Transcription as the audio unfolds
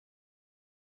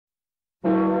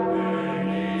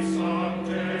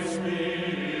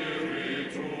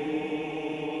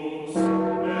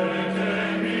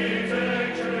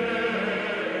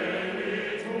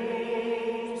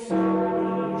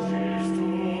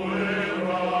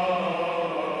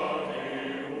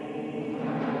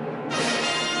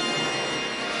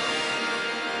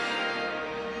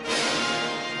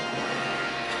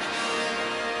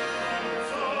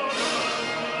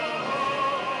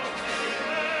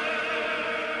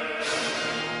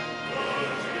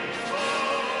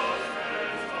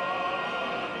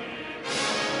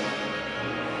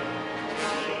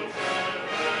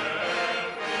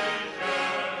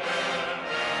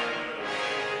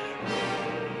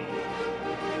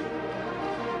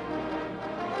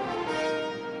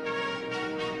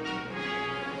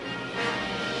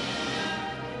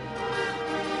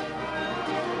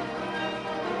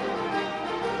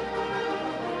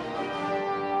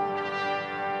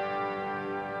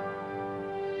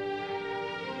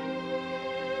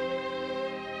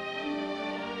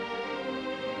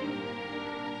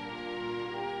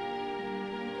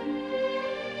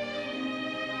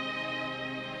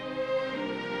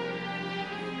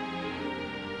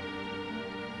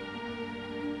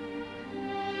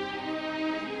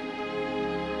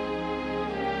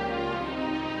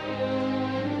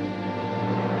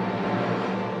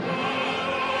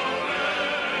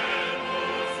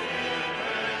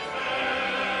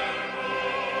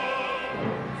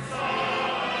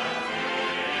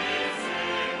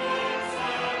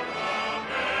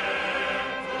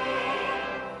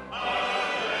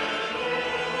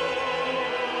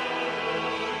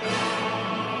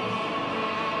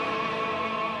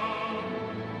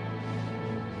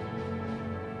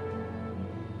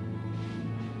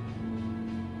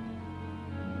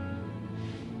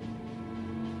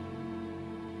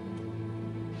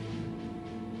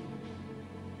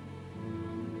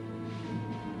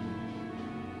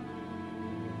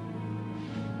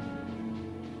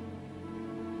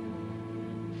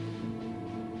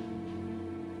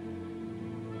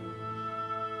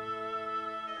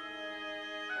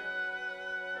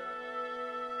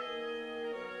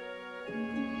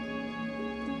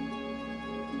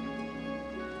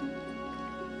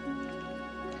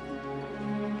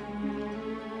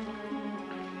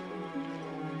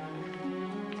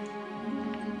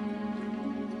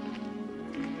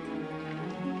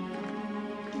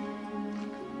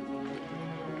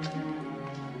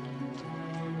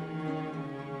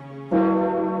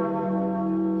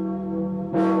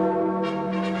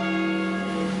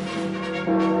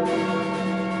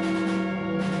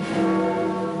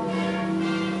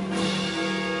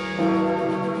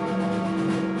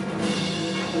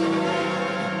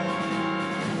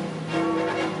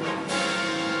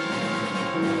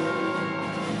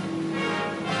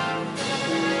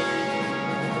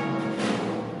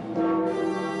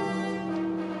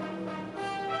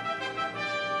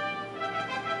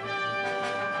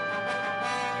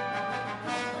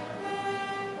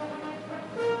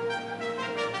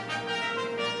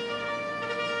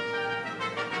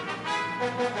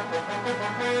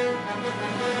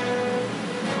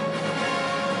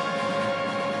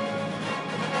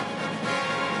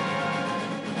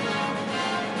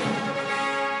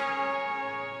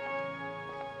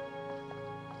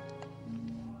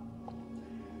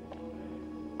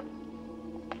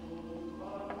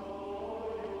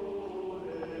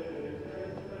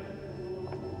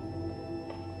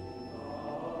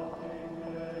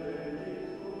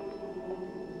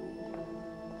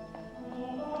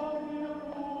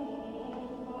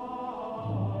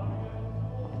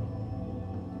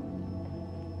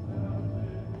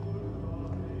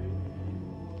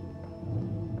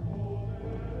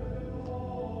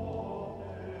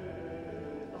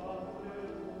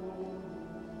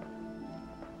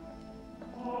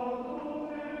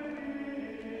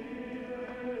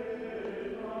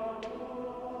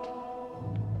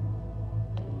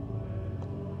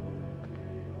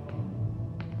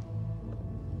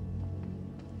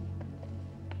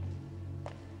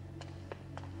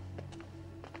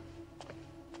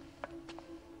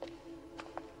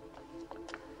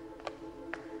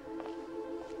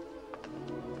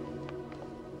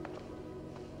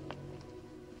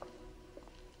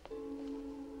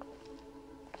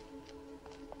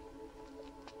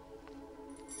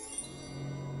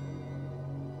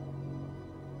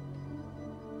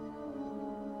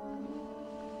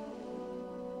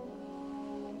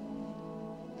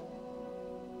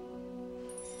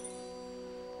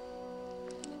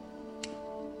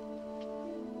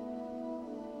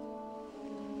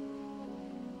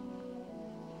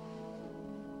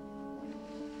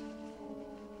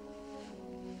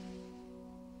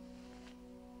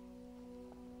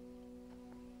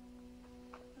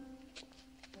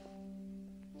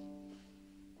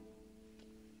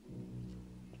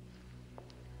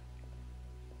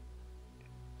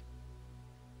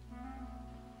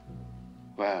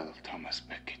Well, Thomas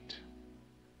Becket,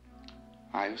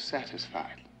 are you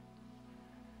satisfied?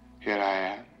 Here I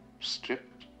am,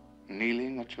 stripped,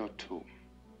 kneeling at your tomb,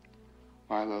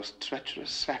 while those treacherous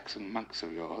Saxon monks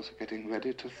of yours are getting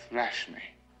ready to thrash me.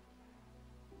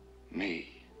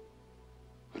 Me,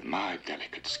 with my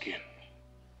delicate skin.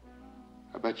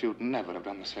 I bet you'd never have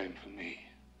done the same for me.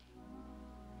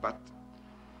 But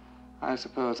I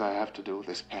suppose I have to do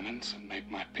this penance and make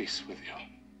my peace with you.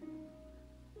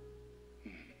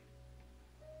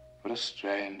 What a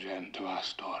strange end to our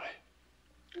story.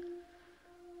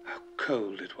 How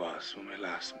cold it was when we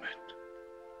last met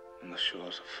on the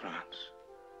shores of France.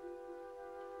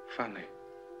 Funny,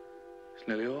 it's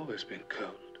nearly always been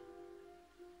cold.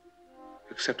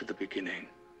 Except at the beginning,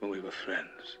 when we were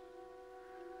friends.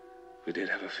 We did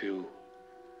have a few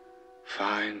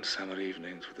fine summer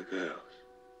evenings with the girls.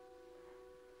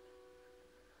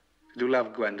 Did you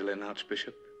love Gwendolen,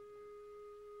 Archbishop?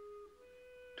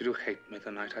 Did you hate me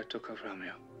the night I took her from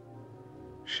you?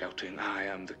 Shouting, I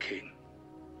am the king.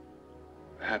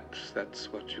 Perhaps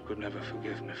that's what you could never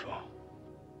forgive me for.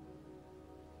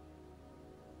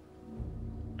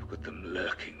 Look at them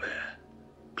lurking there,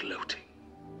 gloating.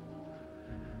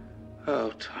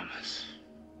 Oh, Thomas,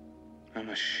 I'm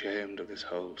ashamed of this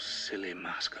whole silly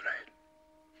masquerade.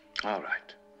 All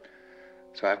right.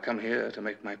 So I've come here to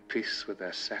make my peace with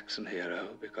their Saxon hero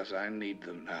because I need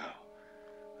them now.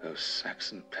 Those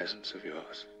Saxon peasants of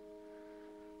yours.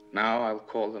 Now I'll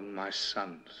call them my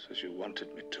sons, as you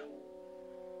wanted me to.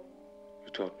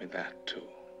 You taught me that, too.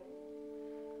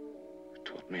 You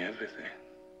taught me everything.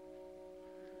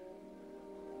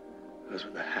 Those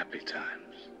were the happy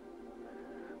times.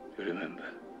 You remember?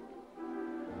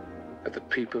 At the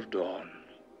peep of dawn,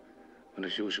 when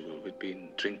as usual we'd been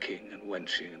drinking and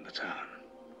wenching in the town.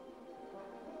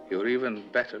 You were even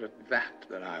better at that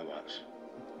than I was.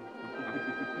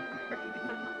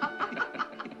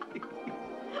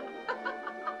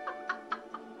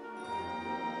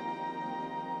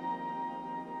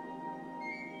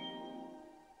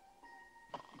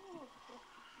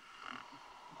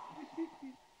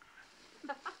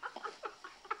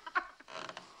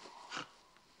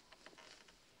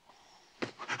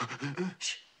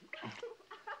 Shh.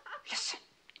 Listen.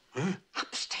 Huh?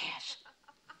 Upstairs.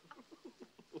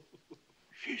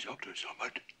 She's up to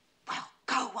something. Well,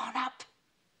 go on up.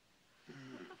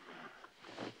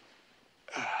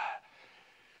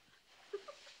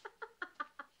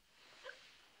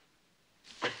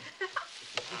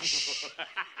 Shh.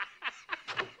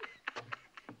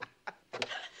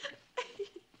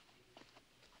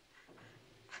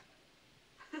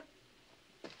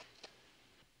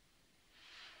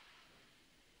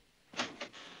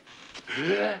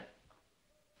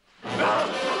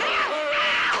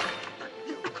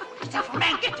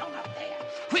 Man, get on up there!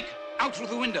 Quick, out through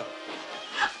the window.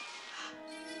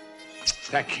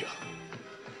 Thank you.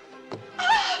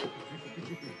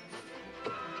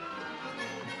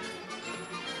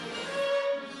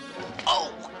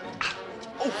 Oh!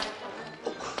 Oh!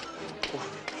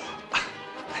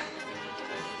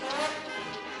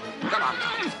 Come on.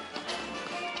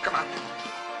 Come on.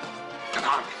 Come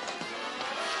on.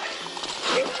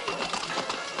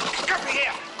 Come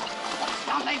here.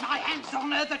 I'll lay my hands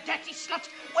on her, the dirty slut.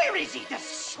 Where is he, the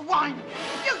swine?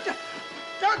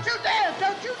 Don't you dare!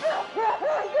 Don't you dare!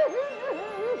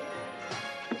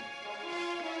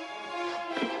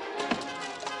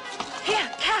 Here,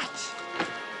 catch!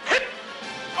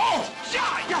 Oh,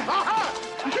 shine!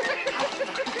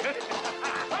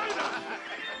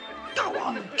 Go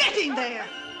on, get in there!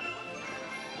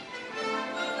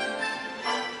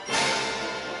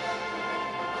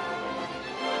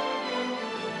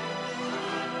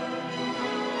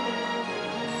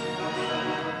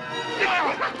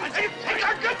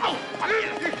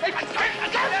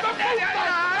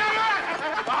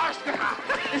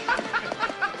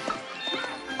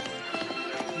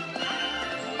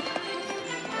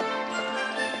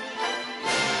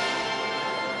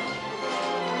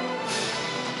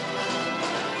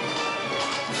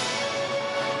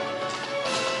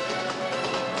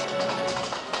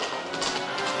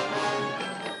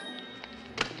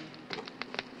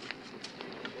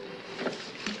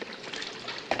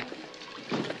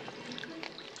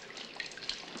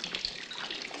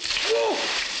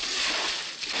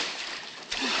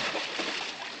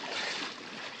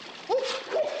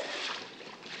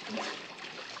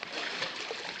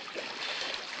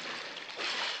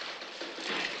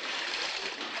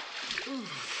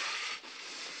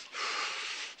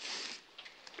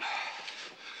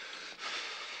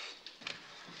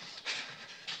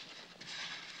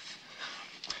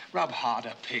 Rub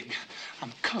harder, pig.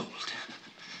 I'm cold.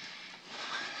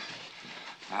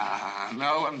 Ah,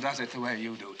 no one does it the way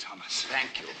you do, Thomas.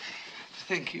 Thank you. I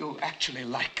think you actually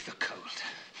like the cold.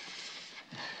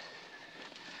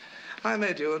 I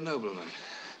made you a nobleman.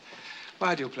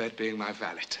 Why do you play at being my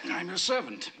valet? I'm a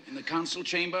servant in the council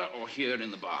chamber or here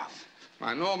in the bath.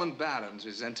 My Norman barons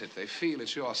resent it. They feel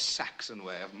it's your Saxon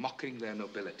way of mocking their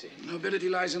nobility. Nobility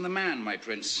lies in the man, my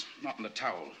prince, not in the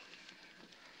towel.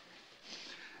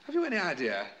 Have you any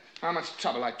idea how much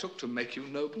trouble I took to make you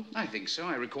noble? I think so.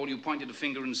 I recall you pointed a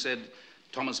finger and said,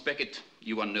 Thomas Becket,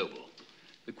 you are noble.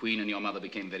 The Queen and your mother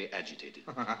became very agitated.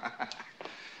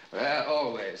 They're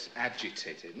always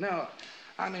agitated. No,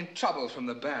 I'm in trouble from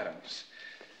the barons.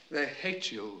 They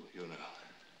hate you, you know.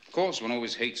 Of course, one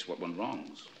always hates what one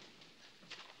wrongs.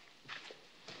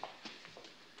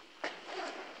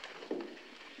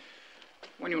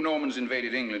 When you Normans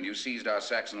invaded England, you seized our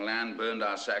Saxon land, burned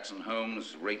our Saxon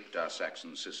homes, raped our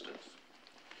Saxon sisters.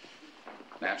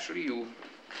 Naturally, you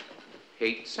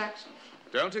hate Saxons.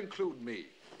 Don't include me.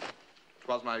 It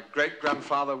was my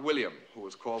great-grandfather, William, who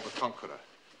was called the Conqueror.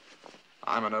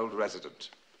 I'm an old resident.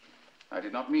 I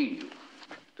did not mean you.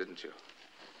 Didn't you?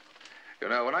 You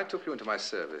know, when I took you into my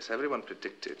service, everyone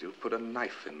predicted you'd put a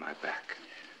knife in my back.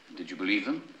 Did you believe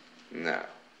them? No.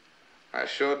 I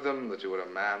assured them that you were a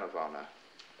man of honor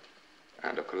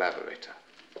and a collaborator.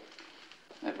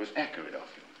 That was accurate of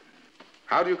you.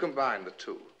 How do you combine the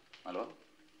two? My lord?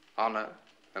 Honor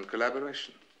and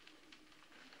collaboration.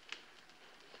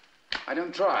 I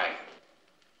don't try.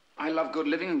 I love good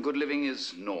living, and good living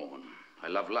is Norman. I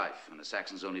love life, and a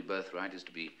Saxon's only birthright is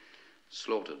to be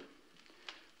slaughtered.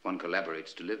 One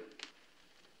collaborates to live.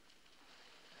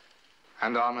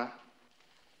 And honor?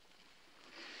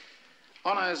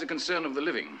 Honor is a concern of the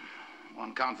living.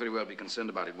 One can't very well be concerned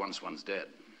about it once one's dead.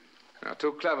 You're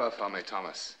too clever for me,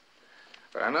 Thomas.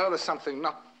 But I know there's something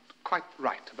not quite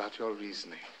right about your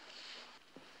reasoning.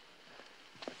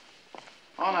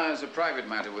 Honor is a private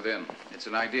matter within. It's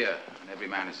an idea, and every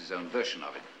man has his own version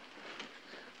of it.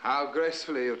 How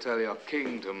gracefully you tell your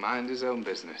king to mind his own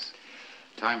business.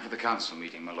 Time for the council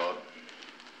meeting, my lord.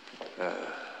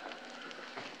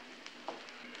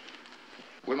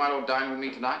 Will my lord dine with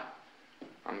me tonight?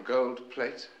 On gold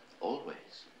plate?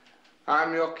 Always.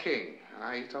 I'm your king, and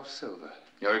I eat off silver.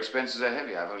 Your expenses are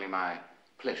heavy. I've only my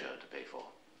pleasure to pay for.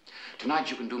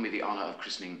 Tonight you can do me the honor of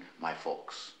christening my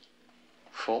forks.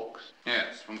 Forks?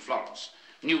 Yes, from Florence.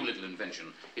 New little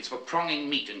invention. It's for pronging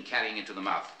meat and carrying it to the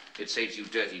mouth. It saves you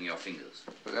dirtying your fingers.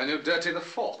 But then you dirty the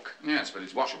fork. Yes, but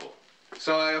it's washable.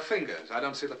 So are your fingers. I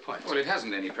don't see the point. Well, it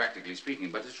hasn't any, practically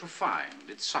speaking, but it's refined.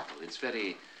 It's subtle. It's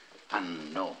very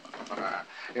unknown.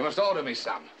 You must order me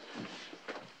some.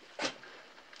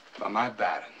 For my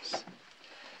barons.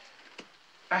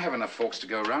 I have enough forks to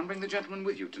go around. Bring the gentleman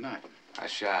with you tonight. I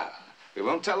shall. We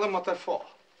won't tell them what they're for.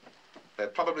 They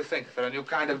probably think they're a new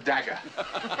kind of dagger.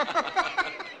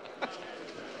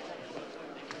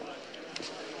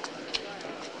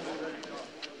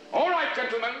 All right,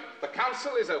 gentlemen, the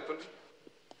council is open.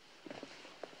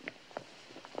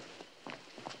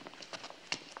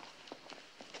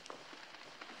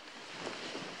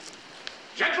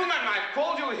 Gentlemen, I've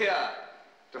called you here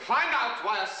to find out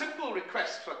why a simple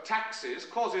request for taxes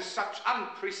causes such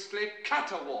unpriestly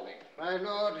caterwauling. My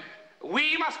lord.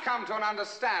 We must come to an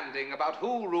understanding about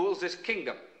who rules this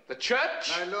kingdom. The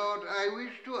church? My lord, I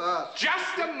wish to ask...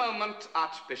 Just a moment,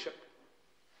 Archbishop.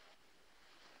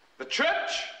 The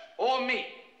church or me?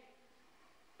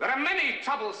 There are many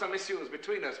troublesome issues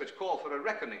between us which call for a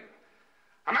reckoning.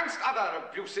 Amongst other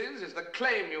abuses is the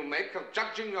claim you make of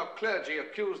judging your clergy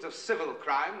accused of civil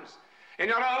crimes in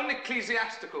your own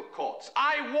ecclesiastical courts.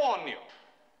 I warn you,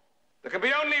 there can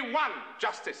be only one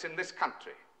justice in this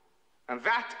country, and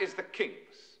that is the king's.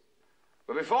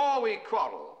 But before we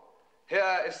quarrel,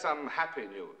 here is some happy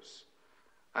news.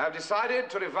 I have decided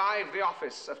to revive the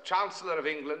office of Chancellor of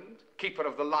England, Keeper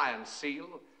of the Lion's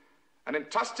Seal, and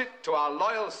entrust it to our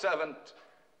loyal servant,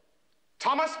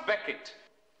 Thomas Becket.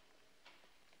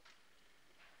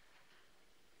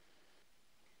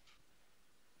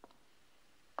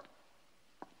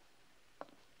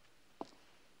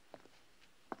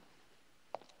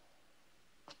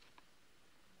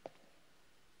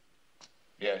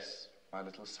 Yes, my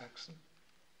little Saxon.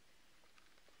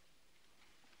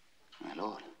 My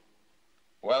lord.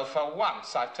 Well, for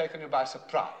once, I've taken you by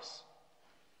surprise.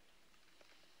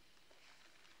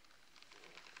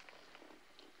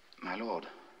 My lord,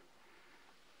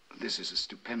 this is a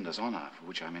stupendous honor for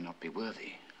which I may not be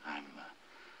worthy. I'm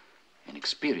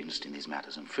inexperienced in these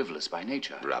matters and frivolous by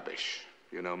nature. Rubbish.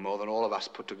 You know more than all of us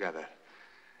put together.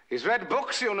 He's read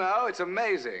books, you know. It's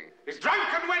amazing. He's drunk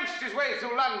and wenched his way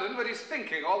through London, but he's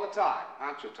thinking all the time,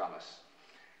 aren't you, Thomas?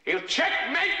 He'll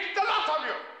checkmate the lot of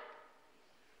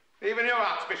you. Even you,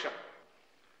 Archbishop.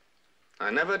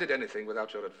 I never did anything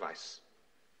without your advice.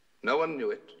 No one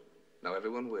knew it. Now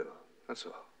everyone will. That's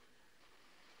all.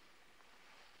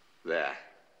 There.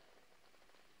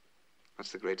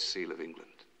 That's the Great Seal of England.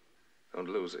 Don't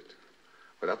lose it.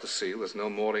 Without the seal, there's no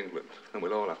more England, and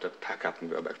we'll all have to pack up and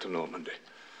go back to Normandy.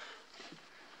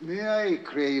 May I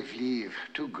crave leave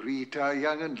to greet our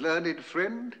young and learned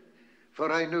friend?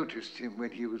 For I noticed him when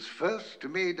he was first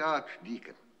made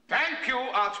archdeacon. Thank you,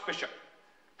 Archbishop.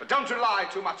 But don't rely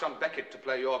too much on Becket to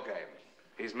play your game.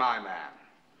 He's my man.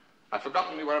 I'd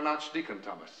forgotten you were an archdeacon,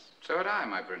 Thomas. So had I,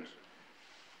 my prince.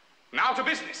 Now to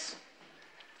business.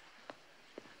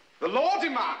 The law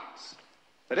demands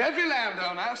that every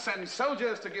landowner send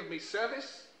soldiers to give me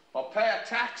service or pay a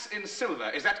tax in silver.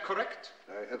 Is that correct?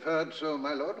 I have heard so,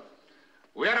 my lord.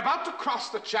 We are about to cross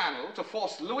the Channel to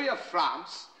force Louis of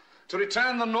France to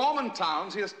return the Norman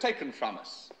towns he has taken from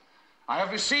us. I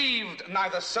have received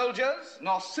neither soldiers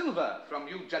nor silver from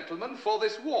you gentlemen for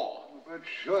this war. But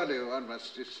surely one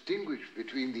must distinguish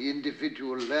between the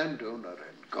individual landowner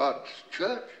and God's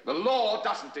church. The law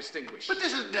doesn't distinguish. But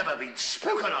this has never been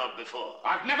spoken of before.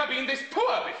 I've never been this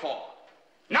poor before.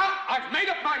 Now I've made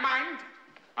up my mind,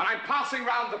 and I'm passing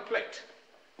round the plate.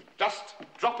 Just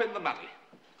drop in the money.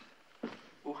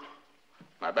 Ooh,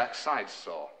 my backside's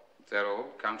sore. Thereof,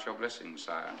 count your blessings,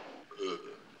 sire.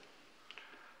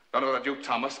 Don't know about you,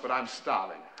 Thomas, but I'm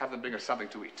starving. Have them bring us something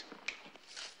to eat.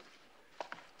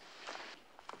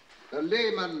 A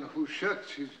layman who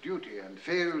shirks his duty and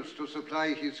fails to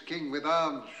supply his king with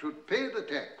arms should pay the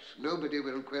tax. Nobody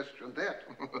will question that.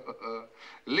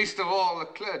 Least of all the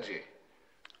clergy.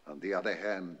 On the other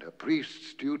hand, a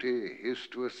priest's duty is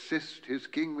to assist his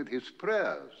king with his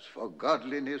prayers for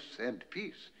godliness and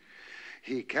peace.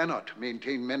 He cannot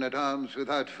maintain men-at-arms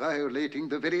without violating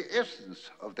the very essence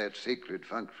of that sacred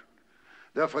function.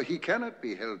 Therefore, he cannot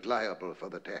be held liable for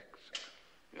the tax.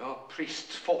 Your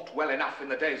priests fought well enough in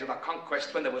the days of the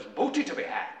conquest when there was booty to be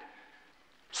had.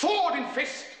 Sword in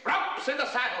fist, rumps in the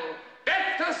saddle,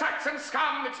 death to the Saxon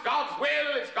scum, it's God's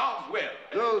will, it's God's will.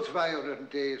 Those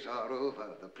violent days are over.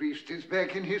 The priest is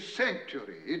back in his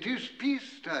sanctuary. It is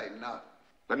peacetime now.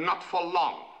 But not for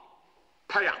long.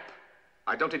 Pay up.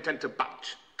 I don't intend to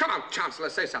budge. Come on, Chancellor,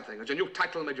 say something. Has your new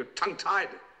title made you tongue-tied?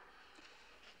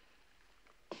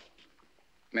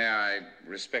 May I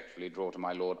respectfully draw to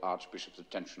my Lord Archbishop's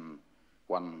attention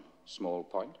one small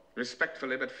point?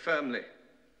 Respectfully, but firmly.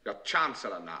 You're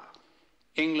Chancellor now.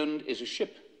 England is a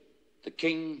ship. The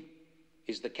king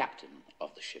is the captain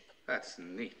of the ship. That's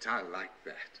neat. I like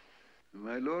that.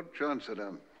 My Lord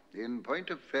Chancellor, in point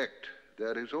of fact,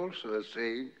 there is also a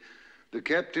saying, the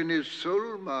captain is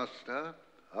sole master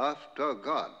after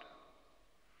God.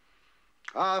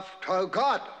 After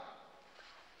God!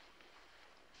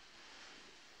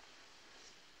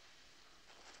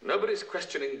 Nobody's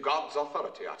questioning God's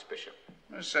authority, Archbishop.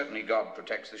 Well, certainly God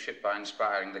protects the ship by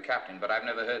inspiring the captain, but I've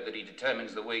never heard that he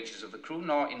determines the wages of the crew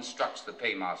nor instructs the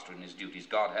paymaster in his duties.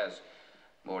 God has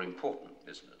more important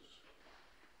business.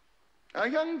 Our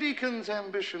young deacon's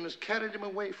ambition has carried him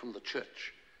away from the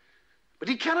church. But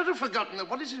he cannot have forgotten that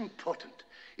what is important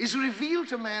is revealed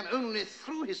to man only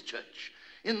through his church,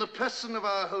 in the person of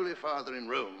our Holy Father in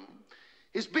Rome,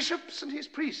 his bishops and his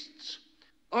priests.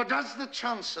 Or does the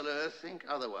Chancellor think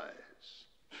otherwise?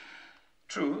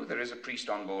 True, there is a priest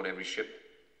on board every ship.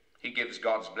 He gives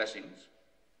God's blessings.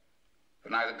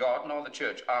 But neither God nor the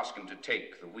church ask him to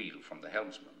take the wheel from the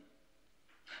helmsman.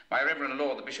 My Reverend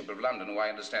Lord, the Bishop of London, who I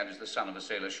understand is the son of a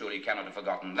sailor, surely cannot have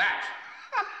forgotten that.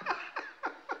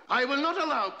 I will not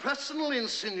allow personal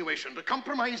insinuation to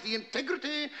compromise the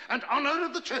integrity and honor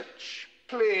of the church.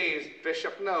 Please,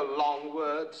 Bishop, no long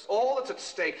words. All that's at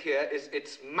stake here is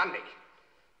its money.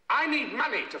 I need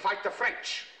money to fight the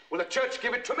French. Will the church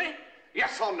give it to me?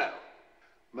 Yes or no?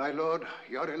 My lord,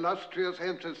 your illustrious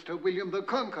ancestor William the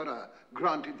Conqueror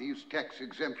granted these tax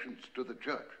exemptions to the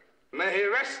church. May he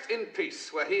rest in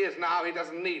peace. Where he is now, he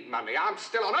doesn't need money. I'm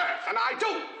still on earth, and I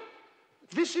do.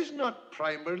 This is not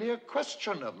primarily a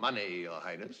question of money, Your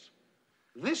Highness.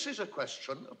 This is a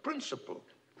question of principle.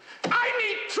 I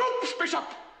need troops, Bishop.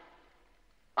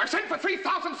 I've sent for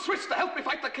 3,000 Swiss to help me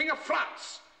fight the King of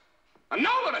France. And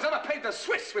no one has ever paid the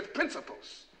Swiss with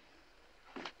principles.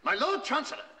 My Lord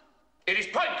Chancellor. It is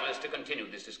pointless to continue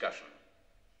this discussion.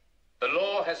 The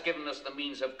law has given us the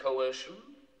means of coercion.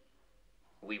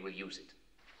 We will use it.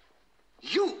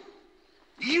 You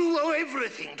owe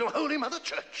everything to Holy Mother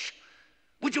Church.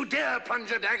 Would you dare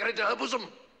plunge a dagger into her bosom?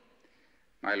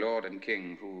 My Lord and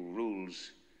King, who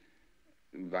rules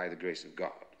by the grace of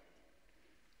God,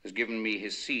 has given me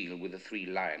his seal with the 3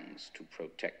 lions to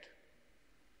protect.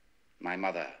 My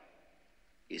mother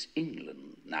is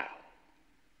England now.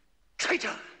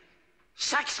 Traitor!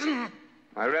 Saxon!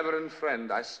 My reverend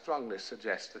friend, I strongly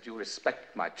suggest that you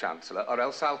respect my Chancellor, or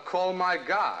else I'll call my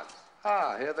guard.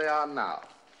 Ah, here they are now.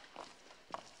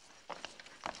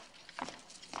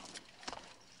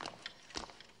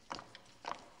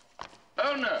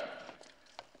 Oh, no.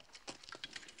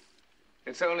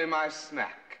 It's only my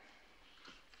snack.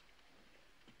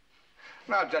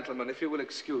 Now, gentlemen, if you will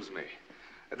excuse me.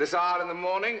 At this hour in the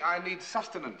morning, I need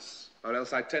sustenance, or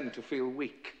else I tend to feel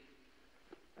weak.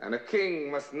 And a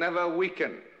king must never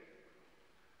weaken.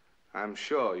 I'm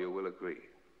sure you will agree.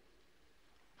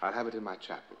 I'll have it in my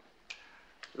chapel.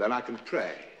 Then I can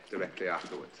pray directly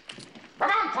afterwards.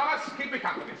 Come on, Thomas, keep me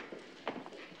company.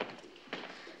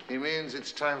 He means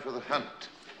it's time for the hunt.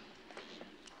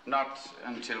 Not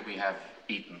until we have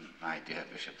eaten, my dear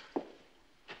Bishop.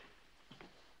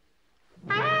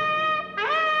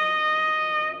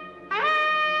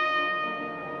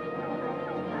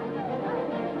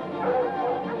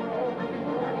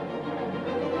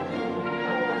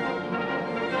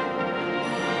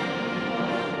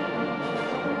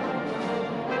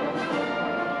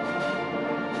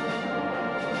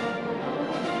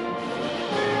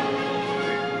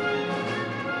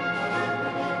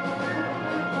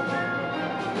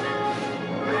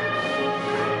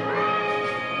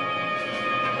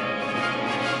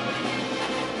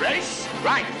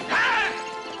 Right.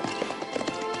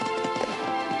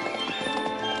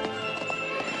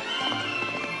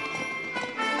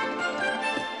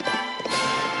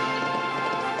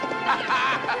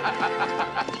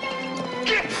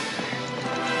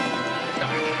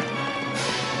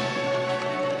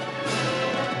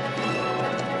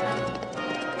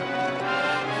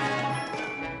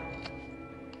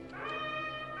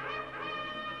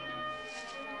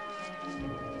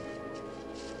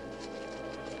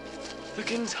 The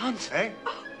king's hunt. Eh?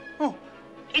 Oh,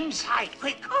 inside,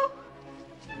 quick. Oh.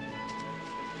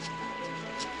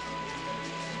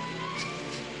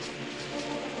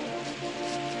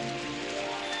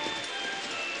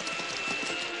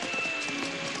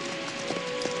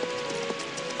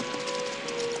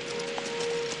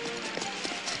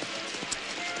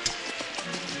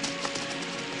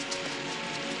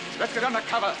 Let's get under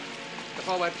cover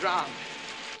before we're drowned.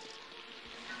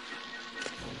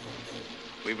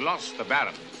 We've lost the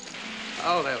Baron.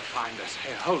 Oh, they'll find us.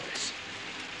 Here, hold this.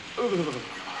 Ooh.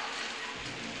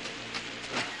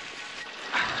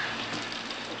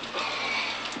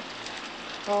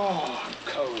 Oh, I'm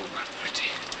cold and pretty.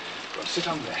 Well, sit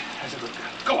on there. There's a good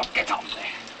girl. Go on, get on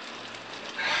there.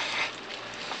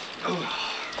 Oh.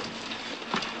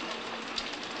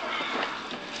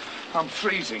 I'm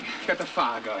freezing. Get the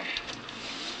fire going.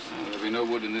 There'll be no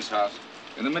wood in this house.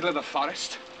 In the middle of the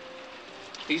forest.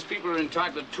 These people are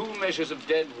entitled to 2 measures of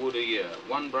dead wood a year.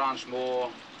 1 branch more,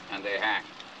 and they hang.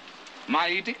 My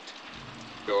edict?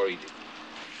 Your edict.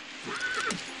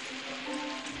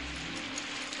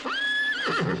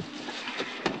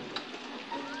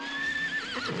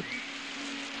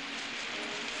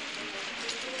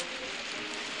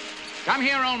 Come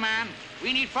here, old man.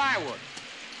 We need firewood.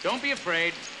 Don't be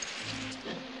afraid.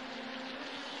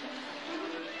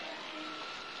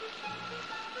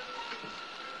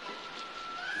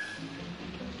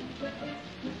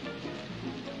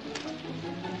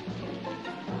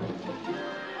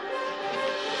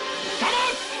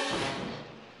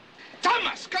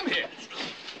 Thomas, come here.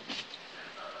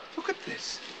 Look at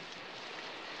this.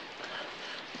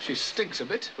 She stinks a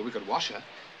bit, but we could wash her.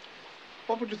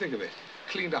 What would you think of it?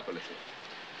 Cleaned up a little.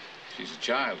 She's a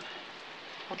child.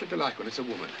 What would you like when it's a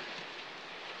woman?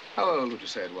 How old would you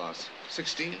say it was?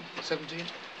 16? 17? You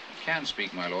can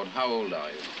speak, my lord. How old are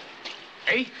you?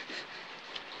 Eh?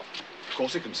 Of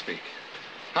course he can speak.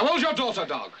 How old's your daughter,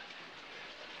 dog?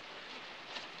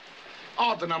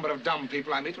 Odd the number of dumb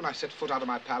people I meet when I set foot out of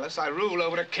my palace. I rule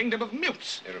over a kingdom of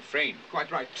mutes. They're afraid.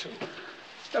 Quite right, too.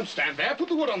 Don't stand there. Put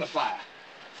the wood on the fire.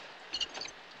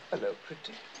 Hello,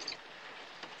 pretty.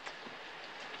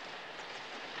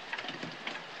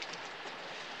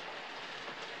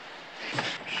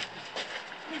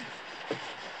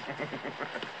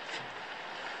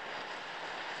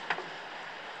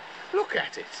 Look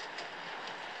at it.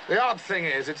 The odd thing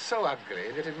is, it's so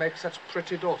ugly that it makes such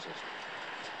pretty daughters.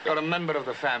 You're a member of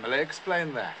the family.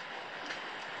 Explain that.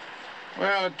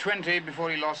 Well, at 20,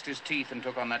 before he lost his teeth and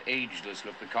took on that ageless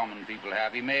look the common people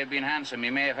have, he may have been handsome. He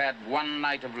may have had one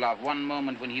night of love, one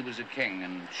moment when he was a king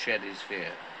and shed his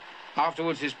fear.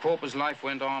 Afterwards, his pauper's life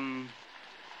went on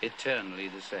eternally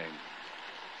the same.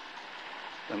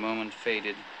 The moment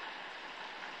faded,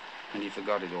 and he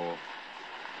forgot it all.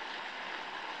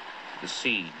 The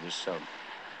seed was sown.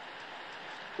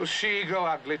 Will she grow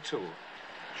ugly, too?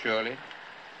 Surely.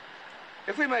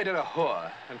 If we made her a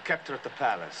whore and kept her at the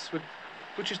palace,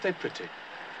 would she stay pretty?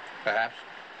 Perhaps.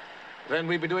 Then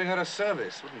we'd be doing her a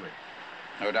service, wouldn't we?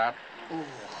 No doubt.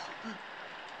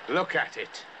 Look at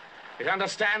it. It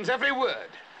understands every word.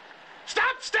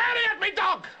 Stop staring at me,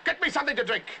 dog! Get me something to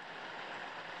drink.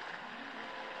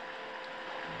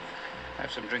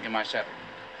 Have some drink in my saddle.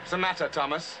 What's the matter,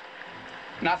 Thomas?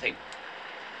 Nothing.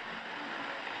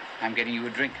 I'm getting you a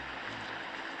drink.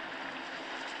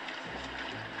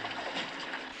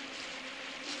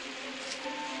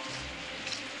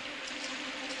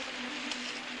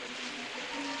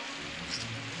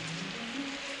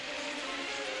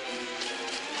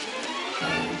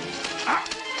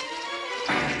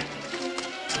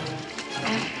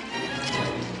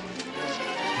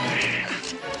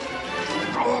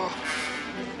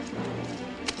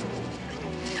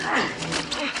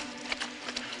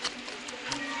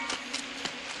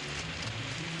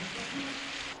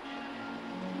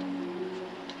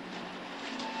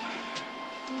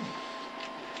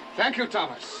 Thank you,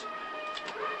 Thomas.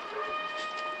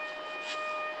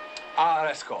 Our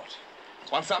escort.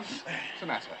 Want some? What's the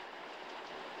matter?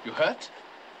 You hurt?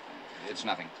 It's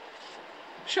nothing.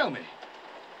 Show me.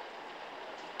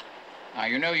 Now,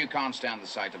 you know you can't stand the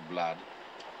sight of blood.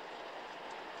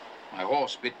 My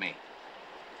horse bit me.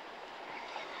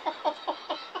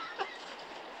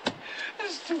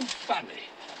 It's too funny.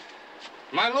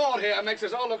 My lord here makes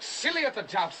us all look silly at the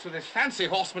jousts with his fancy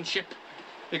horsemanship.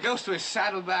 He goes to his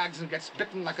saddlebags and gets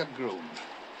bitten like a groom.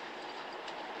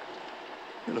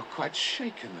 You look quite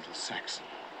shaken, little Saxon.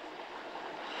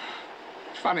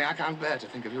 It's funny, I can't bear to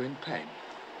think of you in pain.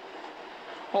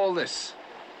 All this,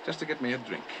 just to get me a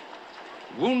drink.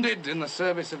 Wounded in the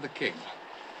service of the king.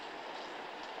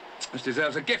 This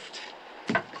deserves a gift.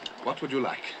 What would you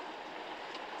like?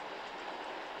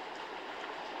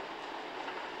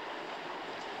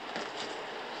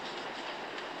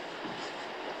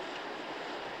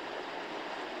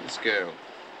 This girl.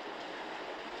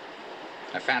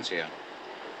 I fancy her.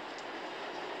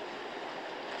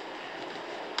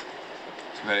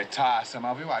 It's very tiresome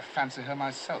of you. I fancy her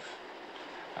myself.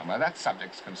 And where that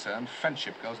subject's concerned,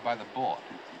 friendship goes by the board.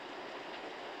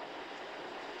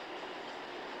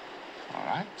 All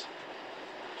right.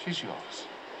 She's yours.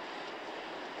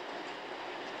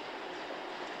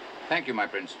 Thank you, my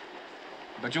prince.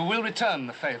 But you will return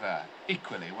the favor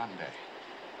equally one day.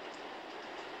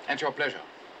 At your pleasure.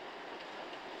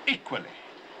 Equally.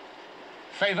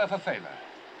 Favor for favor.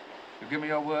 You give me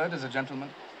your word as a gentleman?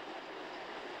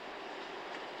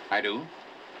 I do.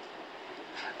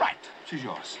 Right. She's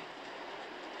yours.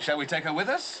 Shall we take her with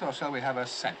us, or shall we have her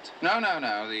sent? No, no,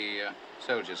 no. The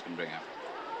soldiers can bring her.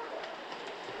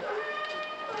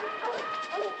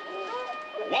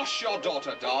 Wash your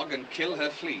daughter, dog, and kill her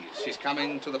fleas. She's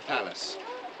coming to the palace.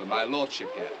 for my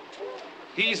lordship here.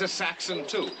 He's a Saxon,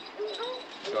 too,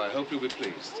 so I hope you'll be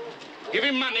pleased. Give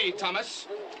him money, Thomas.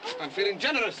 I'm feeling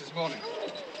generous this morning.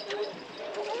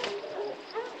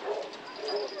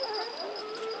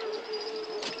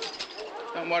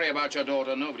 Don't worry about your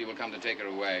daughter. Nobody will come to take her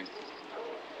away.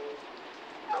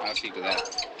 I'll see to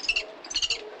that.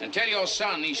 And tell your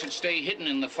son he should stay hidden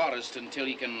in the forest until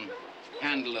he can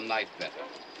handle the knife better.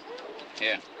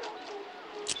 Here.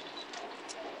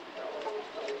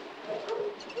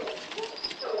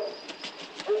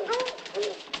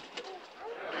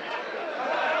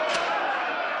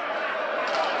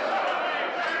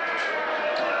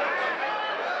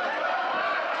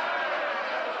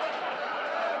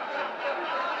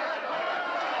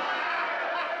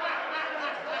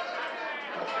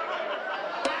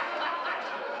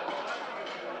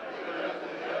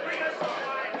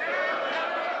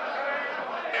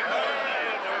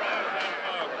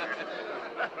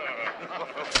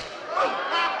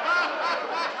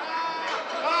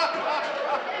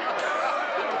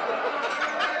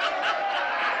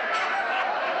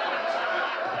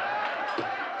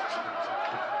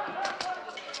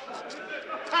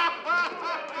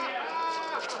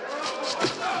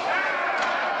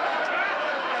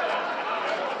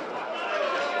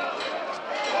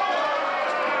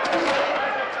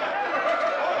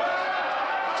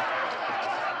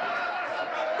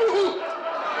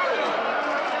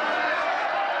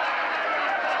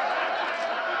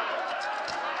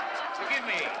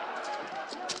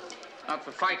 Not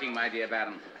for fighting, my dear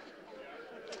Baron.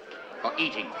 For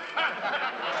eating.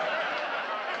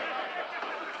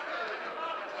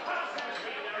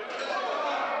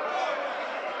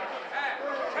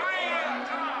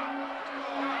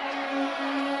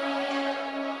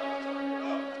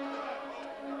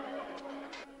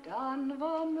 Dan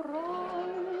vam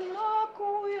ranna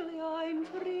kuiljain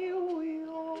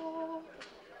friujo,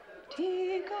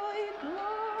 tikai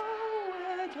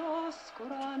klaued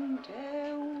oskran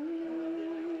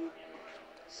teui,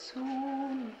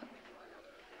 sun.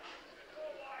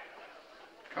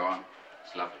 Go on.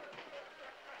 It's lovely.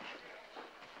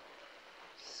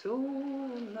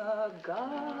 Suna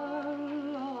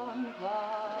galan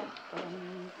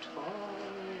wachen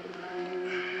torri.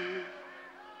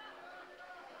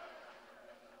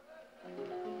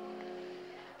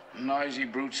 Noisy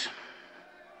brutes.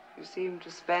 You seem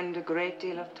to spend a great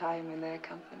deal of time in their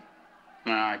company.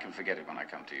 No, I can forget it when I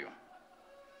come to you.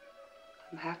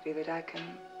 I'm happy that I can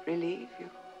relieve you.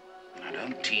 Now,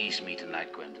 don't tease me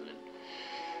tonight, Gwendolyn.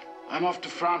 I'm off to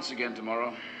France again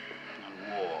tomorrow.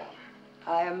 On war.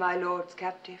 I am my lord's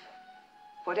captive,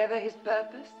 whatever his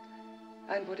purpose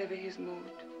and whatever his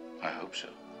mood. I hope so.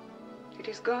 It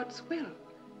is God's will,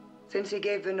 since he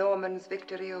gave the Normans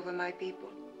victory over my people.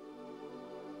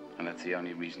 And that's the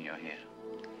only reason you're here.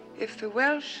 If the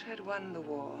Welsh had won the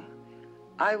war,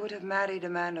 I would have married a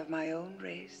man of my own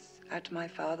race at my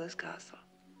father's castle.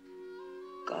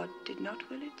 God did not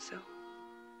will it so.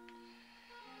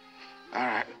 All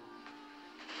right.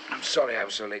 I'm sorry I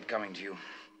was so late coming to you,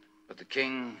 but the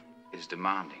king is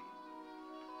demanding,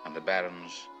 and the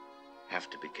barons have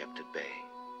to be kept at bay.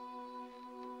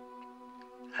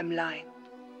 I'm lying.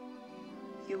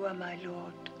 You are my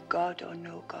lord, God or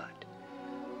no God.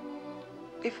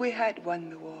 If we had won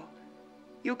the war,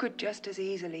 you could just as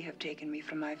easily have taken me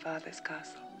from my father's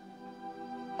castle.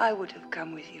 I would have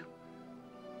come with you,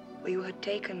 where you had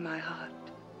taken my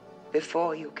heart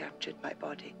before you captured my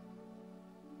body.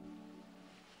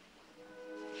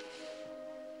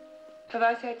 Have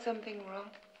I said something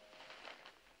wrong?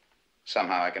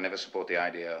 Somehow I can never support the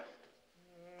idea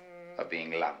of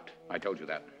being loved. I told you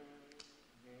that.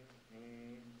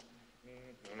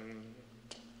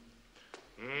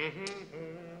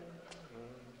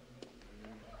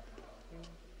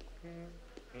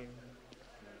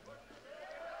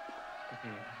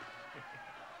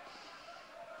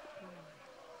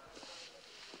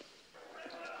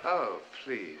 Oh,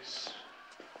 please.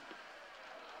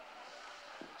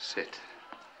 Sit.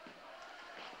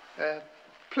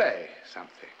 Play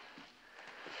something.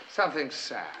 Something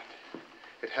sad.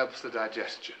 It helps the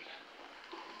digestion.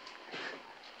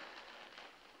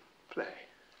 Play.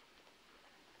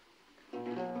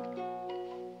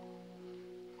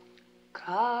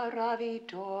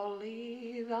 Caravitoli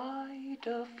thy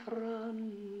de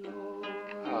frano.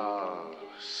 Oh,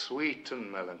 sweet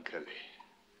and melancholy.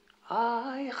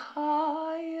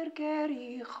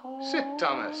 Sit,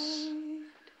 Thomas.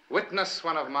 Witness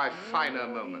one of my finer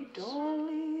moments.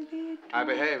 I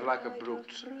behave like a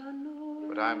brute,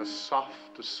 but I'm as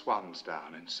soft as swan's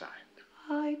down inside.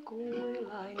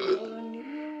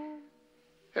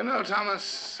 You know, Thomas,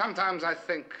 sometimes I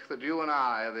think that you and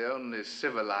I are the only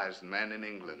civilized men in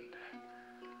England.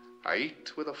 I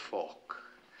eat with a fork,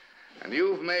 and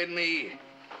you've made me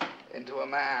into a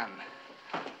man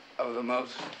of the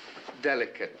most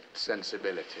delicate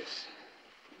sensibilities.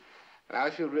 Now,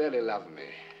 if you really love me,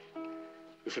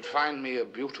 you should find me a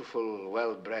beautiful,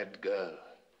 well-bred girl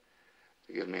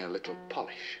to give me a little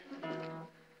polish.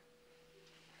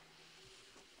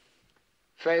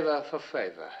 Favor for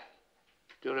favor.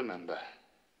 Do you remember?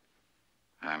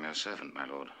 I am your servant, my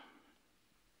lord.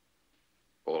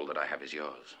 All that I have is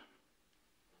yours.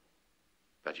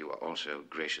 But you are also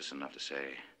gracious enough to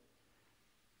say,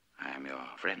 I am your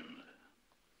friend.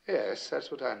 Yes,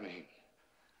 that's what I mean.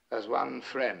 As one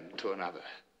friend to another.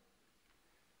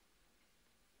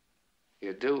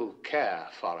 You do care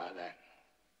for her, then.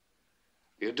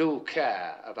 You do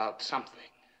care about something.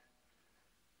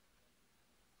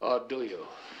 Or do you?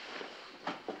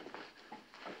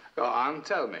 Go on,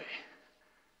 tell me.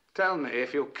 Tell me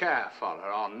if you care for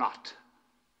her or not.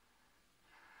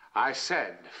 I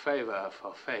said favor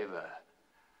for favor,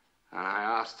 and I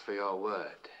asked for your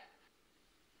word.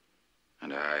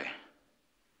 And I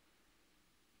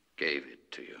gave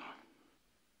it to you.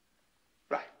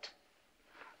 Right.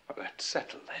 Well, let's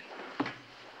settle then.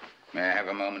 May I have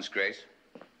a moment's grace?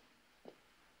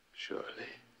 Surely,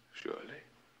 surely.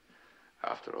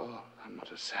 After all, I'm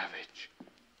not a savage.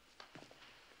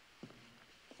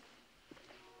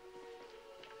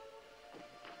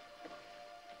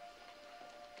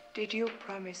 Did you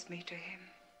promise me to him?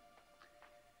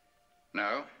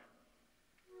 No.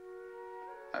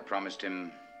 I promised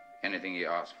him anything he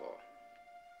asked for.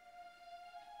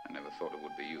 I never thought it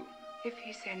would be you. If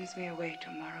he sends me away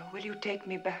tomorrow, will you take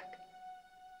me back?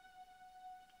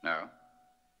 No.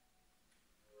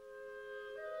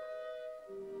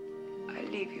 I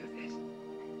leave you this.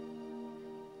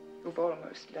 You've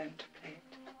almost learned to play it.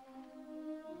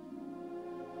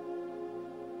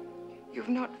 You've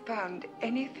not found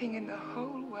anything in the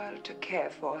whole world to care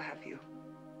for, have you?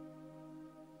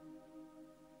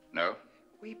 No.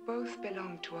 We both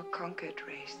belong to a conquered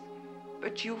race,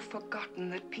 but you've forgotten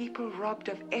that people robbed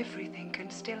of everything can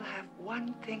still have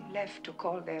one thing left to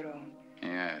call their own.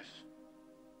 Yes.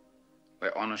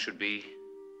 Where honor should be,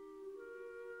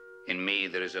 in me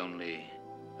there is only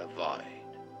a void.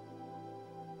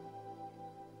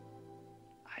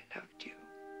 I loved you,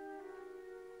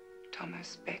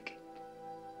 Thomas Becket.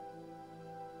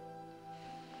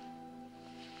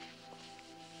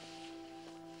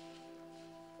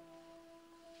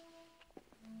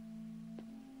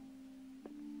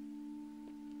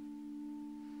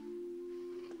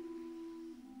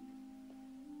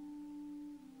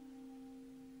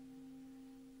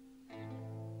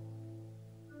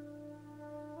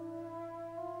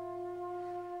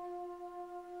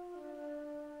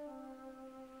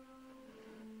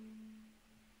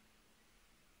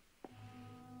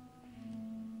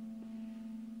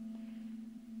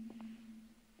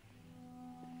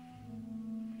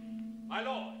 My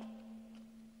lord.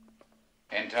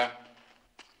 Enter.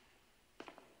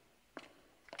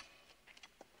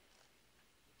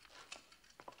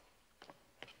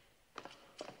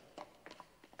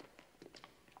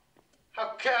 How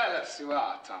careless you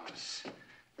are, Thomas.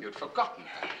 You'd forgotten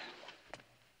her.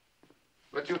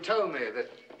 But you told me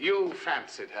that you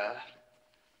fancied her,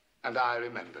 and I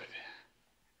remembered.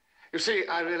 You see,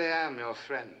 I really am your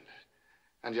friend,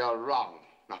 and you're wrong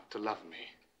not to love me.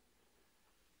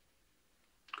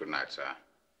 Good night, sir.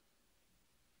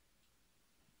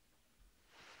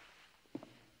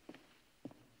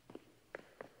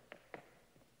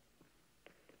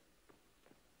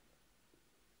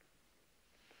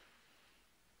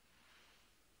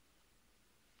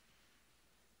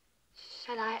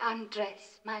 Shall I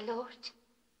undress, my lord?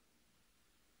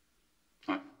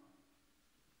 Huh?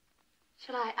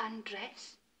 Shall I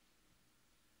undress?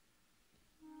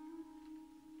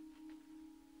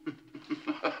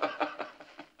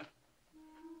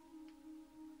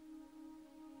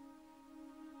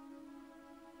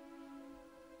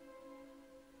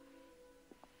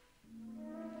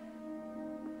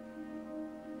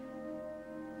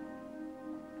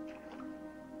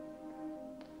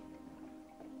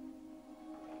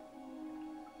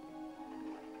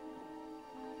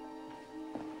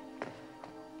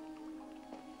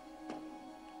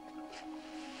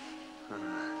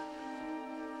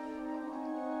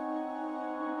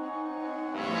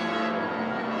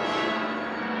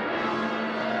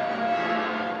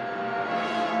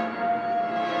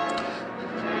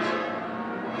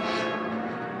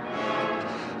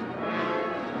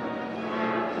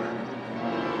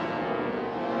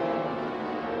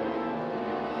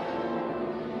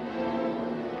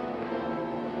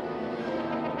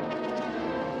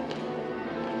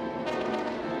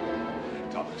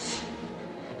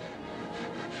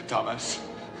 Thomas.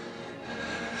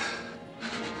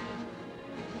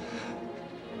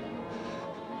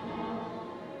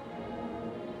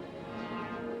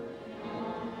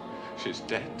 She's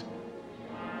dead.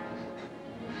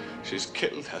 She's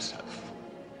killed herself.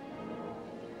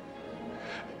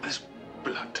 There's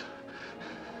blood.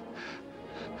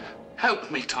 Help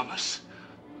me, Thomas.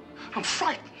 I'm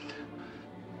frightened.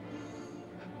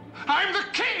 I'm the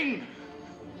king!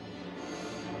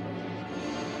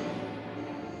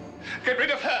 Get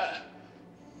rid of her!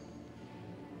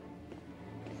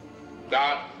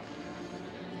 Guard,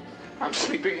 I'm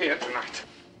sleeping here tonight.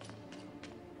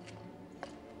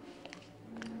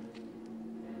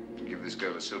 Give this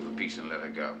girl a silver piece and let her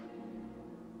go.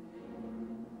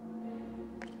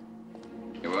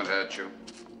 It won't hurt you.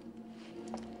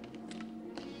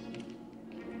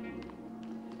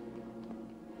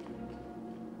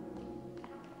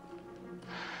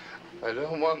 I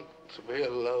don't want to be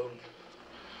alone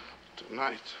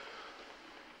tonight.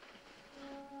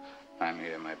 I'm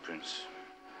here, my prince.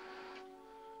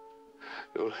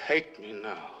 You'll hate me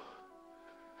now.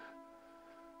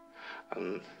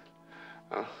 And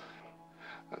I'll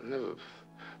never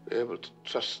be able to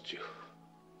trust you.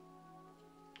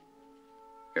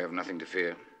 You have nothing to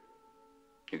fear.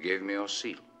 You gave me your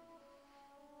seal.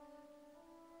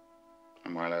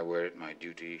 And while I wear it, my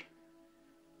duty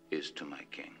is to my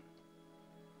king.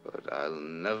 But I'll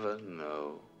never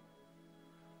know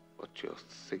what you're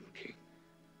thinking.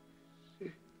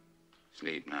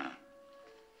 Sleep now.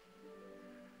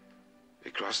 We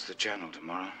cross the channel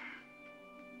tomorrow.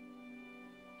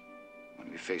 When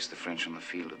we face the French on the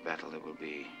field of battle, there will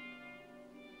be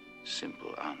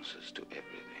simple answers to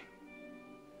everything.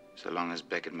 So long as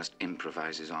Becket must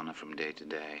improvise his honor from day to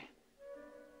day,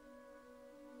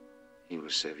 he will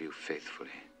serve you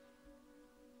faithfully.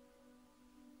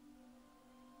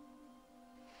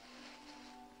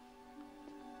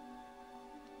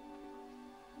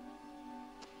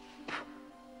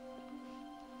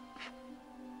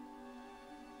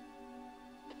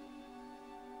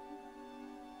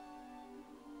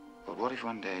 But what if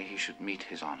one day he should meet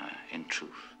his honor in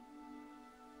truth,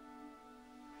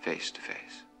 face to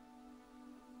face?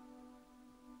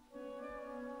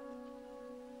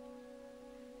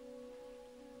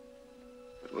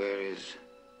 But where is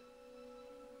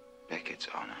Becket's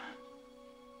honor?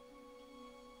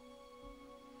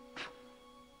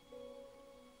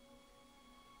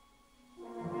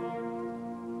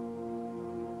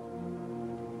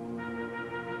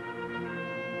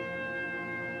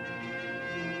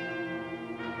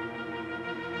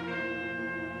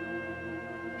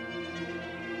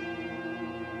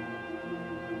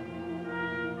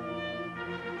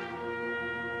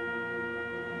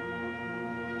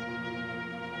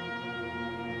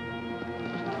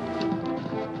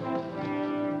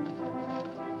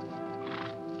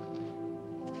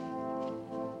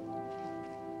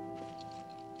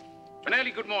 An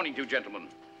early good morning to you, gentlemen.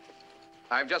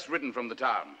 I've just ridden from the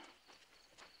town.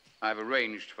 I've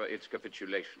arranged for its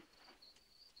capitulation.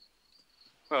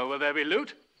 Well, will there be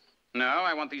loot? No,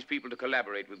 I want these people to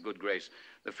collaborate with good grace.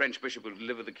 The French bishop will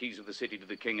deliver the keys of the city to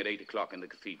the king at 8 o'clock in the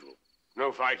cathedral.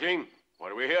 No fighting?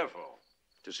 What are we here for?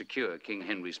 To secure King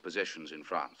Henry's possessions in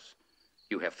France.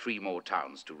 You have 3 more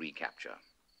towns to recapture.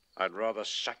 I'd rather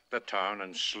sack the town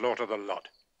and slaughter the lot.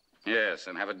 Yes,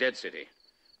 and have a dead city.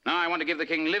 Now I want to give the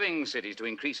king living cities to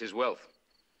increase his wealth.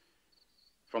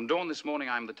 From dawn this morning,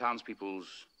 I'm the townspeople's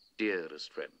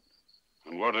dearest friend.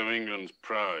 And what of England's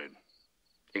pride?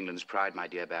 England's pride, my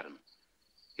dear Baron,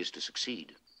 is to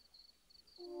succeed.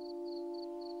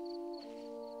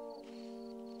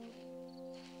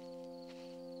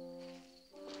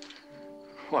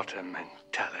 What a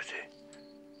mentality.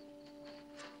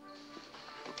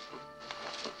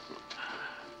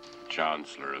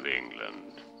 Chancellor of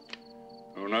England.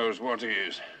 Who knows what he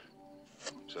is?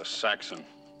 He's a Saxon.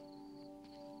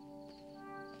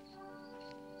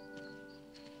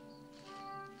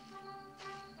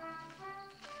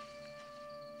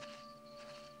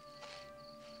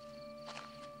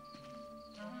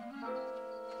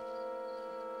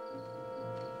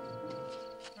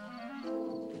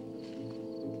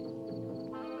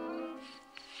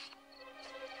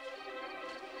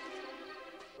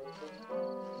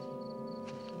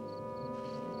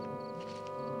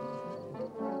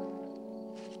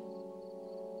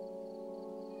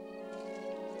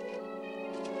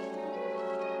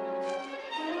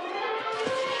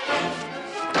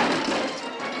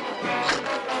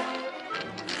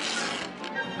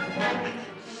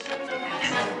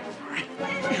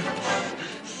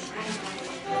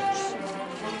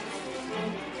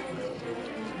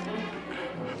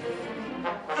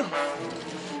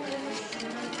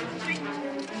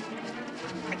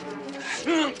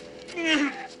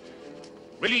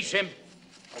 Release him.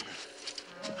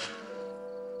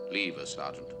 Leave us,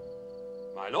 Sergeant.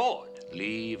 My lord.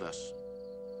 Leave us.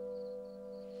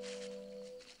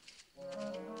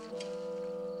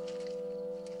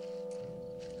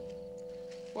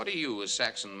 What are you, a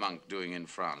Saxon monk, doing in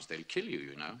France? They'll kill you,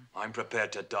 you know. I'm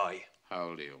prepared to die. How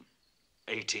old are you?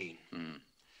 18.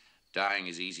 Dying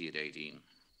is easy at 18.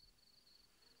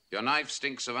 Your knife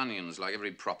stinks of onions like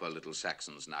every proper little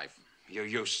Saxon's knife. You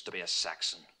used to be a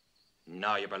Saxon.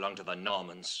 Now you belong to the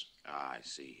Normans. Ah, I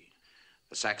see.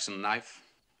 The Saxon knife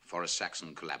for a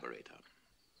Saxon collaborator.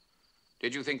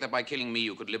 Did you think that by killing me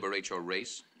you could liberate your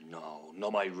race? No,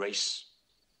 not my race.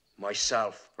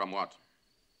 Myself. From what?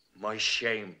 My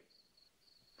shame.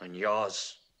 And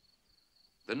yours.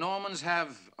 The Normans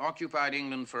have occupied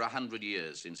England for 100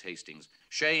 years since Hastings.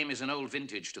 Shame is an old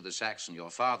vintage to the Saxon. Your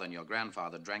father and your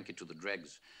grandfather drank it to the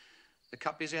dregs. The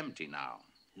cup is empty now.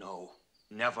 No,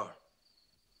 never.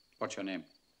 What's your name?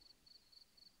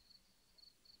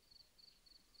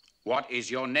 What is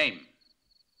your name?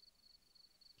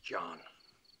 John.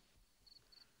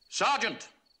 Sergeant!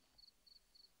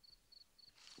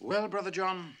 Well, Brother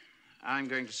John, I'm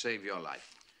going to save your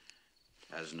life.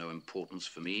 It has no importance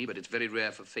for me, but it's very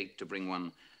rare for fate to bring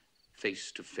one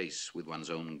face to face with one's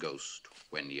own ghost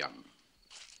when young.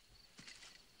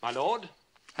 My lord?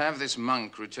 Have this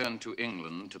monk returned to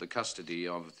England to the custody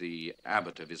of the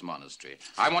abbot of his monastery.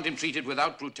 I want him treated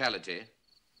without brutality,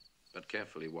 but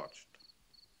carefully watched.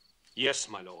 Yes,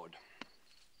 my lord.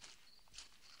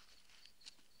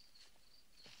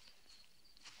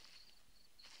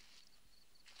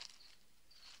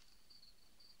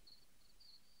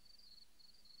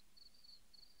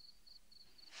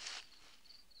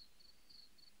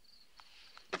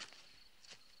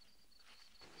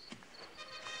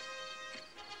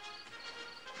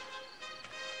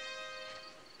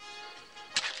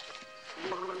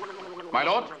 My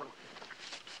lord?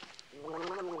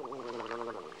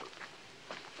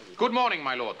 Good morning,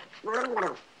 my lord.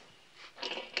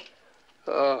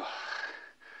 Oh,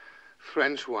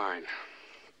 French wine.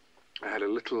 I had a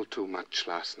little too much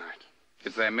last night.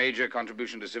 It's their major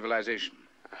contribution to civilization.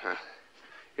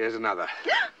 Here's another.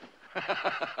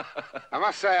 I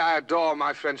must say I adore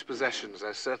my French possessions.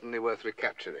 They're certainly worth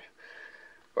recapturing.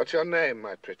 What's your name,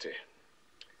 my pretty?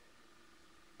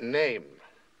 Name?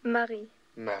 Marie.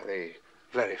 Marie.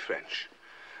 Very French.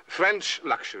 French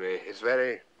luxury is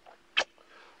very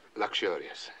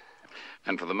luxurious.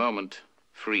 And for the moment,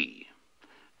 free.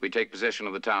 We take possession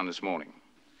of the town this morning.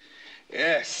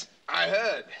 Yes, I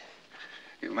heard.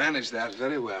 You managed that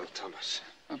very well, Thomas.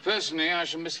 Well, personally, I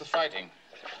shall miss the fighting.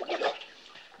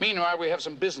 Meanwhile, we have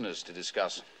some business to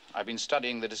discuss. I've been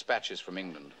studying the dispatches from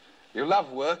England. You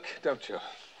love work, don't you?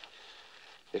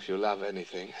 If you love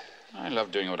anything. I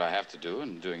love doing what I have to do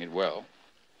and doing it well.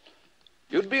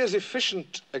 You'd be as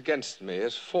efficient against me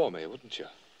as for me, wouldn't you?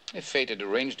 If fate had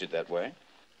arranged it that way.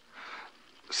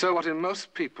 So what in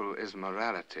most people is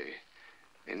morality,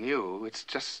 in you, it's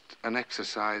just an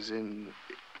exercise in...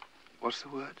 what's the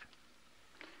word?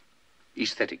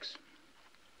 Aesthetics.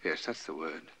 Yes, that's the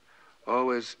word.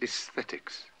 Always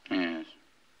aesthetics. Yes.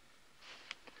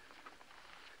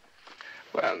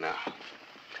 Well, now.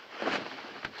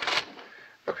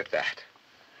 Look at that.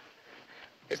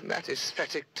 Isn't that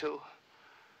aesthetic, too?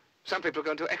 Some people go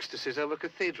into ecstasies over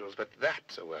cathedrals, but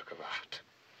that's a work of art.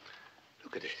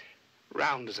 Look at it.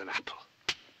 Round as an apple.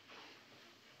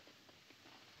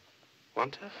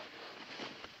 Want her?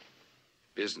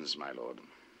 Business, my lord.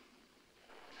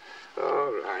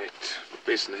 All right.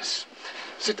 Business.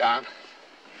 Sit down.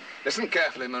 Listen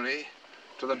carefully, Marie,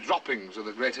 to the droppings of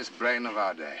the greatest brain of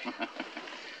our day.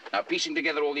 Now, piecing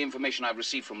together all the information I've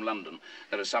received from London,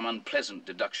 there are some unpleasant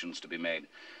deductions to be made.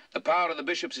 The power of the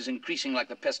bishops is increasing like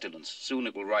the pestilence. Soon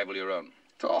it will rival your own.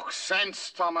 Talk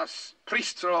sense, Thomas.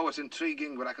 Priests are always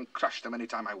intriguing, but I can crush them any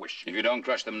time I wish. If you don't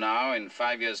crush them now, in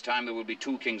 5 years' time, there will be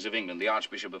 2 kings of England, the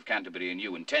Archbishop of Canterbury and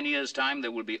you. In 10 years' time,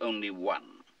 there will be only 1.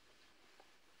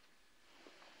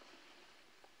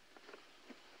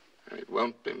 It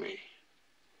won't be me.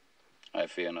 I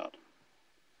fear not.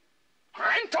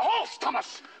 And to horse,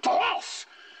 Thomas! To horse!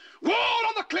 War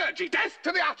on the clergy! Death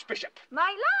to the Archbishop!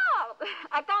 My lord!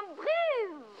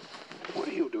 Attendez! What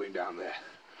are you doing down there?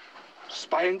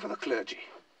 Spying for the clergy.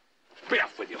 Be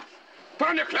off with you. Put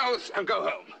on your clothes and go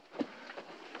home.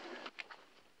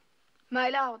 My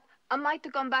lord, am I to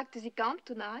come back to the camp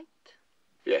tonight?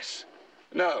 Yes.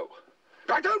 No.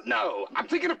 I don't know. I'm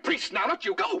thinking of priests now, not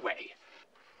you. Go away.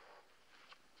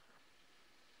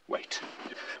 Wait.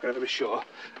 I'm going to be sure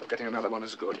of getting another one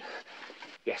as good.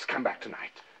 Yes, come back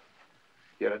tonight.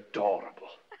 You're adorable.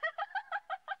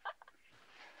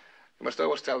 You must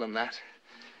always tell them that.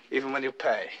 even when you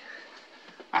pay.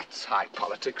 That's high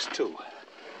politics, too.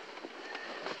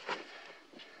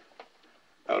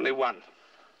 Only one.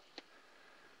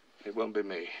 It won't be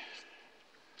me.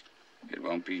 It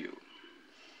won't be you.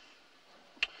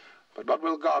 But what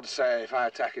will God say if I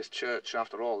attack his church?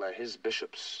 After all, they're his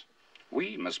bishops.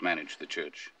 We must manage the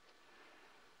church.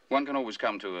 One can always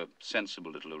come to a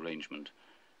sensible little arrangement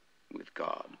with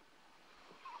God.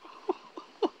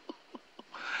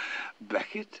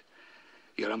 Becket,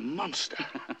 you're a monster.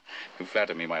 You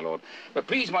flatter me, my lord. But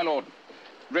please, my lord,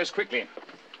 dress quickly.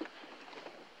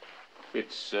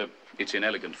 It's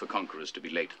inelegant for conquerors to be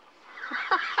late.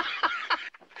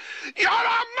 You're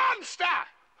a monster!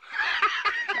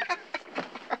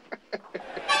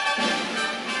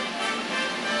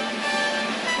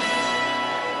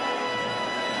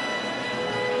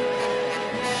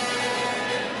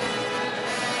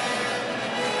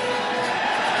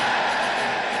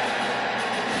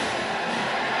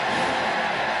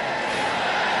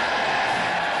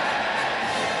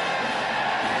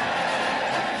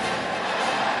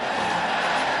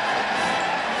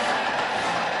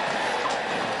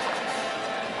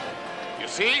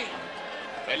 See?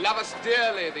 They love us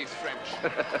dearly, these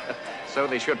French. So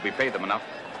they should. We pay them enough.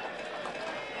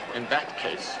 In that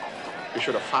case, we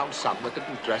should have found some that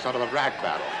didn't dress out of a rag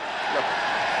barrel. Look.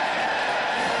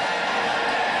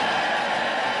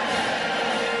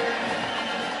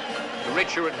 The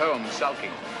rich are at home,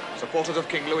 sulking. Supporters of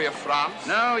King Louis of France?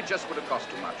 No, it just would have cost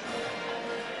too much.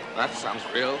 That sounds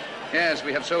real. Yes,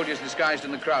 we have soldiers disguised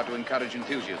in the crowd to encourage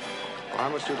enthusiasm. Why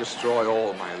must you destroy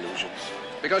all my illusions?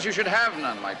 Because you should have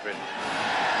none, my friend.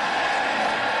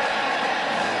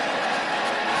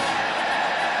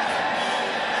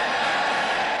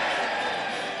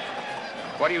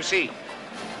 What do you see?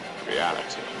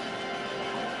 Reality.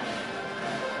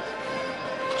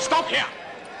 Stop here!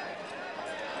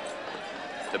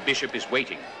 The bishop is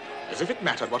waiting. As if it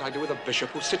mattered what I do with a bishop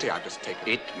whose city I've just taken.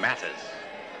 It matters.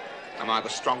 Am I the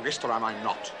strongest or am I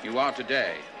not? You are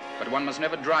today, but one must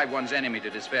never drive one's enemy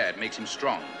to despair. It makes him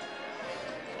strong.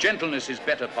 Gentleness is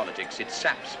better politics. It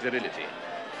saps virility.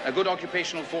 A good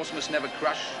occupational force must never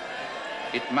crush.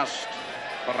 It must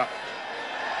corrupt.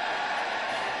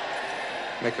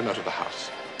 Make a note of the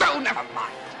house. Oh, never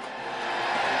mind.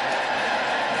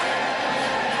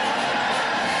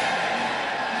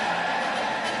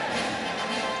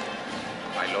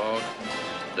 My lord,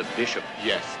 the bishop.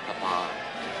 Yes, Papa.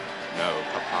 No,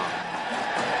 Papa.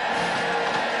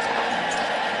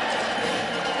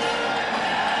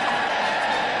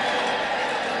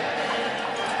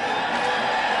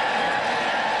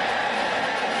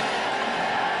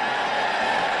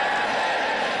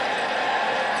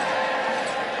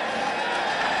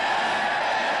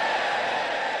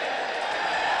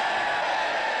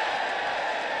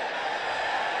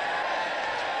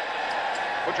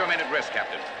 Put your men at rest,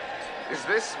 Captain. Is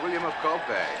this William of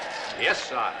Colbert? Yes,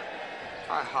 sir.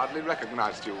 I hardly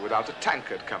recognized you without a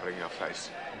tankard covering your face.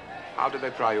 How did they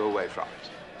pry you away from it?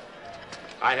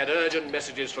 I had urgent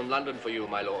messages from London for you,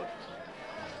 my lord.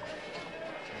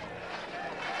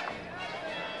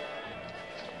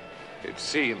 It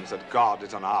seems that God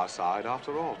is on our side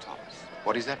after all, Thomas.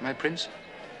 What is that, my prince?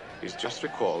 He's just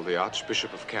recalled the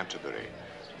Archbishop of Canterbury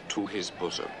to his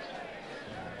bosom.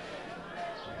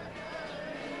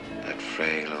 That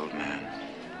frail old man.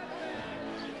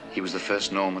 He was the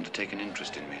first Norman to take an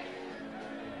interest in me.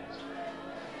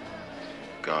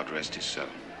 God rest his soul.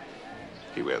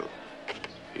 He will.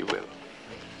 He will.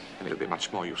 And he'll be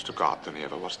much more used to God than he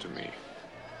ever was to me.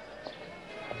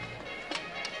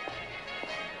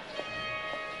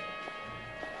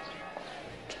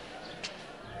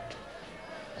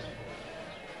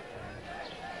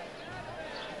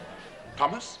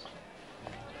 Thomas?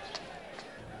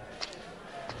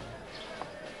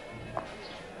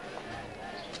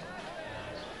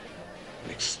 An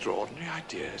extraordinary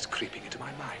idea is creeping into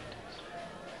my mind.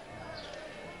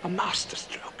 A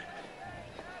masterstroke.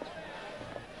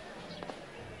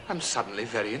 I'm suddenly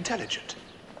very intelligent.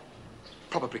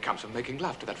 Probably comes from making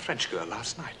love to that French girl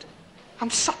last night. I'm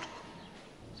subtle.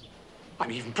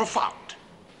 I'm even profound.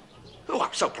 Oh,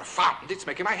 I'm so profound, it's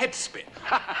making my head spin.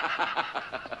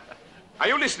 Are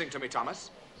you listening to me,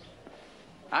 Thomas?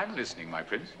 I'm listening, my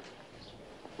prince.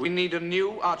 We need a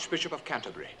new Archbishop of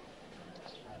Canterbury.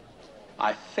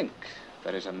 I think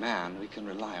there is a man we can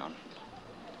rely on.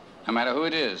 No matter who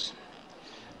it is,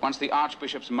 once the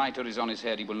Archbishop's mitre is on his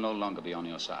head, he will no longer be on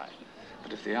your side.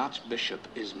 But if the Archbishop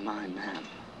is my man,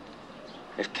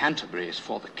 if Canterbury is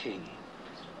for the king,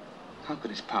 how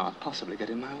could his power possibly get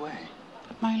in my way?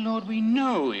 But, my lord, we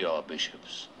know your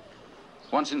bishops.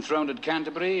 Once enthroned at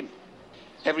Canterbury,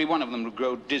 every one of them will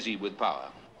grow dizzy with power.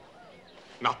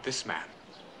 Not this man.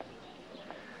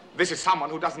 This is someone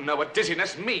who doesn't know what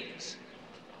dizziness means.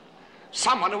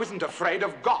 Someone who isn't afraid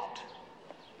of God.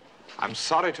 I'm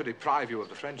sorry to deprive you of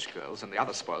the French girls and the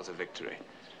other spoils of victory.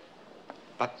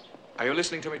 But are you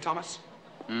listening to me, Thomas?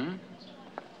 Hmm?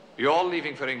 You're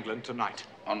leaving for England tonight.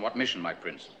 On what mission, my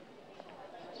prince?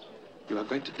 You are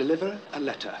going to deliver a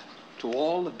letter to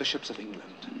all the bishops of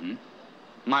England. Mm-hmm.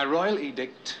 My royal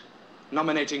edict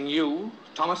nominating you,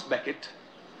 Thomas Becket,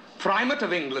 Primate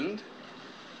of England,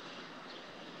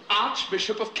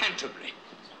 Archbishop of Canterbury.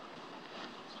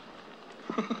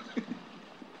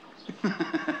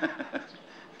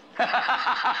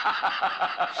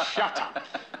 Shut up.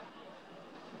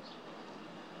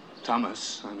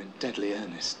 Thomas, I'm in deadly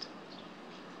earnest.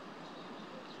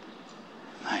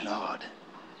 My lord,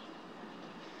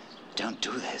 don't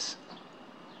do this.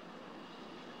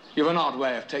 You've an odd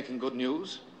way of taking good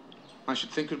news. I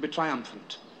should think you'd be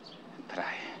triumphant. But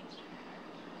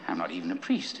I'm not even a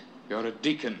priest. You're a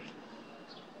deacon.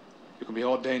 You can be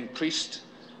ordained priest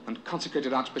and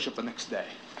consecrated archbishop the next day.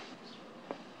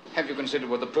 Have you considered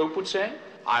what the Pope would say?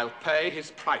 I'll pay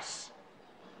his price.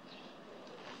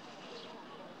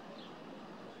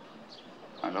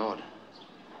 My lord,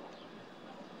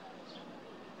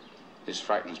 this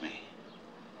frightens me.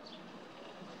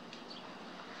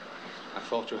 I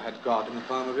thought you had God in the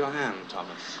palm of your hand,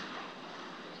 Thomas.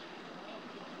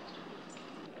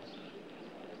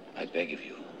 I beg of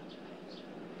you,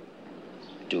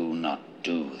 do not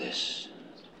do this.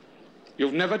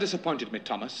 You've never disappointed me,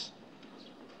 Thomas.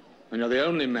 And you're the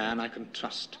only man I can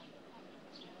trust.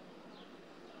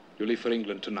 You leave for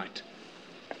England tonight.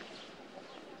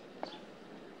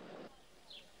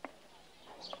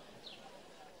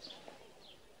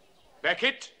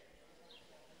 Becket?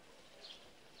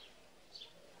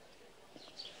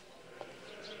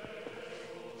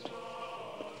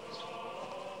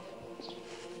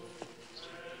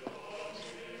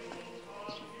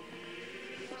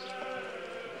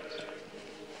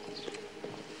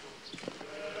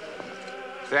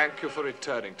 Thank you for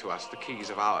returning to us the keys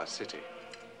of our city.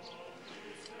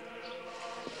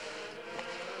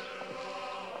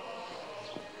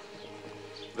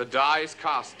 The die is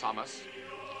cast, Thomas.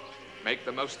 Make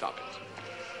the most of it.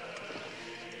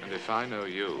 And if I know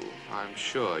you, I'm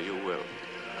sure you will.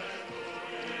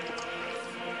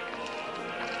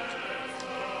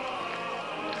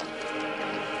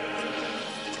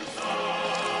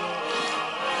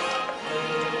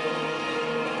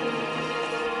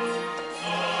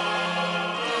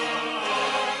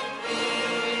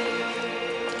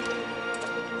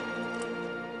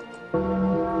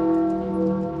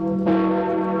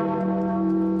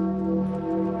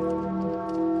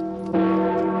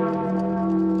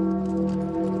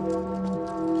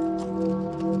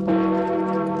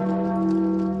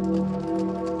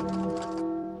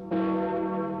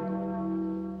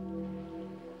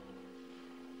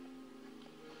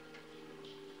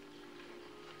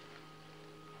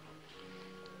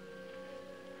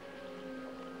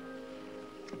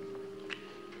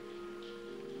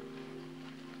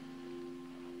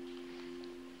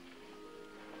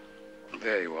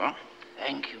 There you are.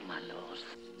 Thank you, my lord.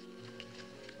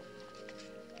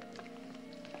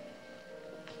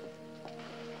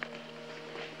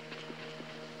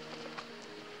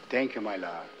 Thank you, my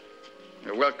lord.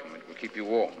 You're welcome. It will keep you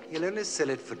warm. He'll only sell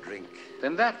it for drink.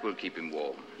 Then that will keep him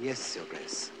warm. Yes, Your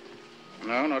Grace.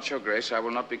 No, not your grace. I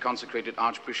will not be consecrated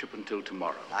archbishop until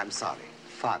tomorrow. I'm sorry.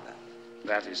 Father.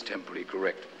 That is temporarily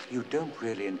correct. You don't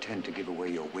really intend to give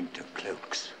away your winter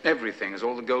cloaks? Everything. Has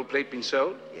all the gold plate been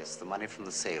sold? Yes, the money from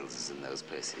the sales is in those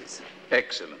places.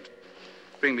 Excellent.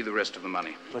 Bring me the rest of the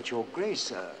money. But Your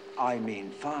Grace, I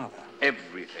mean Father.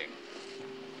 Everything.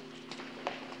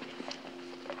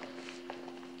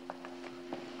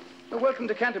 Welcome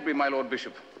to Canterbury, my Lord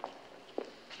Bishop.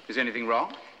 Is anything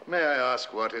wrong? May I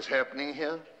ask what is happening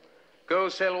here? Go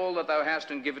sell all that thou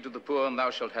hast and give it to the poor, and thou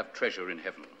shalt have treasure in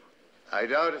heaven. I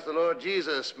doubt if the Lord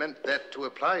Jesus meant that to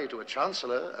apply to a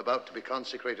chancellor about to be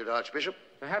consecrated archbishop.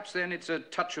 Perhaps then it's a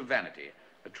touch of vanity.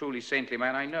 A truly saintly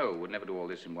man I know would never do all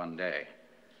this in one day.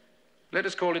 Let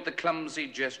us call it the clumsy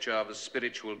gesture of a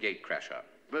spiritual gatecrasher.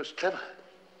 Most clever.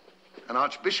 An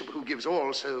archbishop who gives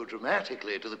all so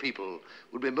dramatically to the people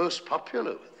would be most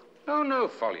popular with them. Oh, no,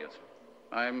 Folliot.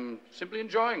 I'm simply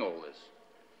enjoying all this.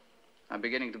 I'm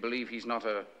beginning to believe he's not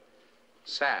a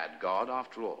sad God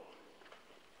after all.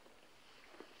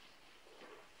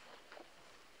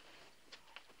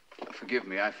 Forgive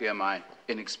me, I fear my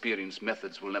inexperienced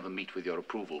methods will never meet with your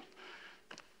approval.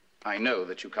 I know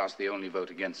that you cast the only vote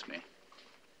against me.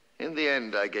 In the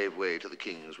end, I gave way to the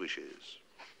king's wishes.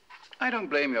 I don't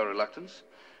blame your reluctance.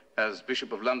 As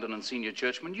Bishop of London and senior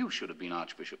churchman, you should have been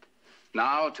Archbishop.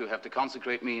 Now, to have to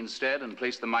consecrate me instead and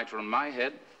place the mitre on my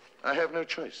head? I have no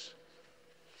choice.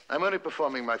 I'm only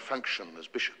performing my function as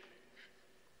bishop.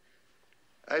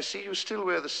 I see you still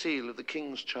wear the seal of the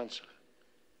King's Chancellor.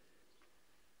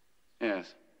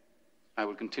 Yes, I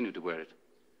will continue to wear it.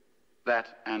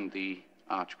 That and the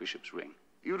Archbishop's ring.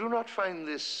 You do not find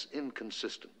this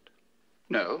inconsistent?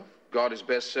 No. God is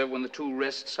best served when the two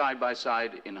rest side by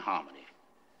side in harmony.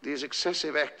 These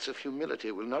excessive acts of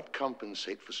humility will not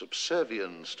compensate for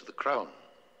subservience to the crown.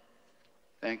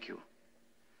 Thank you.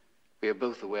 We are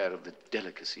both aware of the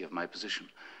delicacy of my position.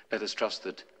 Let us trust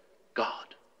that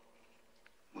God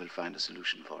will find a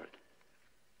solution for it.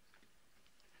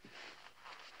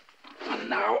 And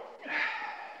now,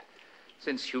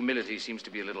 since humility seems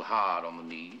to be a little hard on the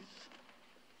knees,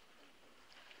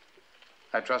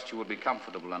 I trust you will be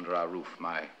comfortable under our roof,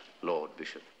 my Lord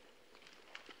Bishop.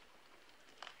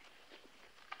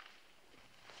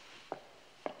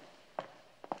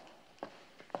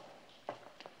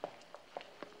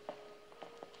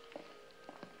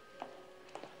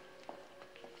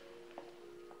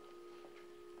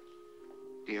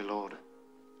 Dear Lord,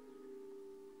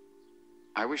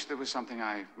 I wish there was something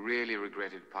I really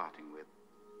regretted parting with,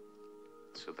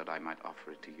 so that I might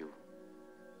offer it to you.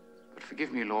 But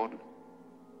forgive me, Lord.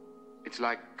 It's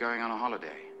like going on a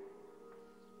holiday.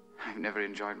 I've never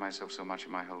enjoyed myself so much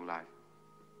in my whole life.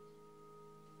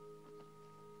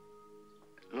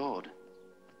 Lord,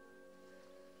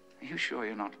 are you sure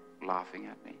you're not laughing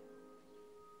at me?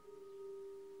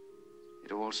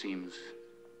 It all seems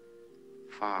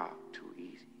far too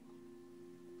easy.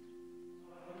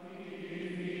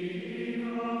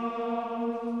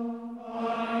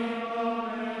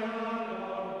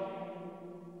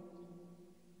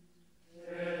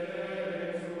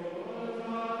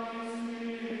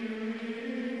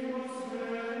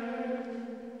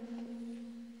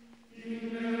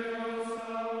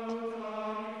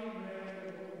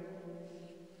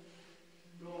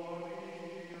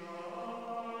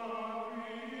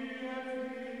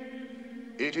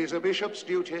 It is a bishop's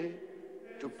duty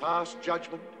to pass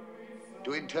judgment,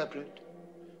 to interpret,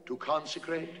 to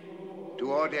consecrate,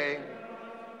 to ordain,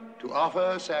 to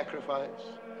offer sacrifice,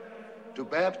 to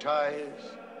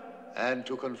baptize, and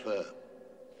to confirm.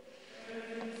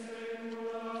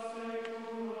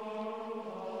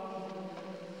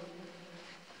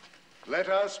 Let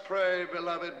us pray,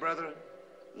 beloved brethren,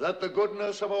 that the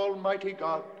goodness of Almighty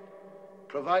God,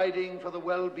 providing for the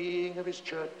well-being of his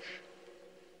church,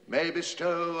 may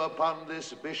bestow upon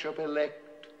this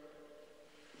bishop-elect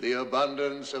the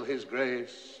abundance of his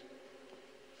grace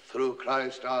through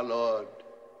Christ our Lord.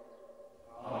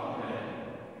 Amen.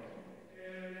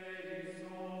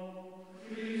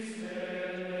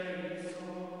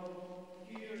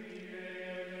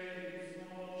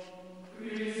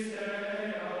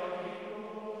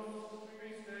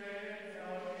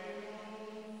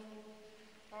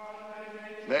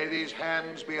 May these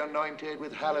hands be anointed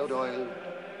with hallowed oil,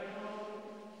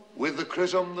 with the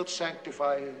chrism that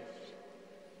sanctifies,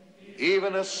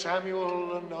 even as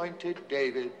Samuel anointed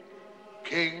David,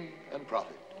 king and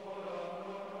prophet.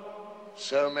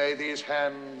 So may these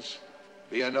hands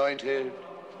be anointed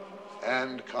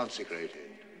and consecrated.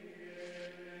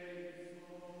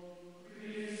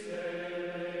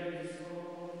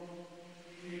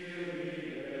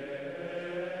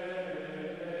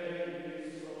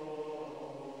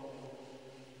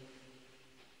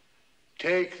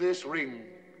 Take this ring,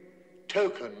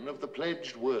 token of the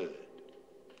pledged word.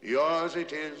 Yours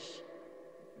it is,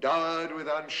 dowered with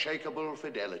unshakable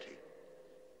fidelity,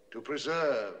 to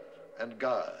preserve and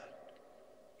guard,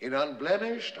 in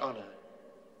unblemished honor,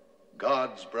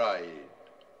 God's bride,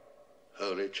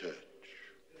 Holy Church.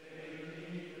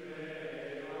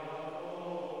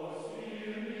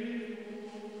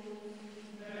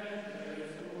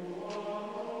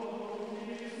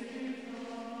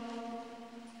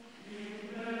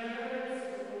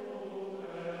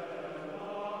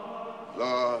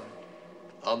 Lord,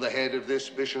 on the head of this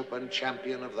bishop and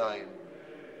champion of thine,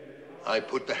 I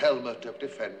put the helmet of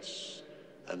defense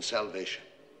and salvation,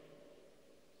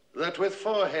 that with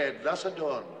forehead thus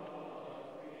adorned,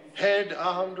 head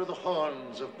armed with the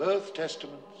horns of both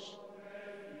testaments,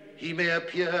 he may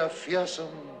appear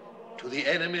fearsome to the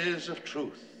enemies of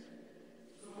truth.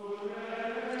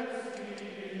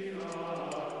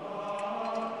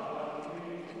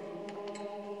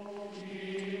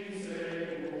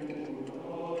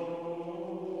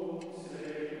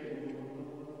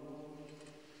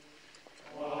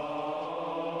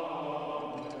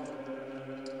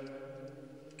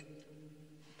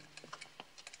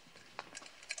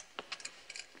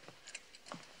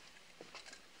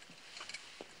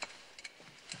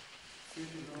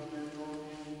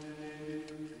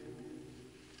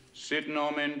 Sit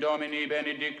nomen Domini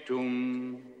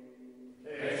benedictum.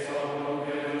 Ex hoc nunc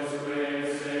et usque in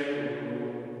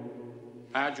seculum.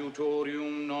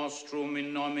 Adjutorium nostrum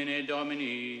in nomine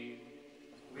Domini.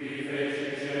 Qui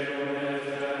feci celum et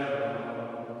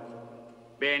terram.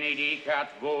 Benedicat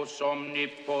vos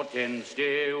omnipotens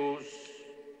Deus,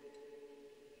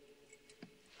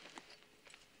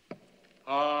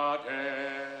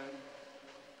 Pater,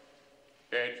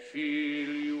 et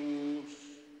Filius,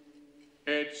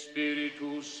 et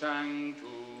Spiritus Sanctus.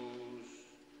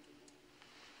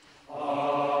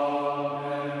 Amen.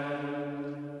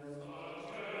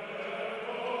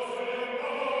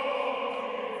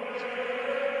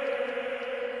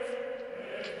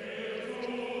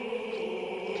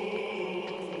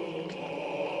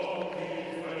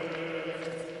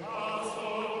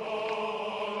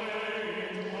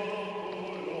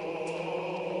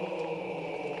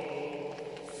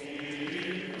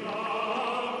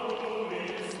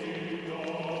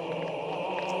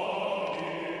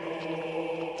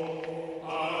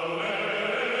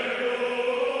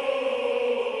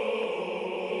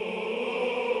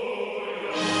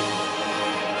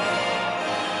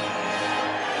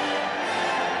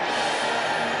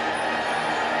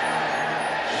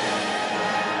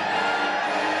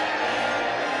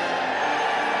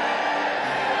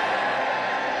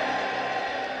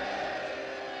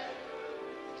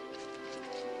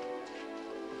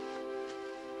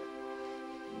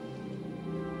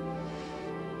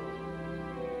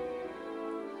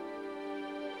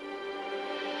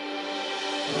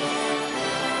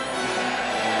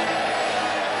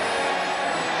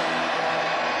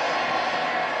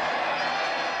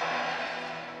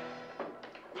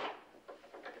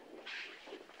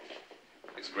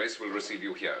 His Grace will receive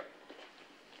you here.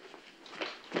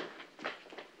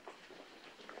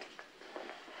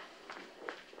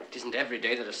 It isn't every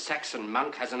day that a Saxon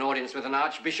monk has an audience with an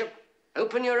archbishop.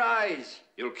 Open your eyes.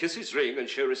 You'll kiss his ring and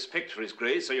show respect for his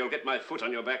Grace, or you'll get my foot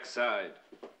on your backside.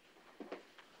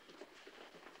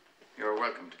 You're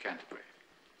welcome to Canterbury.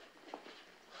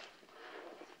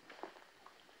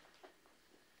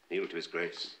 Kneel to his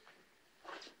Grace.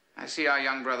 I see our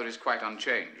young brother is quite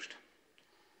unchanged.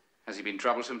 Has he been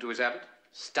troublesome to his abbot?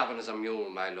 Stubborn as a mule,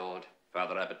 my lord.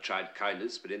 Father Abbot tried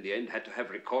kindness, but in the end had to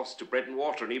have recourse to bread and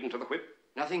water and even to the whip.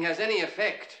 Nothing has any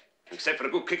effect. Except for a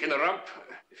good kick in the rump,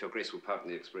 if your Grace will pardon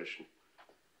the expression.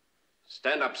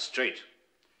 Stand up straight.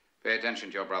 Pay attention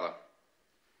to your brother.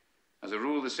 As a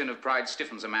rule, the sin of pride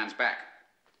stiffens a man's back.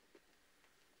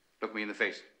 Look me in the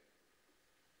face.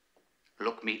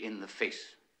 Look me in the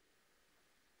face.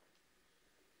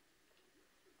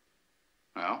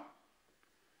 Well,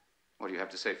 what do you have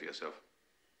to say for yourself?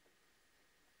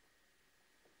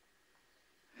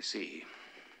 I see.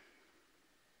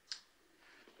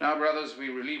 Now, brothers, we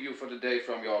relieve you for today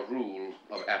from your rule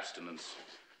of abstinence.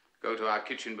 Go to our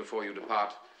kitchen before you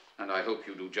depart, and I hope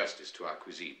you do justice to our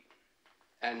cuisine.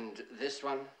 And this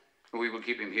one? We will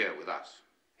keep him here with us.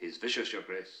 He's vicious, your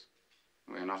Grace.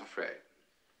 We're not afraid.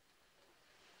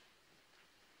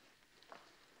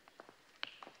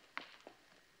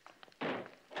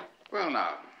 Well,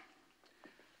 now,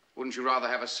 wouldn't you rather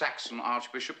have a Saxon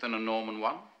archbishop than a Norman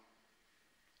one?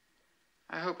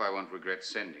 I hope I won't regret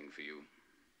sending for you.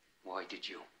 Why did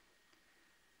you?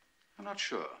 I'm not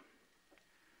sure.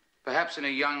 Perhaps in a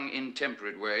young,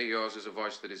 intemperate way, yours is a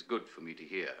voice that is good for me to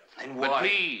hear. And why? But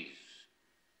please,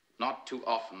 not too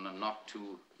often and not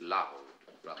too loud,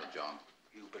 Brother John.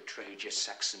 You betrayed your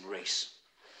Saxon race.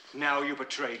 Now you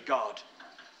betray God.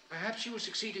 Perhaps you will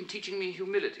succeed in teaching me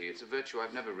humility. It's a virtue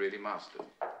I've never really mastered.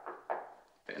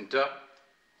 Enter.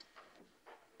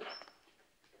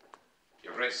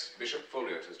 Your Grace, Bishop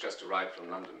Folliot has just arrived from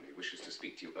London. He wishes to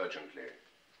speak to you urgently.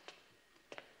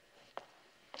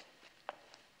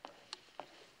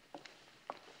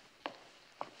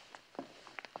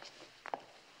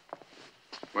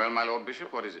 Well, my Lord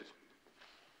Bishop, what is it?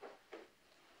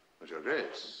 But, Your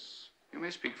Grace. You may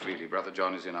speak freely. Brother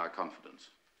John is in our confidence.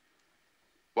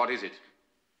 What is it?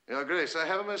 Your Grace, I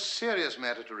have a most serious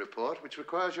matter to report which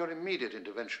requires your immediate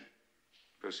intervention.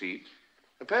 Proceed.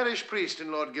 A parish priest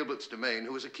in Lord Gilbert's domain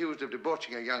who was accused of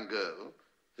debauching a young girl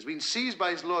has been seized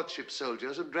by his lordship's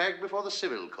soldiers and dragged before the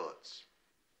civil courts.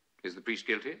 Is the priest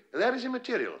guilty? That is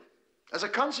immaterial. As a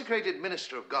consecrated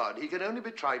minister of God, he can only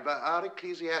be tried by our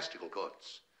ecclesiastical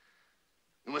courts.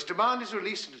 You must demand his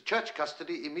release into church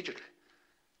custody immediately.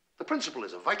 The principle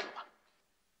is a vital one.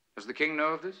 Does the king know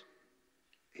of this?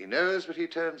 He knows, but he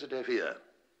turns a deaf ear.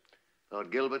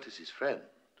 Lord Gilbert is his friend.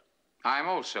 I'm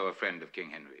also a friend of King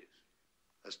Henry's.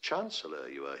 As Chancellor,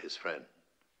 you are his friend.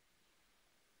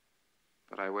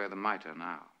 But I wear the mitre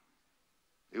now.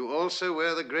 You also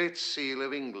wear the Great Seal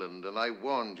of England, and I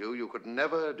warned you you could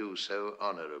never do so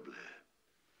honorably.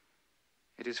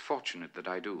 It is fortunate that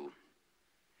I do.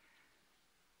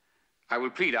 I will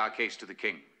plead our case to the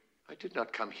king. I did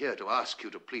not come here to ask you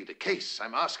to plead a case.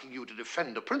 I'm asking you to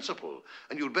defend a principle,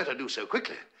 and you'd better do so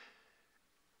quickly.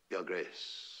 Your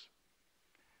Grace.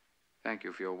 Thank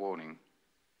you for your warning.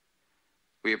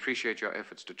 We appreciate your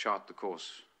efforts to chart the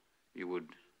course you would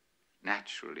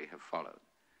naturally have followed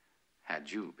had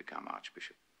you become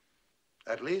Archbishop.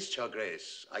 At least, Your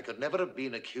Grace, I could never have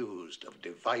been accused of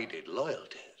divided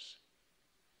loyalties.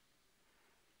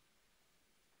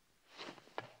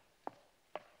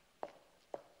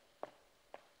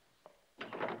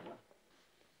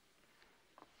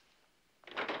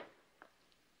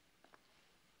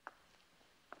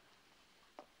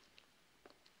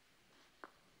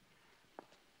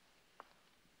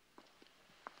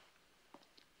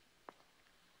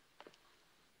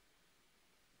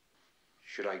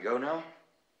 Should I go now?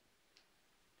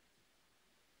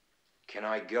 Can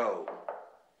I go?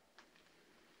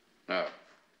 No.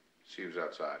 See who's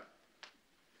outside.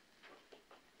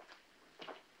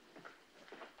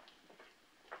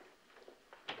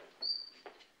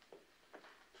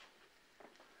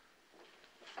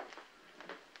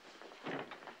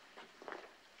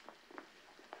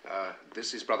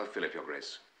 This is Brother Philip, Your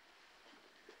Grace.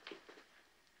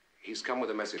 He's come with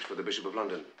a message for the Bishop of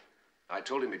London. I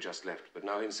told him he'd just left, but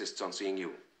now he insists on seeing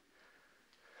you.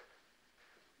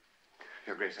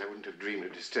 Your Grace, I wouldn't have dreamed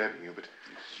of disturbing you, but...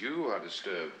 You are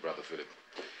disturbed, Brother Philip.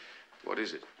 What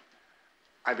is it?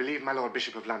 I believe my Lord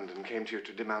Bishop of London came to you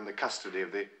to demand the custody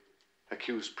of the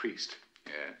accused priest.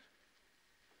 Yes.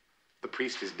 The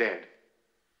priest is dead.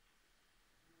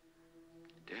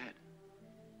 Dead?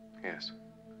 Yes.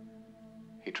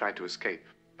 He tried to escape,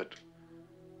 but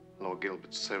Lord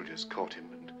Gilbert's soldiers caught him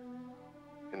and,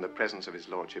 in the presence of his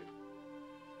lordship,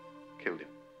 killed him.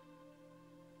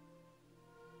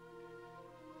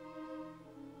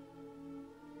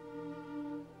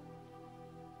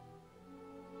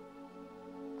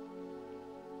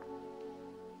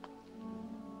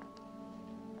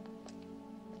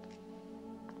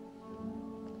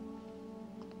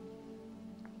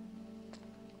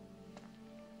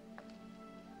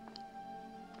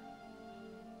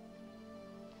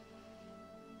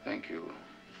 Thank you,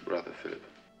 Brother Philip.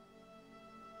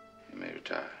 You may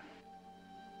retire.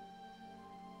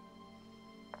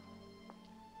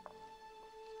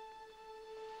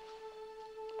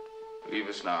 Leave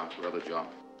us now, Brother John.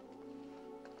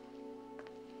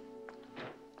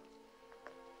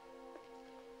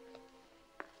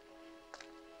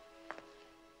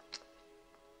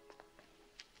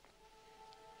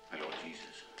 My Lord Jesus,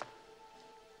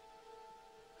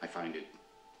 I find it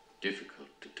difficult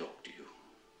to talk to you.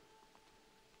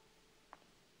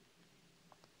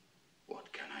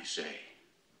 What can I say?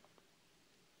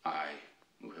 I,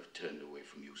 who have turned away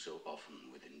from you so often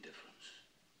with indifference.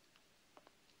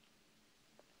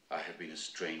 I have been a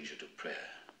stranger to prayer,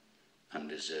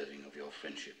 undeserving of your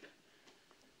friendship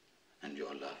and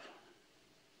your love.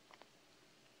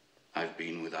 I've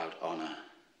been without honor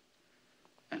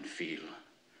and feel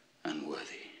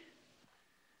unworthy.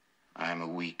 I am a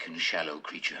weak and shallow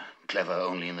creature, clever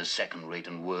only in the second-rate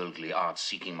and worldly arts,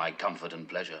 seeking my comfort and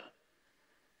pleasure.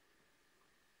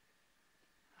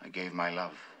 I gave my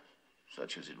love,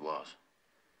 such as it was,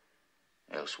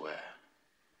 elsewhere,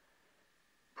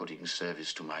 putting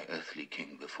service to my earthly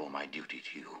king before my duty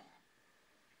to you.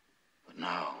 But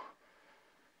now,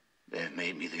 they have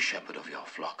made me the shepherd of your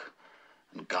flock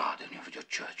and guardian of your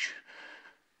church.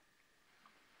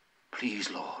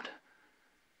 Please, Lord,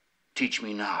 teach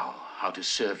me now how to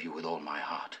serve you with all my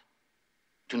heart,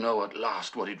 to know at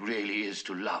last what it really is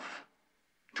to love,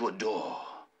 to adore,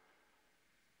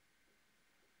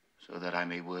 so that I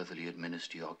may worthily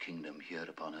administer your kingdom here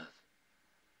upon earth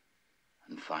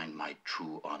and find my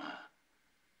true honor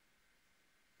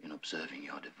in observing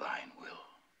your divine will.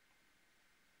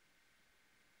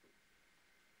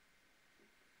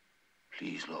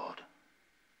 Please, Lord,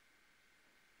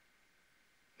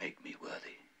 make me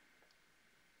worthy.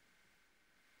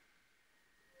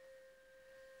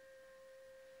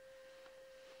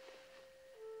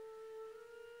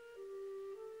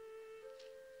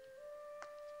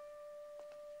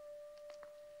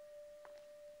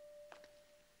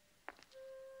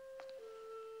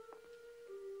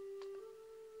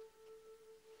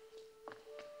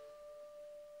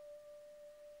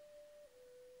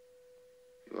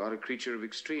 You are a creature of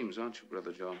extremes, aren't you,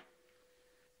 Brother John?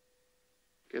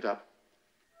 Get up.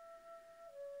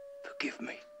 Forgive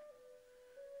me.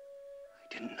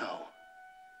 I didn't know.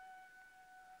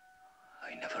 I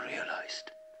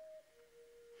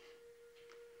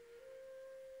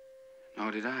Nor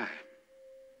did I.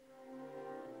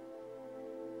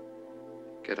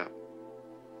 Get up.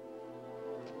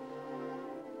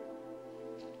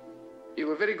 You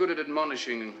were very good at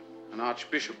admonishing an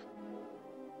archbishop.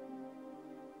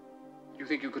 You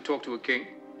think you could talk to a king?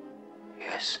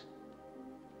 Yes.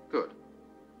 Good.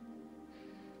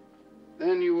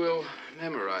 Then you will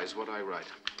memorize what I write.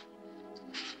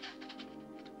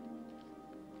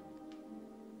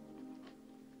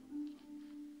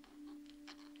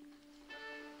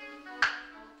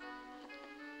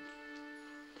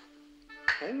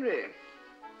 Henry.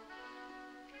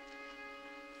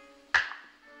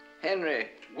 Henry.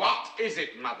 What is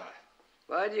it, Mother?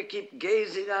 Why do you keep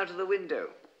gazing out of the window?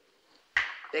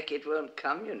 Becket won't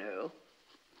come, you know.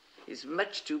 He's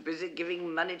much too busy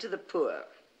giving money to the poor.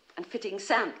 And fitting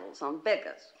sandals on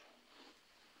beggars.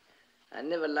 I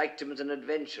never liked him as an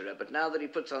adventurer, but now that he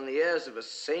puts on the airs of a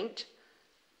saint,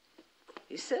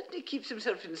 he certainly keeps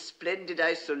himself in splendid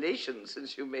isolation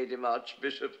since you made him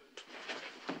archbishop.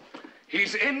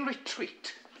 He's in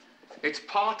retreat. It's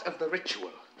part of the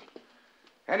ritual.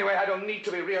 Anyway, I don't need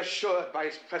to be reassured by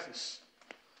his presence.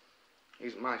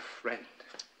 He's my friend.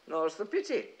 More's the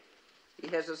pity. He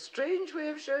has a strange way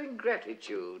of showing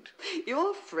gratitude.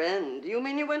 Your friend? You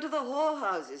mean you went to the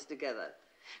whorehouses together?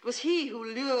 It was he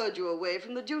who lured you away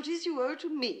from the duties you owe to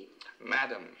me.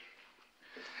 Madam,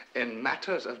 in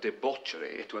matters of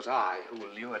debauchery, it was I who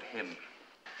lured him.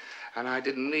 And I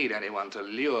didn't need anyone to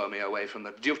lure me away from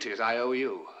the duties I owe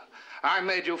you. I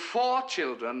made you 4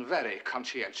 children very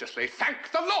conscientiously. Thank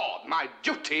the Lord, my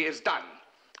duty is done.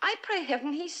 I pray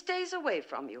heaven he stays away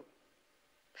from you.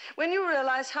 When you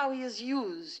realize how he has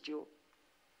used you,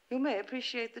 you may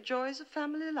appreciate the joys of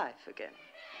family life again.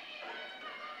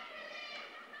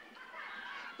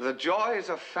 The joys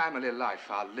of family life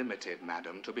are limited,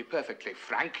 madam. To be perfectly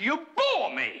frank, you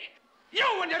bore me. You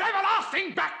and your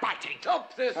everlasting backbiting.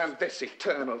 Stop this. And this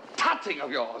eternal tutting of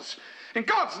yours. In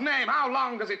God's name, how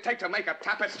long does it take to make a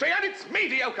tapestry? And it's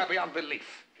mediocre beyond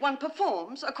belief. One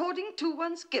performs according to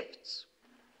one's gifts.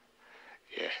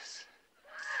 Yes.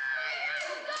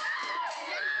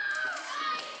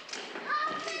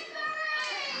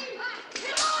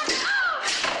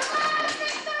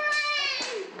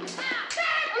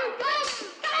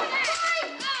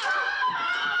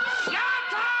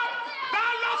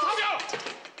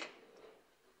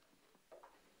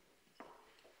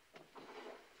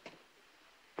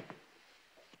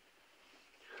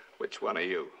 Which one are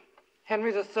you?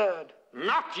 Henry III.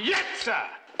 Not yet, sir.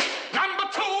 Number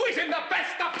 2 is in the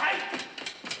best of health.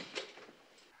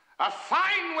 A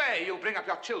fine way you bring up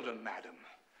your children, madam.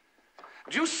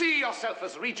 Do you see yourself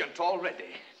as regent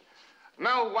already?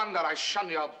 No wonder I shun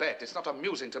your bed. It's not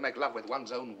amusing to make love with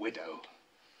one's own widow.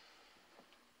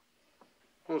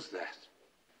 Who's that?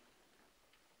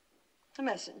 A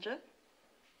messenger.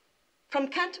 From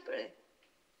Canterbury.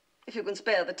 If you can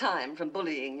spare the time from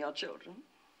bullying your children.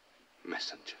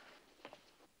 Messenger.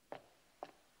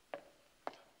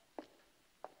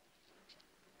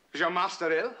 Is your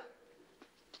master ill?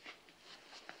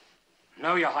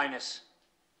 No, Your Highness.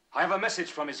 I have a message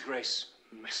from His Grace.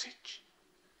 Message?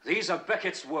 These are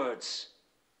Becket's words.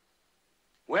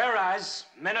 Whereas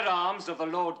men-at-arms of the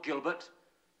Lord Gilbert,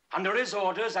 under his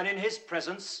orders and in his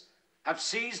presence, have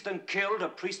seized and killed a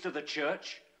priest of the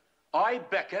church, I,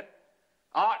 Becket,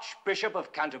 Archbishop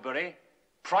of Canterbury,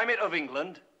 Primate of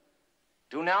England,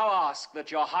 do now ask that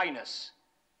Your Highness,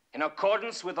 in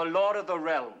accordance with the law of the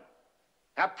realm,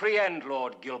 apprehend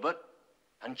Lord Gilbert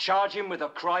and charge him with a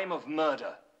crime of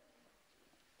murder.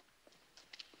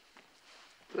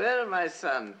 Well, my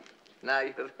son, now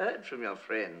you have heard from your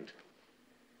friend.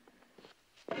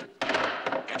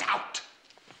 Get out!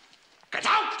 Get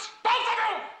out! Both of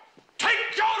you!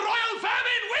 Take your royal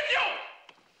vermin with you!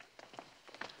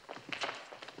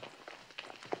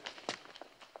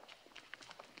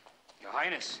 Your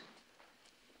Highness,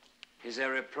 is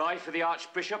there a reply for the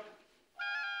Archbishop?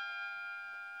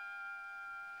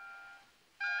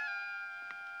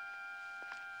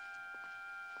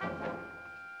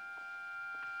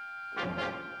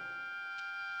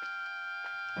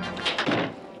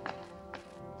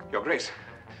 Your Grace.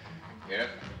 Yes?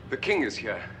 The king is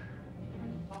here.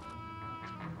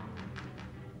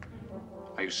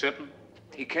 Are you certain?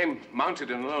 He came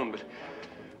mounted and alone, but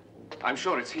I'm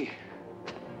sure it's he.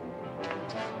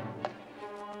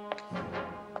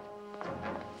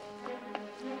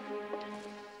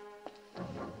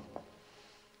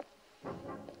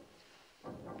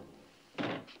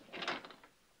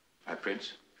 My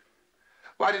prince?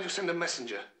 Why did you send a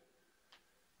messenger?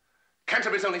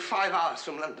 Canterbury's only 5 hours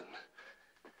from London.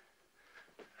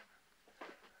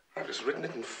 I've just written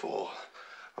it in 4.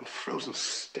 I'm frozen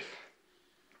stiff.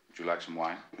 Would you like some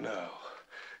wine? No.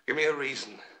 Give me a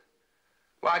reason.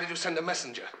 Why did you send a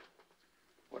messenger?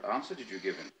 What answer did you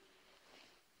give him?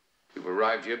 You've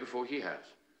arrived here before he has.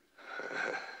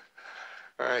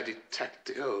 I detect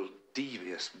the old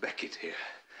devious Becket here.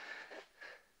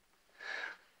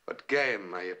 What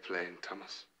game are you playing,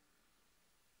 Thomas?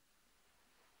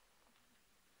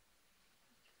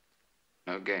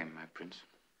 No game, my prince.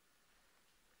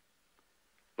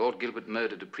 Lord Gilbert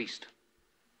murdered a priest.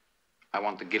 I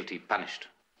want the guilty punished.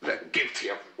 The guilty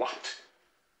of what?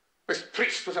 This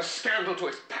priest was a scandal to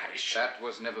his parish. That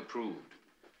was never proved.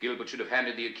 Gilbert should have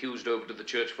handed the accused over to the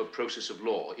church for process of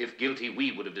law. If guilty,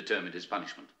 we would have determined his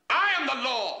punishment. I am the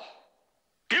law.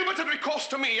 Gilbert had recourse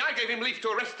to me. I gave him leave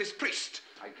to arrest this priest.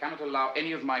 I cannot allow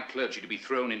any of my clergy to be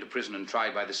thrown into prison and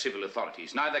tried by the civil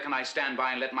authorities. Neither can I stand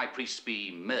by and let my priests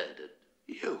be murdered.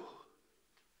 You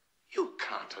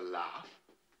can't allow.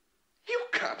 You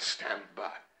can't stand by.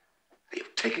 Are you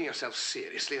taking yourself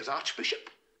seriously as Archbishop?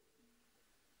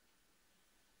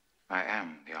 I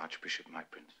am the Archbishop, my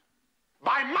prince.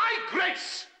 By my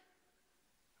grace!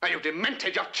 Are you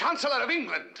demented? You're Chancellor of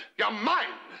England. You're mine.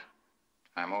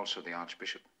 I am also the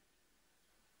Archbishop.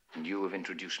 And you have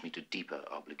introduced me to deeper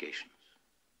obligations.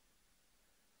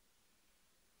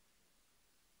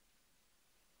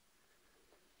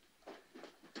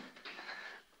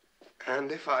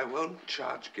 And if I won't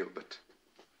charge Gilbert?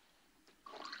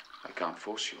 I can't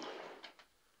force you.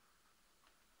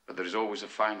 But there is always a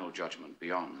final judgment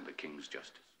beyond the king's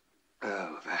justice.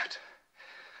 Oh, that.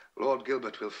 Lord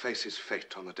Gilbert will face his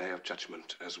fate on the day of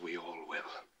judgment, as we all will.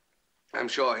 I'm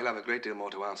sure he'll have a great deal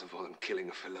more to answer for than killing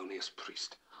a felonious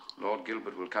priest. Lord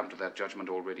Gilbert will come to that judgment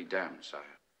already damned, sire.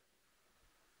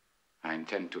 I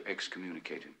intend to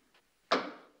excommunicate him.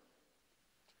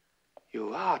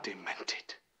 You are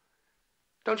demented.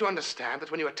 Don't you understand that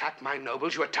when you attack my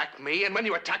nobles, you attack me, and when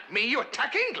you attack me, you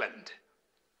attack England?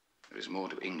 There is more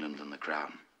to England than the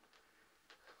crown.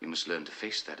 You must learn to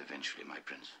face that eventually, my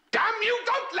prince. Damn you,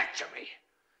 don't lecture me!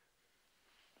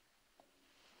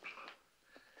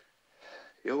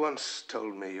 You once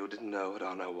told me you didn't know what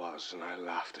honor was, and I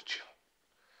laughed at you.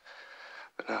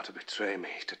 But now to betray me,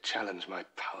 to challenge my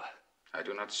power. I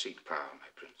do not seek power, my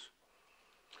prince.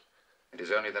 It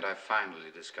is only that I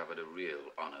finally discovered a real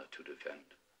honor to defend.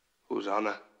 Whose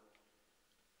honor?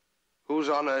 Whose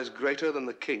honor is greater than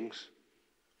the king's?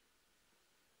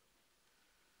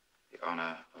 The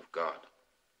honor of God.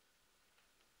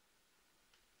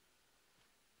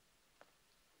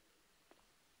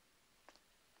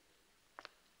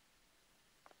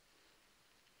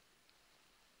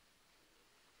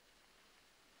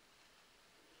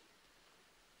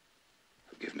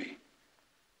 Forgive me.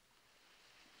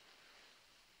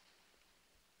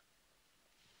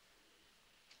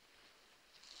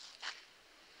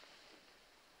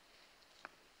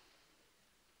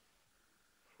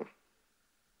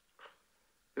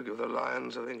 You give the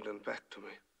lions of England back to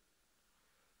me.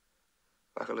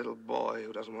 Like a little boy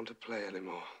who doesn't want to play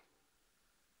anymore.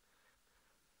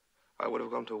 I would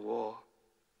have gone to war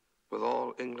with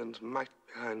all England's might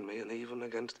behind me and even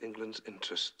against England's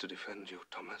interest to defend you,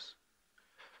 Thomas.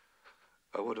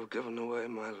 I would have given away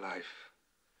my life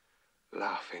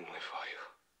laughingly for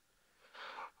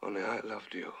you. Only I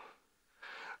loved you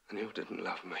and you didn't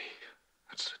love me.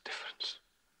 That's the difference.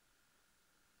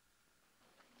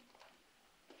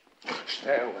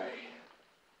 Stay away.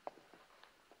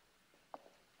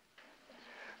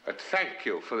 But thank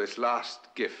you for this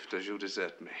last gift as you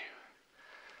desert me.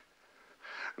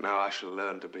 Now I shall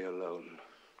learn to be alone.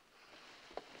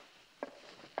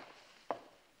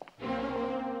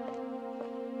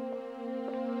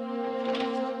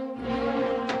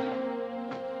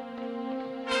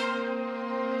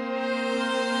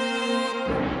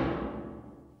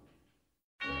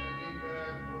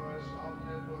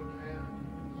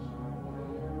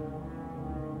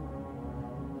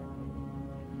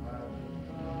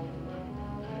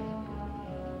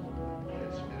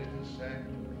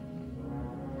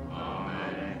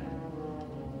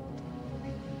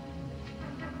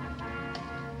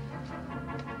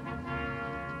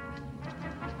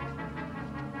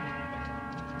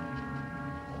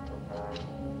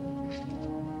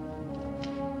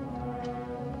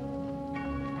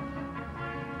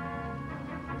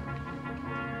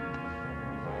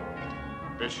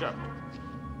 Bishop.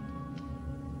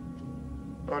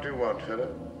 What do you want,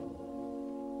 Philip?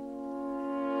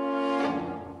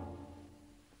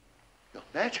 Your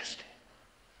Majesty.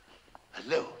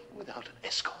 Alone, without an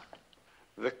escort.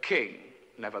 The king,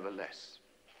 nevertheless.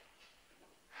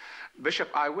 Bishop,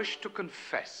 I wish to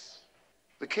confess.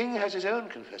 The king has his own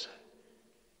confessor.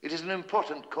 It is an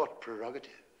important court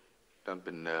prerogative. Don't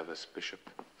be nervous, Bishop.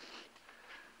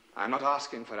 I'm not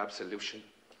asking for absolution.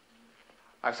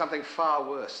 I've something far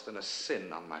worse than a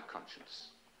sin on my conscience.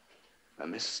 A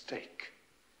mistake.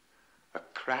 A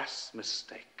crass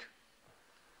mistake.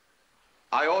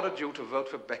 I ordered you to vote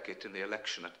for Becket in the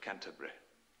election at Canterbury.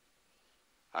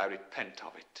 I repent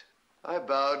of it. I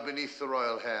bowed beneath the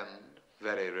royal hand.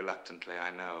 Very reluctantly,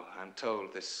 I know. I'm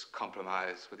told this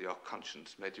compromise with your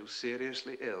conscience made you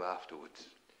seriously ill afterwards.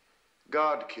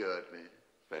 God cured me.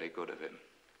 Very good of him.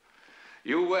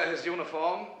 You wear his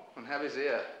uniform and have his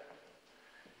ear.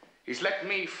 He's let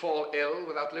me fall ill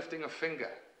without lifting a finger.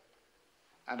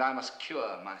 And I must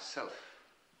cure myself.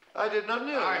 I did not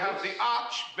know. I have the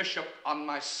Archbishop on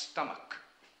my stomach.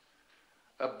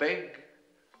 A big,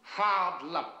 hard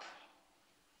lump.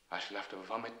 I shall have to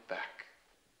vomit back.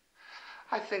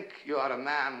 I think you are a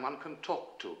man one can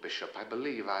talk to, Bishop. I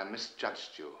believe I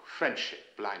misjudged you. Friendship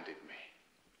blinded me.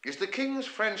 Is the king's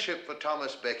friendship for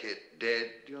Thomas Becket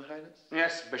dead, Your Highness?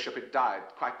 Yes, Bishop, it died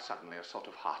quite suddenly, a sort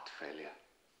of heart failure.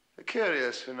 A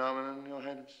curious phenomenon, Your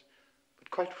Highness, but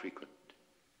quite frequent.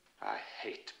 I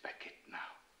hate Becket now.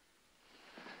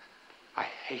 I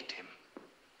hate him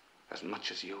as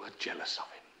much as you are jealous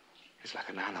of him. He's like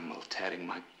an animal tearing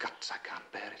my guts. I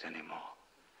can't bear it anymore.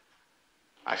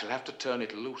 I shall have to turn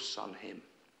it loose on him.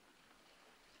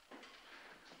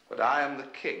 But I am the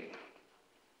king,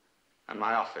 and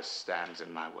my office stands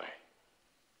in my way.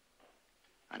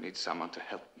 I need someone to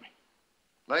help me.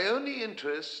 My only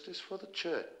interest is for the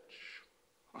church.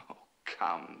 Oh,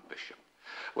 come, Bishop.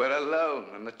 We're alone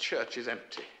and the church is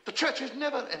empty. The church is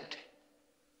never empty.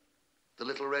 The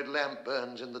little red lamp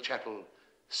burns in the chapel,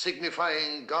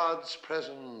 signifying God's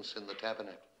presence in the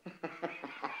tabernacle.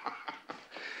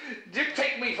 Do you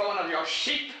take me for one of your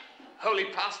sheep, holy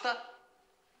pastor?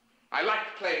 I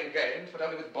like playing games, but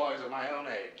only with boys of my own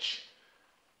age.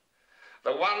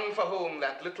 The one for whom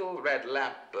that little red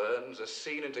lamp burns has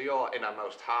seen into your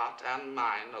innermost heart and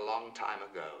mine a long time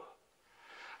ago.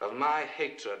 Of my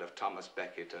hatred of Thomas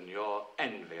Becket and your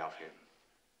envy of him.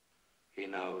 He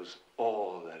knows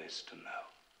all there is to know.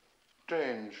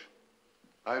 Strange.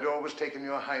 I'd always taken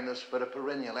Your Highness for a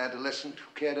perennial adolescent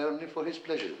who cared only for his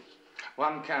pleasures.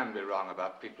 One can be wrong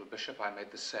about people, Bishop. I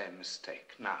made the same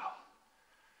mistake. Now,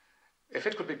 if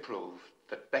it could be proved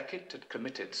that Becket had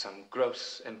committed some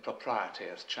gross impropriety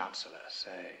as Chancellor,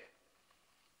 say,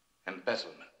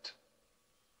 embezzlement,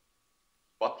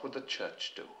 what would the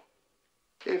church do?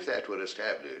 If that were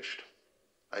established,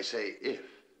 I say if,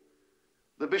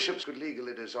 the bishops could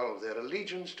legally dissolve their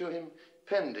allegiance to him,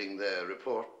 pending their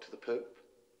report to the Pope.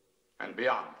 And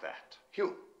beyond that?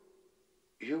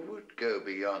 You would go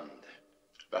beyond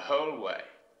that. The whole way?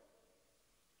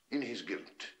 In his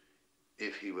guilt,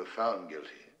 if he were found guilty,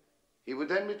 he would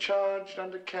then be charged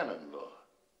under canon law.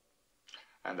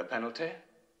 And the penalty?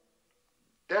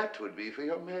 That would be for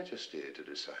Your Majesty to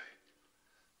decide.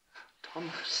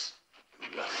 Thomas.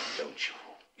 You love him, don't you?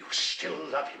 You still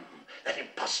love him. That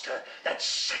impostor, that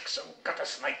Saxon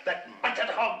guttersnipe, that mitred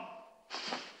hog.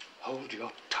 Hold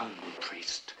your tongue,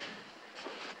 priest.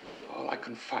 All I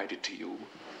confided to you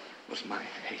was my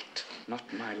hate, not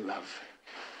my love.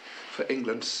 For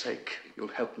England's sake, you'll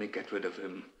help me get rid of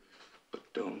him. But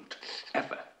don't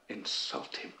ever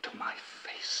insult him to my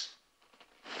face.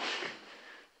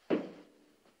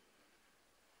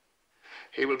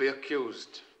 He will be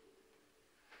accused,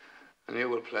 and you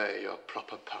will play your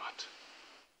proper part.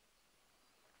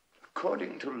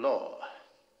 According to law,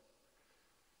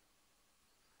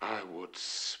 I would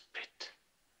spit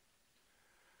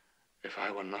if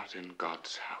I were not in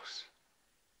God's house.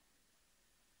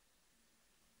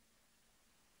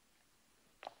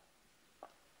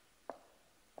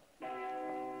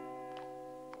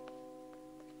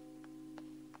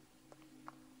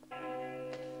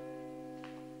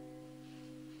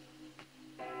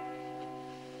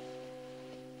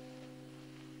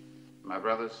 My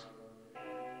brothers,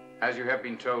 as you have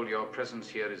been told, your presence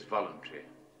here is voluntary.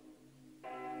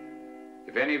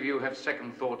 If any of you have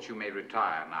second thoughts, you may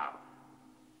retire now.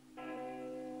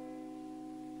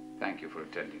 Thank you for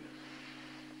attending us.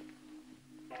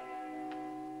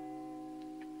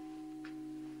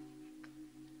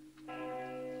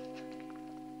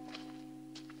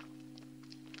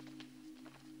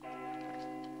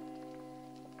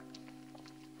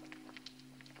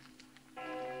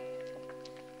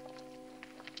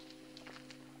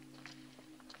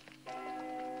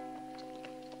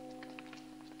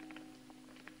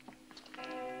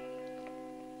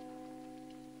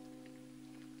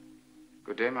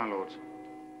 Good day, my lords.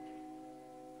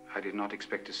 I did not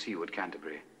expect to see you at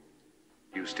Canterbury.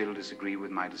 You still disagree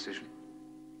with my decision?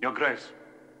 Your Grace,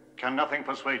 can nothing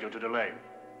persuade you to delay?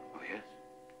 yes.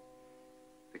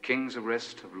 The King's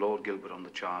arrest of Lord Gilbert on the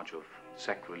charge of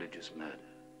sacrilegious murder.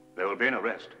 There will be an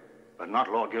arrest, but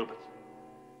not Lord Gilbert's.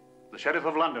 The Sheriff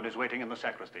of London is waiting in the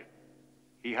sacristy.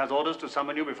 He has orders to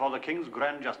summon you before the King's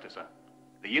Grand Justicer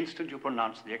the instant you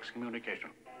pronounce the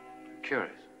excommunication.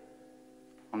 Curious.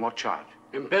 On what charge?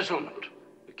 Embezzlement.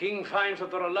 The King finds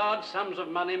that there are large sums of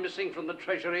money missing from the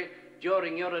Treasury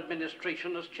during your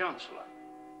administration as Chancellor.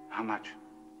 How much?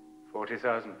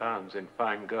 £40,000 in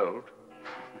fine gold.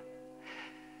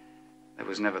 There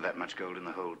was never that much gold in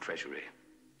the whole Treasury.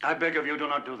 I beg of you, do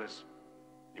not do this.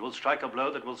 You will strike a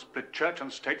blow that will split church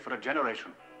and state for a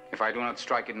generation. If I do not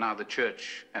strike it now, the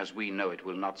church, as we know it,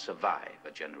 will not survive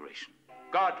a generation.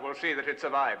 God will see that it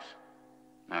survives.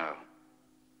 No.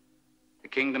 The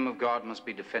kingdom of God must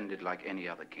be defended like any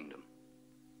other kingdom.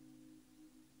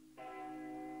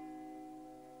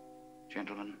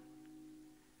 Gentlemen,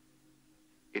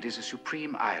 it is a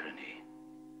supreme irony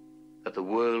that the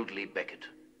worldly Becket,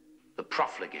 the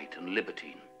profligate and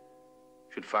libertine,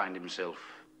 should find himself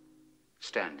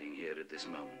standing here at this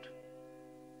moment.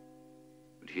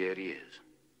 But here he is,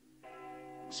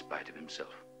 in spite of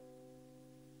himself.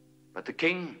 But the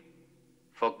king,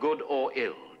 for good or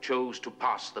ill, chose to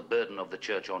pass the burden of the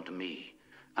church on to me,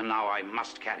 and now I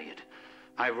must carry it.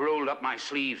 I've rolled up my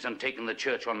sleeves and taken the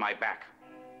church on my back.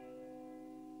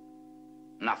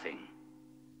 Nothing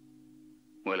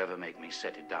will ever make me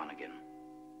set it down again.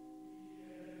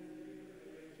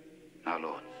 Now,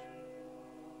 Lord,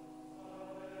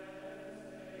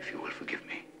 if you will forgive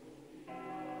me.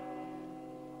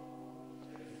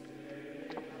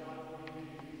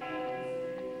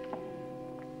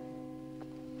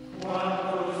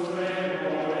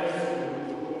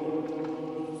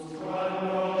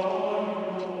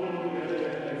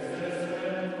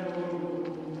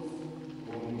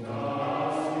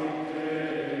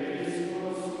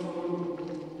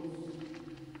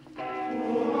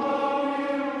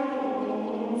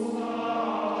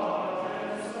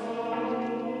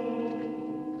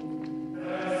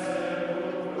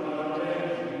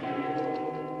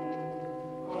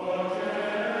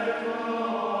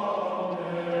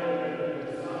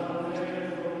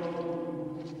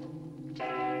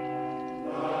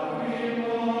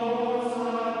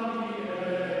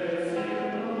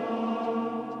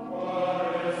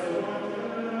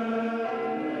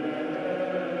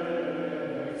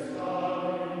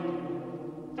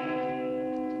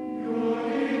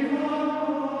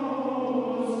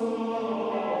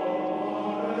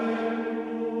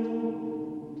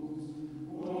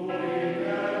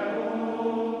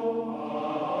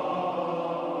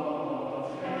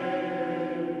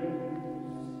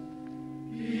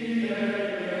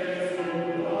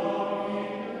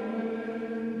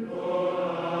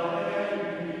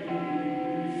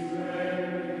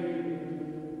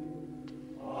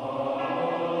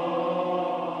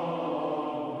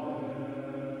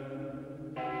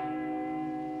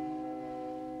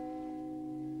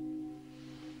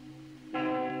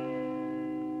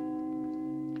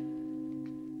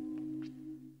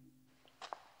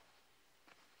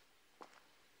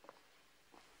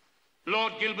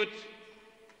 Lord Gilbert,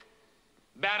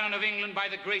 Baron of England by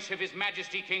the grace of His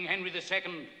Majesty King Henry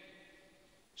II,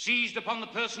 seized upon the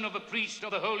person of a priest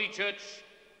of the Holy Church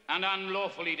and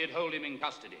unlawfully did hold him in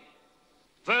custody.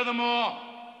 Furthermore,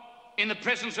 in the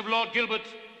presence of Lord Gilbert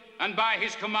and by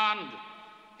his command,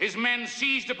 his men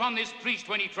seized upon this priest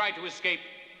when he tried to escape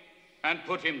and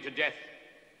put him to death.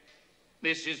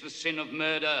 This is the sin of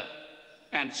murder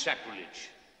and sacrilege.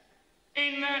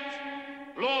 In that,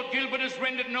 Lord Gilbert has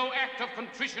rendered no act of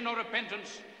contrition or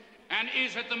repentance and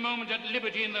is at the moment at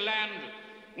liberty in the land.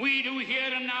 We do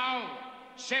here and now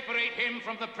separate him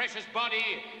from the precious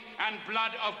body and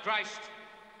blood of Christ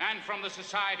and from the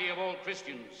society of all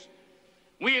Christians.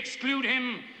 We exclude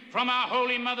him from our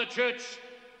Holy Mother Church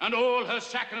and all her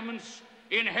sacraments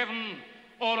in heaven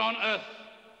or on earth.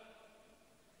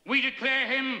 We declare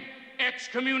him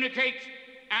excommunicate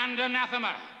and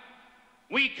anathema.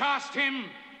 We cast him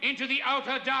into the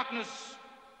outer darkness.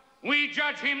 We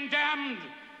judge him damned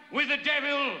with the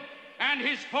devil and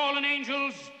his fallen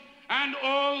angels and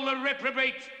all the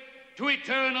reprobate to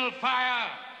eternal fire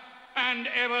and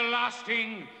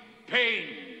everlasting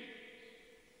pain.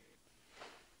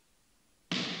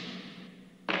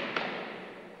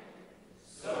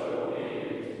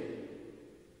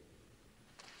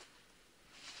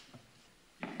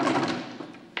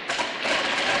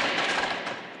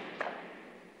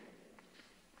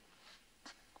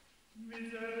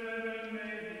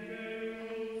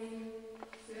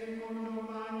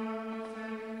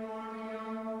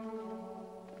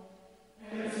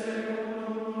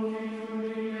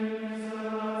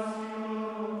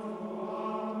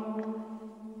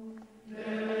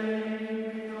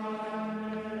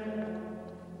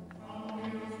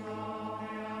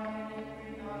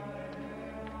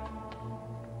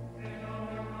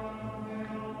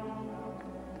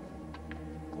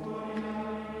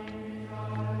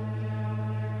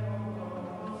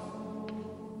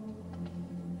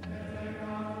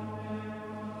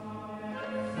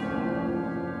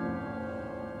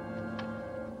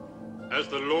 As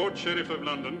the Lord Sheriff of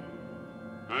London,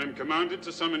 I am commanded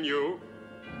to summon you,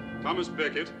 Thomas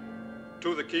Becket,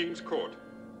 to the King's Court,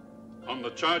 on the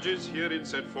charges herein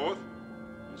set forth,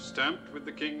 and stamped with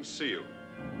the King's seal.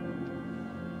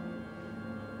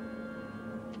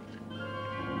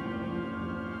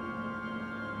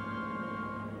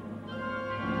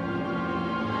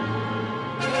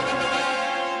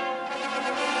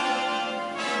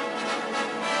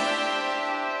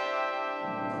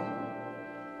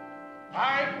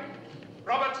 I,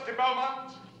 Robert de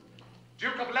Beaumont,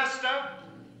 Duke of Leicester,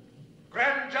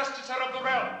 Grand Justicer of the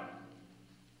Realm,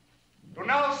 do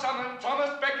now summon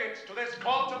Thomas Becket to this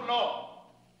court of law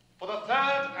for the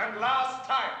third and last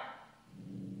time.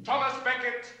 Thomas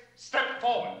Becket, step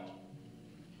forward.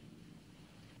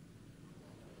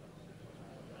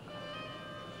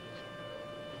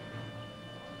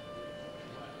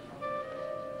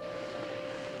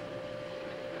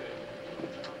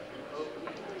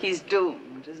 He's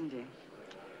doomed, isn't he?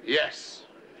 Yes.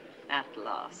 At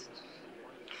last.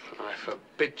 I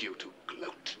forbid you to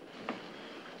gloat.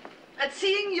 At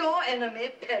seeing your enemy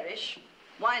perish,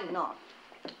 why not?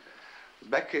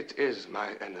 Becket is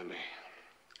my enemy,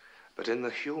 but in the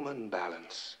human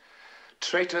balance,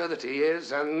 traitor that he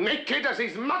is, and naked as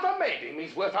his mother made him,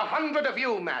 he's worth 100 of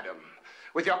you, madam,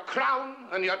 with your crown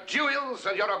and your jewels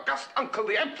and your august uncle,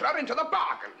 the emperor, into the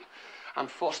bargain. I'm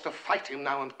forced to fight him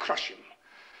now and crush him.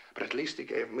 But at least he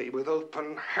gave me with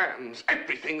open hands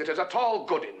everything that is at all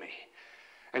good in me.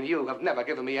 And you have never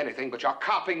given me anything but your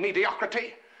carping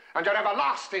mediocrity and your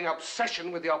everlasting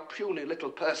obsession with your puny little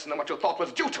person and what you thought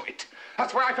was due to it.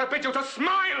 That's why I forbid you to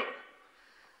smile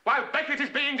while Becket is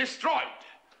being destroyed.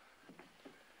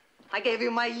 I gave you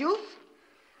my youth,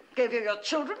 gave you your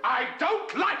children. I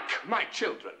don't like my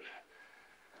children.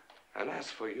 And as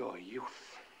for your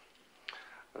youth,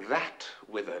 that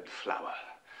withered flower,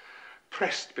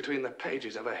 pressed between the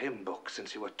pages of a hymn book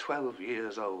since you were 12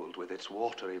 years old, with its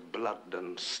watery blood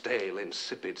and stale,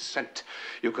 insipid scent,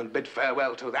 you can bid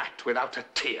farewell to that without a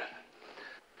tear.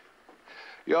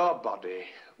 Your body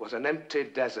was an empty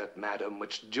desert, madam,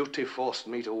 which duty forced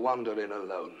me to wander in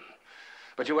alone.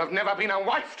 But you have never been a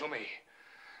wife to me.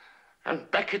 And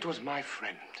Becket was my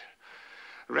friend,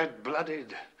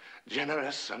 red-blooded,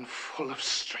 generous, and full of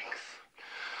strength.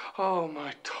 Oh,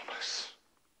 my Thomas.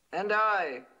 And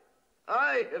I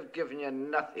have given you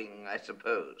nothing, I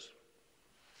suppose.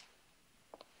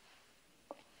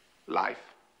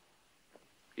 Life.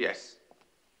 Yes.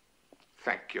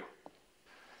 Thank you.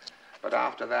 But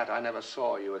after that, I never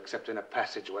saw you except in a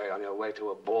passageway on your way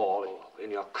to a ball,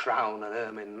 in your crown and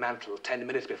ermine mantle, 10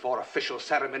 minutes before official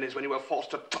ceremonies, when you were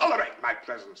forced to tolerate my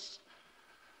presence.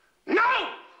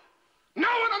 No! No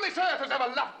one on this earth has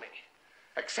ever loved me,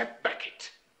 except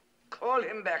Becket. Call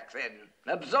him back, then.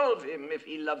 Absolve him if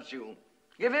he loves you.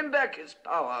 Give him back his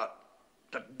power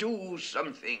to do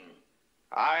something.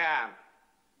 I am.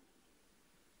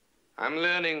 I'm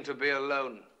learning to be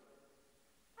alone.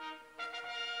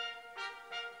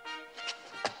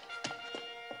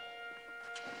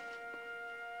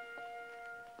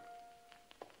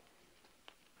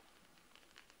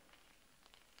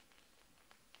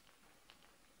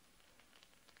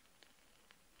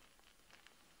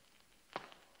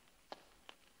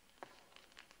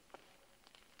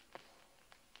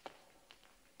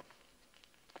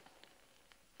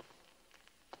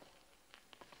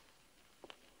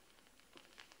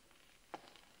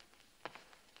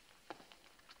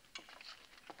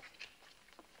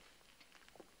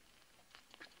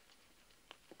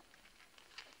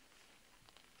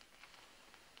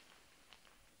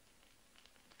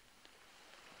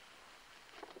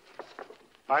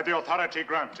 By the authority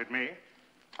granted me,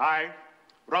 I,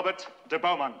 Robert de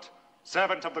Beaumont,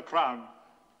 servant of the Crown,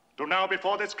 do now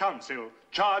before this council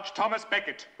charge Thomas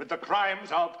Becket with the crimes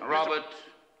of... Robert.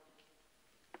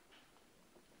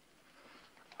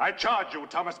 I charge you,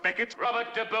 Thomas Becket.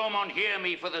 Robert de Beaumont, hear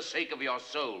me for the sake of your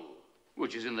soul,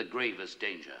 which is in the gravest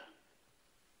danger.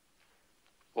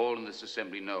 All in this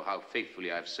assembly know how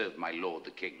faithfully I have served my lord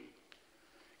the king.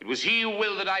 It was he who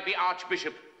willed that I be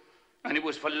archbishop, and it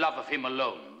was for love of him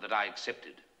alone that I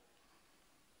accepted.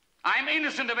 I am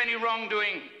innocent of any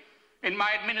wrongdoing in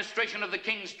my administration of the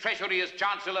king's treasury as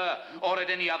chancellor or at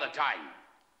any other time.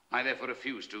 I therefore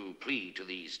refuse to plead to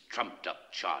these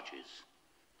trumped-up charges.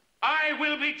 I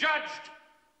will be judged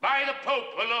by the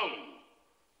Pope alone,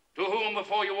 to whom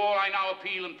before you all I now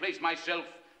appeal and place myself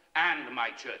and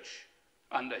my church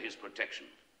under his protection.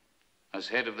 As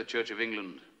head of the Church of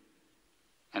England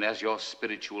and as your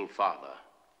spiritual father,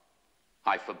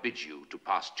 I forbid you to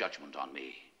pass judgment on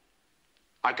me.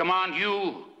 I command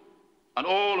you and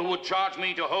all who would charge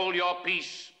me to hold your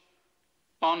peace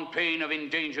on pain of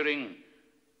endangering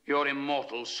your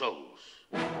immortal souls.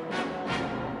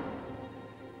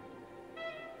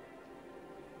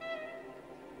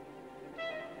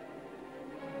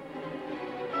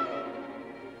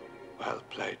 Well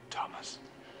played, Thomas.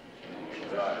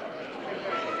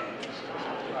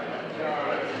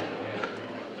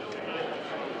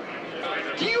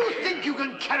 Do you think you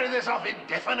can carry this off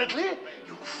indefinitely,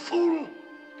 you fool?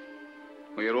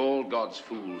 We are all God's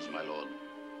fools, my lord.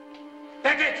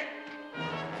 Becket!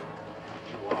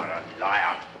 You are a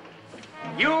liar.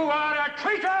 You are a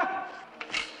traitor!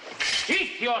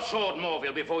 Sheath your sword,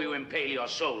 Morville, before you impale your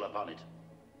soul upon it.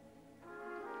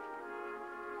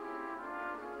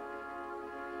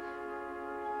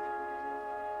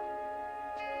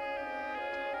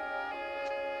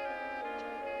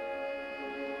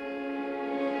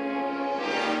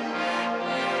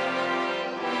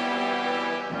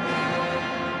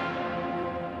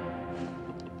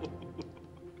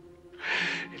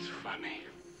 It's funny.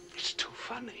 It's too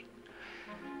funny.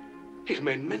 He's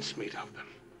made mincemeat of them.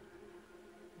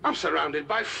 I'm surrounded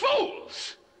by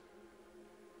fools.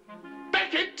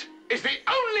 Becket is the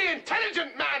only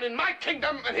intelligent man in my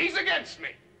kingdom, and he's against me.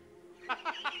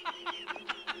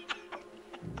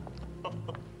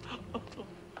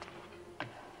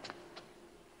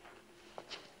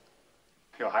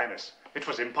 Your Highness, it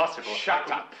was impossible.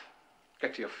 Shut up.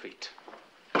 Get to your feet.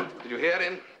 Did you hear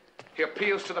him? He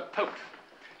appeals to the Pope.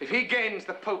 If he gains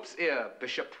the Pope's ear,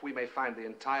 Bishop, we may find the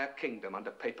entire kingdom under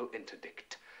papal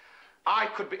interdict. I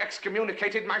could be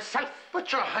excommunicated myself.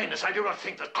 But, Your Highness, I do not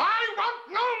think that... I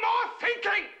want no more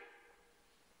thinking!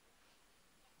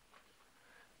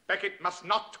 Becket must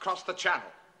not cross the Channel.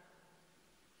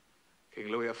 King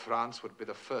Louis of France would be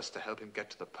the first to help him get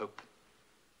to the Pope.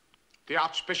 The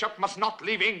Archbishop must not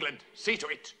leave England. See to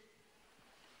it.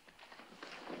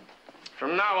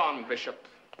 From now on, Bishop,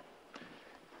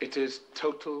 it is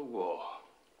total war.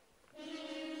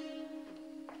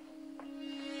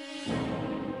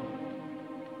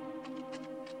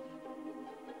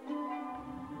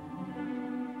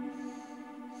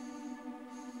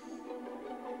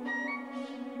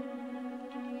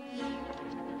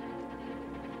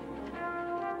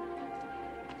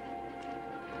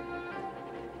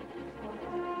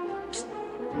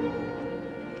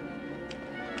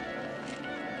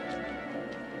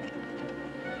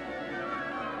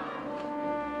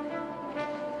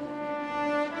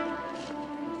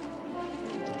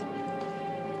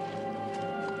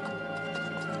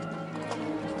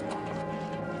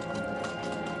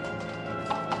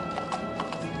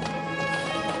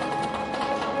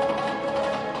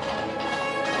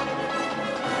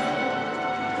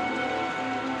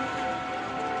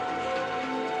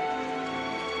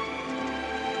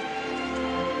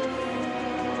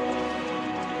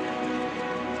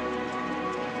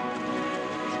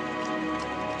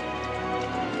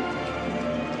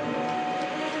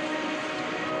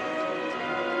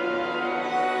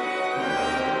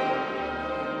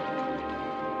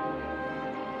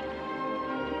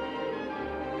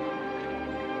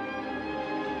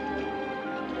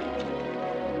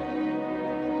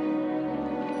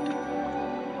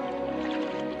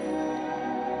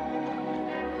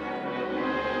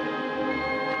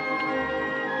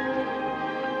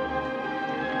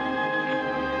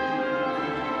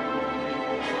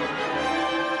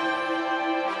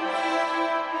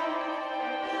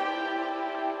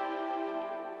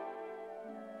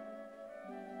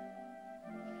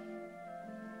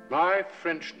 My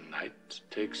French knight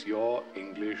takes your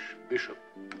English bishop.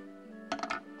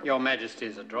 Your Majesty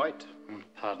is adroit.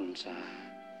 Pardon, sir.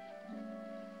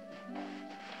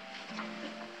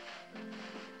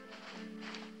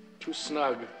 Too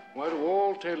snug. Why do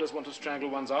all tailors want to strangle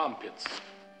one's armpits?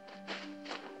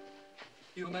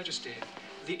 Your Majesty,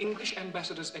 the English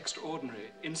ambassadors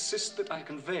extraordinary insist that I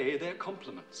convey their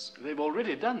compliments. They've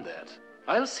already done that.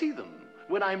 I'll see them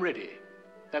when I'm ready.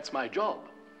 That's my job.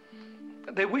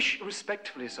 They wish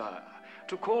respectfully, sire,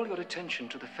 to call your attention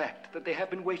to the fact that they have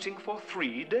been waiting for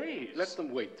 3 days. Let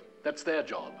them wait. That's their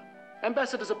job.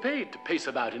 Ambassadors are paid to pace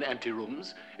about in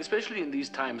anterooms, especially in these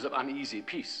times of uneasy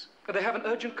peace. They have an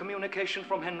urgent communication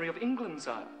from Henry of England,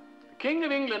 sire. The King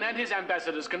of England and his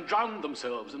ambassadors can drown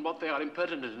themselves in what they are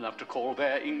impertinent enough to call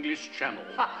their English Channel.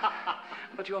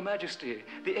 But, Your Majesty,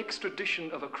 the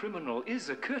extradition of a criminal is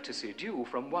a courtesy due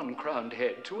from one crowned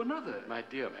head to another. My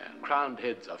dear man, crowned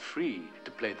heads are free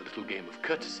to play the little game of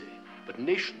courtesy, but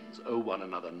nations owe one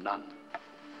another none.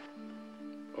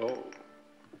 Oh.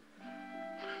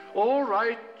 All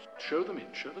right. Show them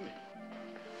in, show them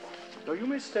in. No, you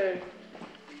may stay.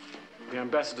 The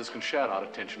ambassadors can share our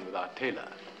attention with our tailor.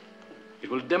 It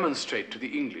will demonstrate to the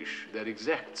English their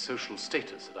exact social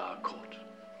status at our court.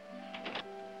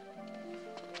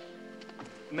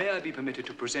 May I be permitted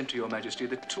to present to your majesty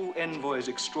the two envoys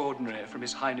extraordinary from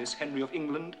His Highness Henry of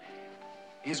England,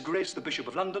 His Grace the Bishop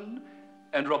of London,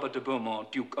 and Robert de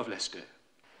Beaumont, Duke of Leicester.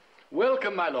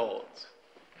 Welcome, my lords.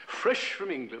 Fresh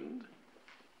from England.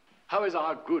 How is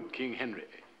our good King Henry?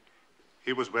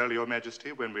 He was well, your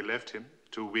majesty, when we left him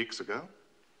 2 weeks ago.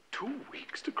 2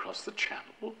 weeks to cross the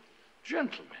channel?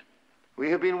 Gentlemen. We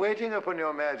have been waiting upon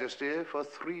your majesty for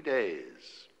 3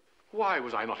 days. Why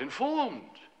was I not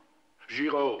informed?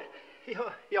 Giraud.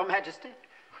 Your majesty?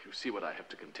 You see what I have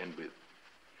to contend with.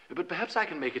 But perhaps I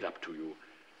can make it up to you.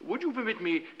 Would you permit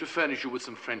me to furnish you with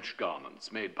some French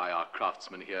garments made by our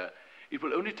craftsmen here? It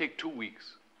will only take 2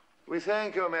 weeks. We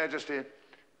thank your majesty,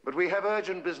 but we have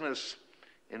urgent business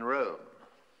in Rome.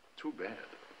 Too bad.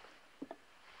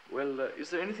 Well, is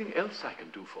there anything else I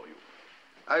can do for you?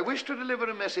 I wish to deliver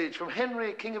a message from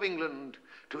Henry, King of England,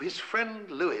 to his friend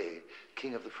Louis,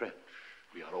 King of the French.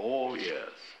 We are all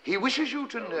ears. He wishes you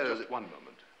to know just one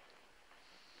moment.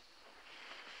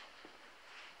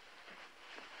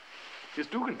 Yes,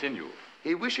 do continue.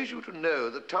 He wishes you to know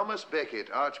that Thomas Becket,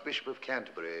 Archbishop of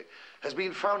Canterbury, has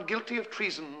been found guilty of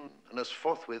treason and has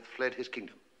forthwith fled his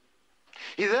kingdom.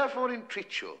 He therefore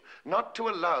entreats you not to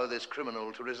allow this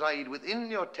criminal to reside within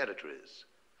your territories,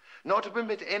 nor to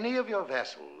permit any of your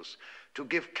vassals to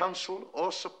give counsel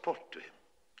or support to him.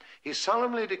 He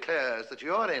solemnly declares that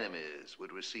your enemies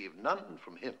would receive none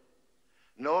from him,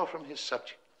 nor from his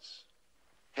subjects.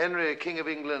 Henry, King of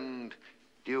England,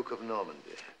 Duke of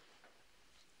Normandy.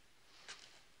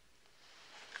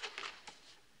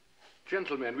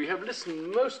 Gentlemen, we have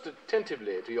listened most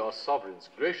attentively to your sovereign's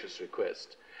gracious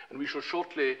request, and we shall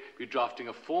shortly be drafting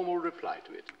a formal reply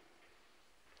to it.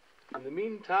 In the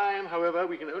meantime, however,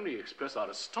 we can only express our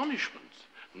astonishment.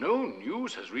 No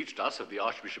news has reached us of the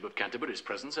Archbishop of Canterbury's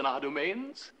presence in our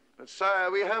domains. But,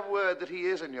 sire, we have word that he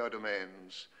is in your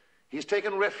domains. He's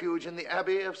taken refuge in the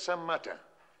Abbey of St. Martin.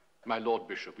 My Lord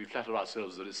Bishop, we flatter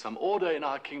ourselves there is some order in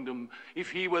our kingdom.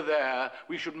 If he were there,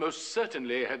 we should most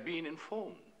certainly have been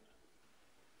informed.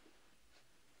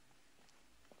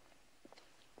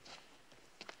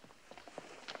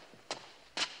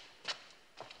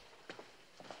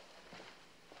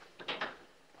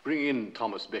 Bring in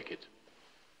Thomas Becket.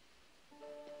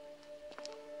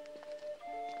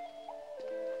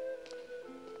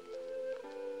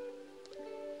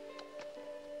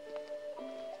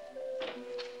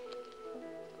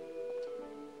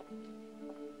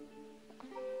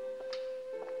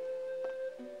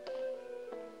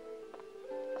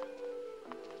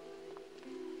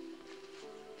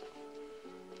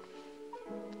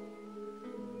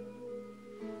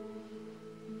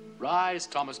 Rise,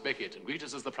 Thomas Becket, and greet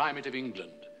us as the Primate of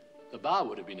England. The bow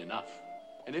would have been enough.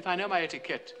 And if I know my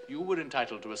etiquette, you were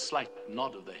entitled to a slight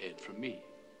nod of the head from me.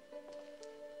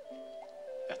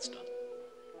 That's done.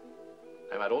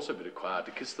 I might also be required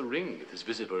to kiss the ring if this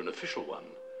visit were an official one,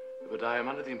 but I am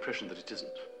under the impression that it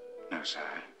isn't. No, sir.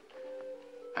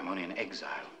 I'm only in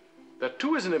exile. That,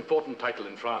 too, is an important title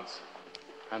in France.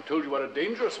 I'm told you are a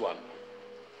dangerous one.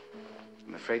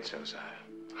 I'm afraid so, sir.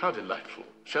 How delightful.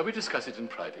 Shall we discuss it in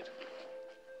private?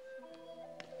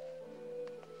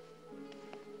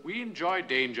 We enjoy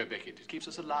danger, Becket. It keeps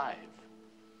us alive.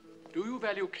 Do you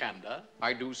value candor?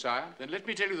 I do, sire. Then let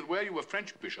me tell you that were you a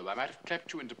French bishop, I might have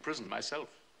clapped you into prison myself.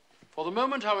 For the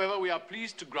moment, however, we are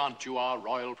pleased to grant you our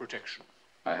royal protection.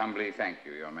 I humbly thank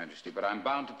you, Your Majesty, but I'm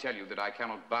bound to tell you that I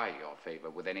cannot buy your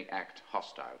favor with any act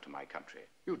hostile to my country.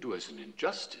 You do us an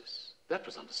injustice. That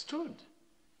was understood.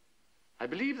 I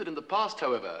believe that in the past,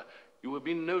 however, you have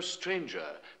been no stranger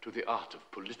to the art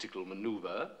of political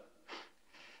maneuver.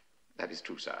 That is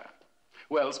true, sire.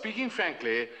 Well, speaking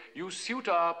frankly, you suit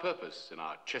our purpose in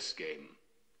our chess game.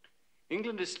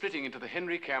 England is splitting into the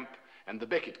Henry camp and the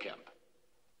Becket camp,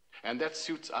 and that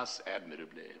suits us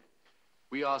admirably.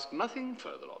 We ask nothing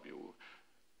further of you,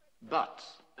 but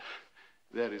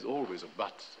there is always a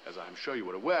but, as I'm sure you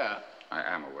are aware. I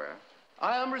am aware.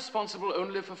 I am responsible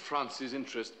only for France's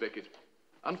interest, Becket.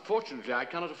 Unfortunately, I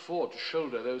cannot afford to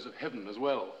shoulder those of heaven as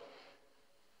well.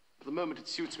 For the moment, it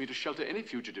suits me to shelter any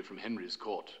fugitive from Henry's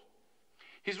court.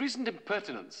 His recent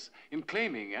impertinence in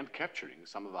claiming and capturing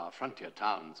some of our frontier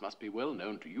towns must be well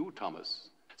known to you, Thomas,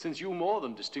 since you more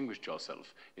than distinguished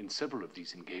yourself in several of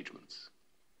these engagements.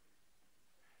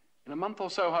 In a month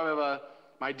or so, however,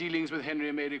 my dealings with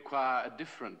Henry may require a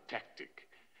different tactic.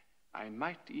 I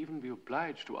might even be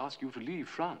obliged to ask you to leave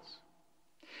France.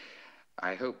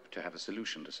 I hope to have a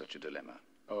solution to such a dilemma.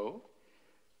 Oh?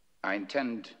 I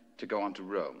intend to go on to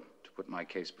Rome to put my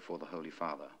case before the Holy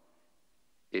Father.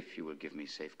 if you will give me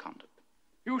safe conduct.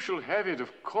 You shall have it,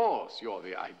 of course. You're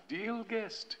the ideal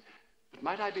guest. But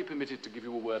might I be permitted to give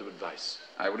you a word of advice?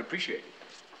 I would appreciate it.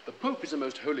 The Pope is a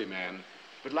most holy man,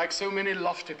 but like so many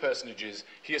lofty personages,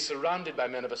 he is surrounded by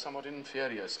men of a somewhat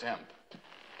inferior stamp.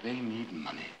 They need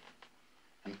money,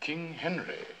 and King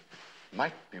Henry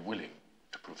might be willing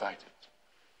to provide it.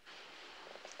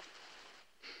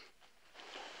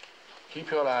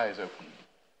 Keep your eyes open.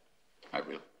 I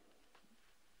will.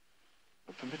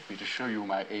 But permit me to show you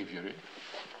my aviary.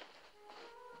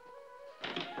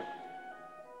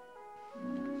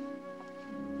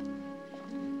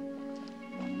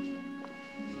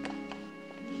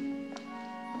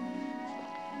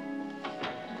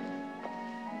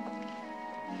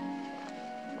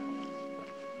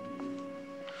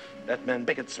 That man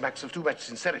Becket smacks of too much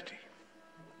sincerity.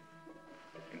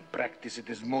 In practice, it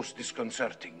is most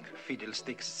disconcerting.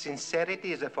 Fiddlesticks.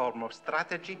 Sincerity is a form of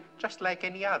strategy, just like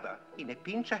any other. In a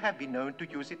pinch, I have been known to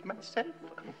use it myself.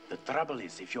 The trouble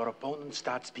is, if your opponent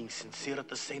starts being sincere at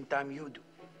the same time you do,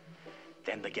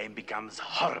 then the game becomes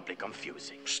horribly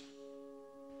confusing. Psst.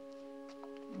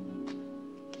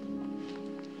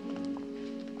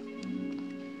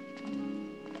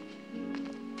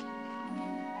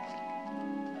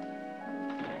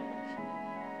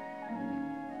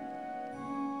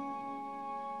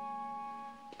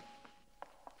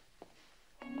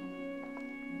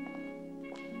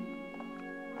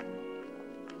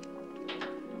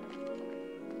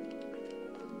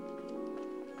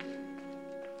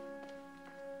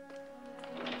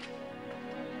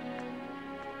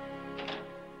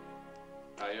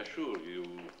 I assure you,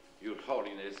 Your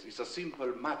Holiness, it's a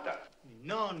simple matter.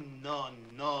 No,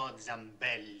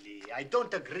 Zambelli. I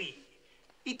don't agree.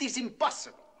 It is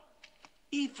impossible.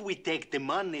 If we take the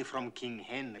money from King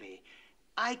Henry,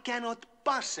 I cannot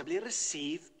possibly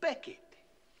receive Becket.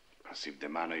 Receive the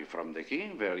money from the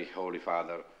king, very holy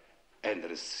father, and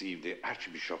receive the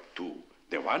archbishop too.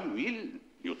 The one will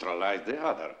neutralize the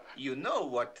other. You know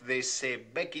what they say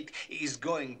Becket is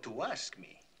going to ask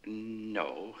me.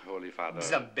 No, holy father.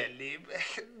 Zambelli,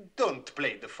 don't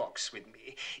play the fox with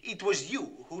me. It was you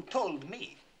who told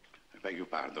me. I beg your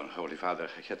pardon, holy father.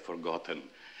 I had forgotten.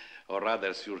 Or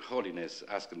rather, Your Holiness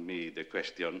asked me the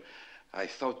question. I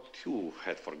thought you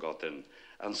had forgotten.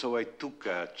 And so I took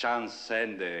a chance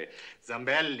and...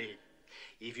 Zambelli,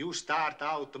 if you start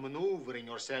out maneuvering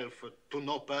yourself to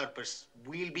no purpose,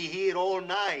 we'll be here all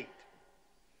night.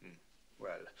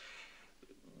 Well,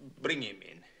 bring him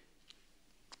in.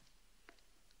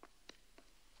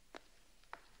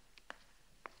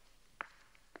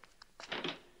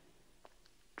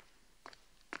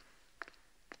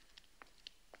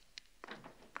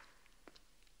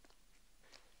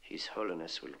 His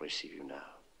Holiness will receive you now.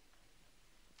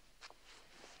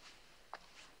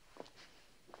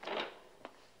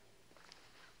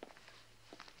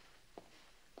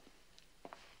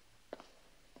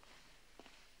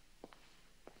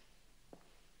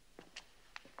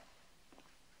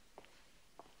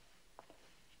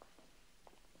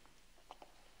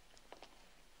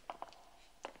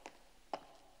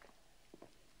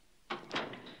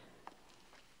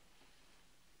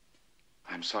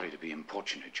 I'm sorry to be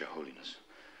importunate, Your Holiness,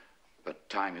 but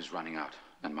time is running out,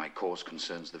 and my cause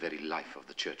concerns the very life of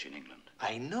the Church in England.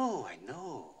 I know.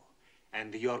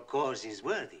 And your cause is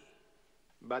worthy.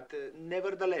 But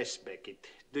nevertheless, Becket,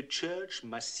 the Church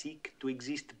must seek to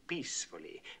exist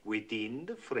peacefully within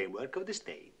the framework of the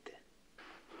state.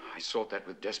 I sought that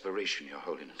with desperation, Your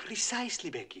Holiness.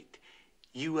 Precisely, Becket.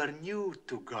 You are new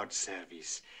to God's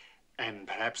service, and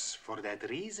perhaps for that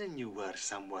reason you were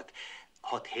somewhat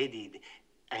hot-headed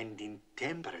and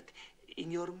intemperate in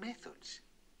your methods.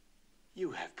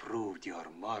 You have proved your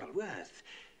moral worth,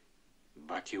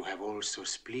 but you have also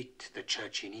split the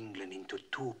Church in England into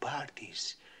two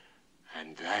parties,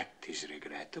 and that is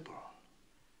regrettable.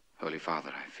 Holy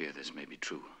Father, I fear this may be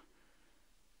true,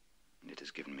 and it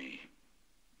has given me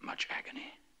much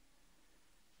agony.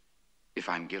 If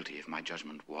I'm guilty, if my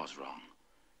judgment was wrong,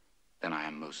 then I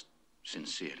am most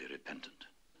sincerely repentant.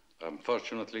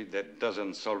 Unfortunately, that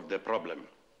doesn't solve the problem.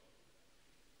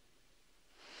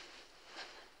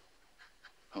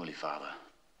 Holy Father,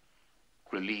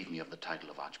 relieve me of the title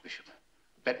of Archbishop.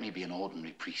 Let me be an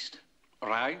ordinary priest.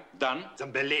 Right, done.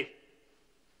 Zambelli.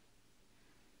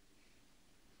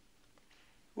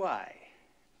 Why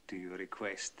do you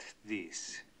request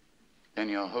this? Then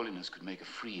Your Holiness could make a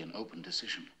free and open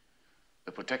decision.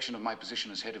 The protection of my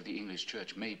position as head of the English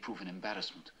Church may prove an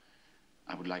embarrassment.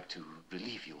 I would like to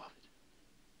relieve you of it.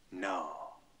 No.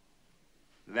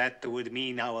 That would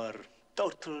mean our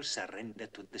total surrender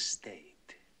to the state.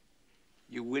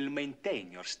 You will maintain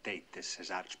your status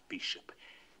as Archbishop,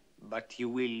 But you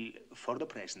will, for the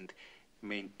present,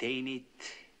 maintain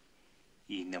it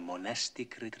in a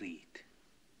monastic retreat.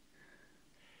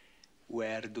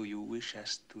 Where do you wish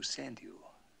us to send you?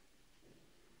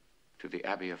 To the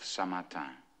Abbey of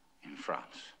Saint-Martin in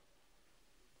France.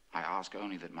 I ask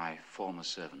only that my former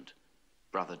servant,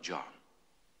 Brother John,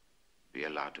 be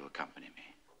allowed to accompany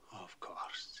me. Of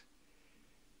course.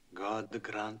 God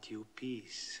grant you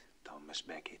peace, Thomas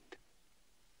Becket.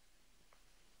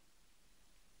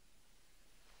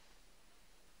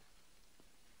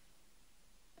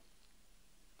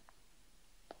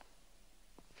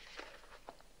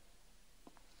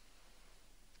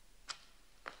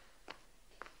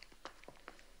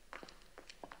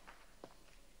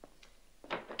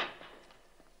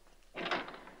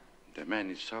 The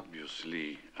man is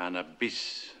obviously an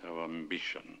abyss of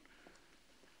ambition.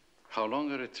 How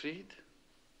long a retreat?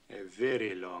 A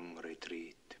very long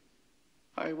retreat.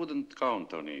 I wouldn't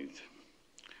count on it.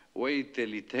 Wait till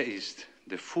he tastes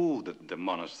the food at the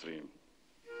monastery.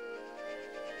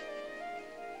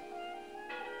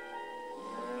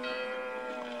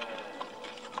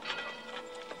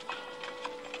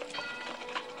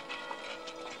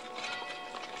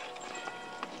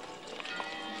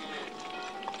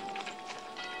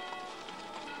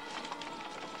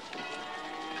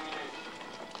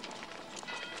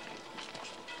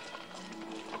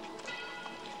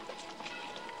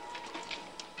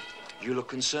 You look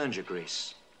concerned, Your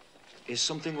Grace. Is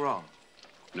something wrong?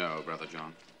 No, Brother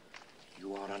John.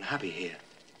 You are unhappy here.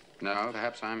 No,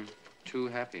 perhaps I'm too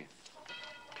happy.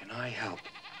 Can I help?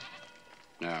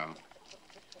 No.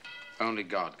 Only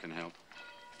God can help.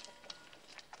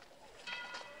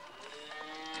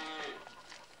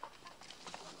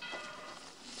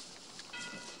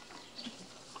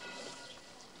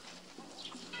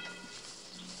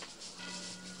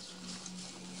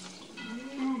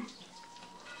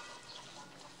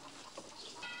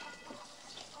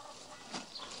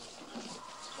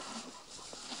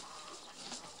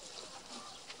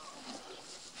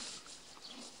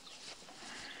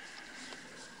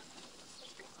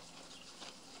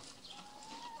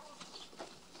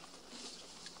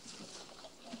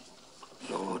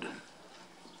 Lord,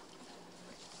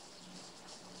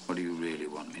 what do you really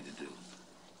want me to do?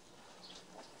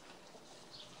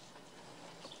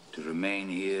 To remain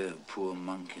here, a poor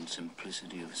monk in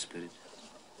simplicity of spirit?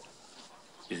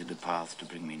 Is it a path to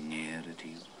bring me nearer to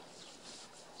you?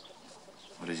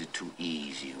 Or is it too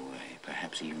easy a way,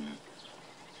 perhaps even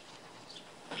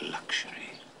a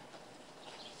luxury?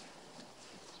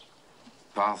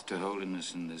 Path to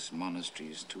holiness in this monastery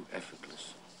is too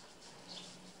effortless.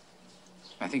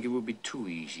 I think it would be too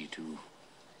easy to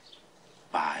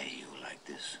buy you like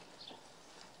this.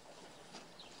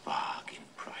 Bargain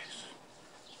price.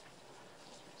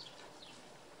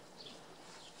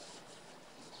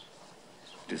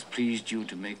 It has pleased you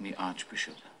to make me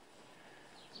Archbishop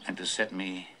and to set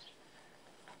me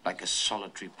like a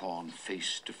solitary pawn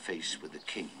face to face with the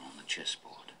king on the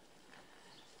chessboard.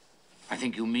 I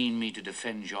think you mean me to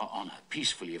defend your honor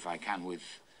peacefully if I can,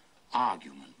 with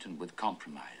argument and with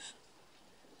compromise.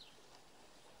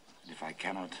 And if I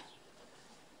cannot,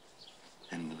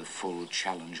 then with the full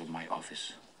challenge of my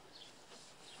office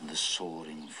and the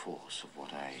soaring force of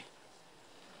what I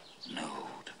know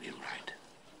to be right.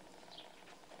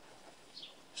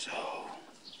 So,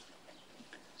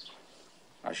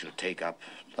 I shall take up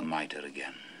the mitre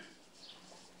again,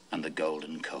 and the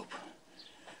golden cope,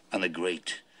 and the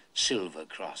great silver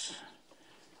cross.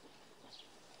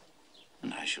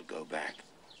 And I shall go back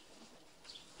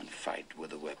and fight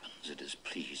with the weapons it has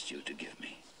pleased you to give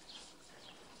me.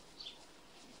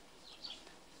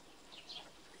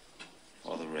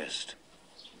 For the rest,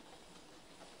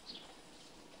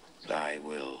 thy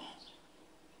will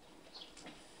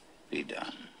be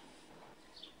done.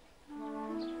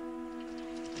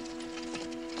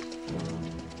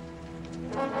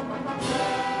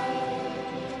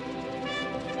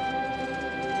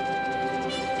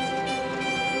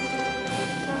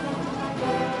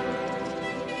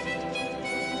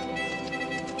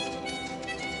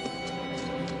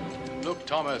 Look,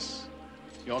 Thomas,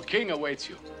 your king awaits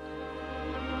you.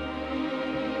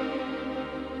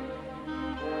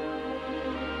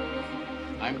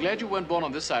 I'm glad you weren't born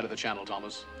on this side of the channel,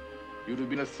 Thomas. You'd have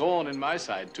been a thorn in my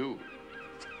side, too.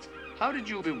 How did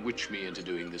you bewitch me into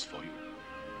doing this for you?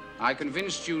 I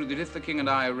convinced you that if the king and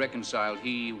I are reconciled,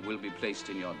 he will be placed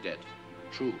in your debt.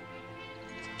 True.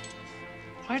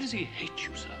 Why does he hate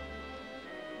you, sir?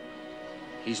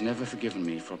 He's never forgiven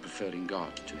me for preferring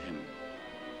God to him.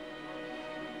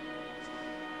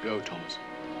 Go, Thomas.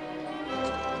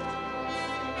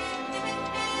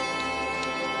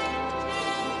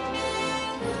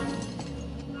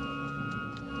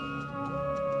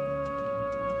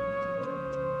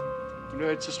 You know,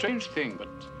 it's a strange thing, but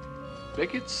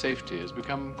Becket's safety has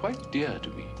become quite dear to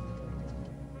me.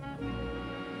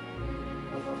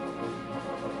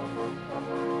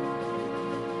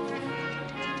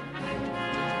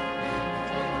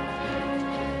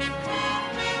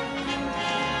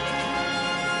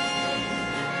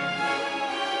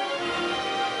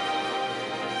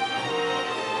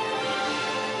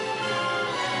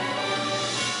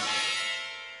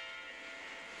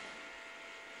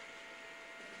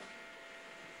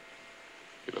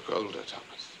 You look older,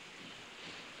 Thomas.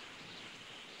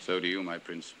 So do you, my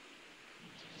prince.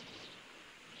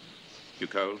 You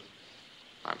cold?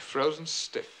 I'm frozen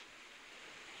stiff.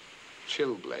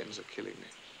 Chilblains are killing me.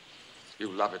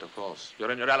 You love it, of course.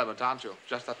 You're in your element, aren't you?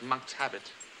 Just that monk's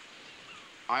habit.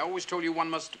 I always told you one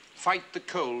must fight the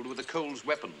cold with the cold's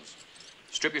weapons.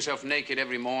 Strip yourself naked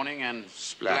every morning and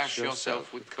splash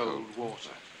yourself with cold water.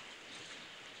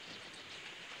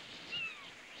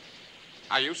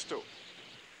 I used to.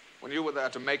 When you were there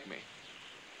to make me.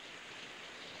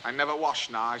 I never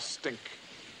wash now. I stink.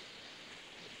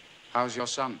 How's your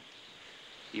son?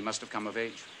 He must have come of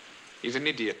age. He's an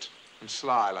idiot and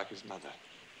sly like his mother.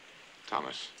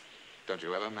 Thomas, don't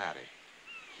you ever marry.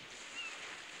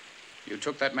 You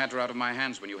took that matter out of my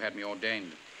hands when you had me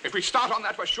ordained. If we start on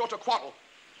that, we're sure to quarrel.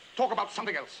 Talk about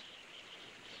something else.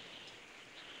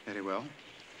 Very well.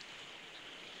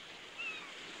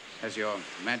 Has your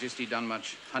Majesty done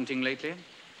much hunting lately?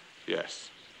 Yes,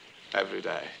 every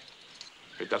day.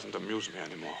 It doesn't amuse me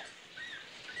anymore.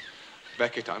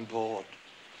 Becket, I'm bored.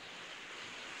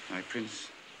 My prince,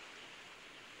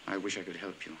 I wish I could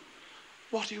help you.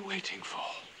 What are you waiting for?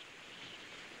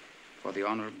 For the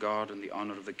honor of God and the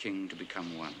honor of the king to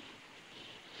become one.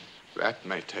 That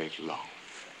may take long.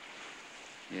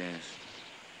 Yes.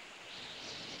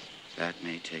 That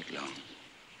may take long.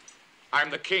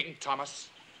 I'm the king, Thomas.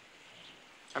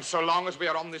 And so long as we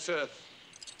are on this earth,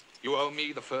 you owe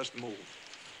me the first move.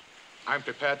 I'm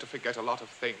prepared to forget a lot of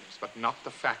things, but not the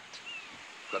fact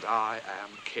that I am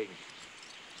king.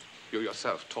 You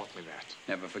yourself taught me that.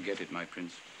 Never forget it, my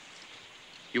prince.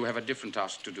 You have a different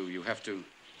task to do. You have to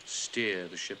steer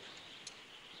the ship.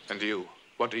 And you?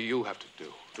 What do you have to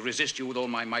do? To resist you with all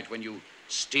my might when you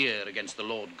steer against the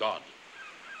Lord God.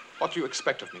 What do you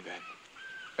expect of me, then?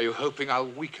 Are you hoping I'll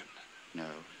weaken? No.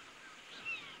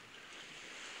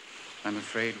 I'm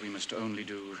afraid we must only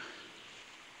do,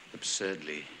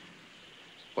 absurdly,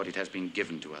 what it has been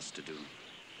given to us to do.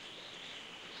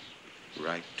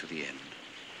 Right to the end.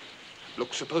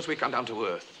 Look, suppose we come down to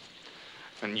earth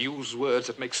and use words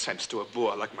that make sense to a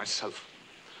boor like myself.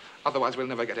 Otherwise, we'll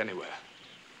never get anywhere.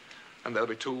 And there'll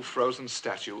be two frozen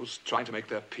statues trying to make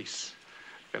their peace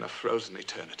in a frozen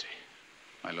eternity.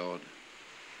 My lord,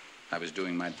 I was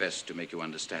doing my best to make you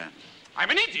understand. I'm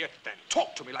an idiot, then.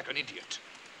 Talk to me like an idiot.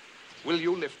 Will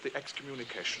you lift the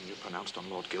excommunication you pronounced on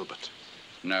Lord Gilbert?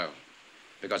 No,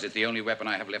 because it's the only weapon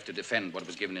I have left to defend what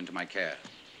was given into my care.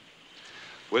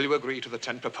 Will you agree to the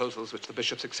 10 proposals which the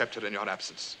bishops accepted in your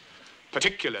absence?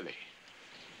 Particularly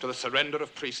to the surrender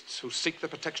of priests who seek the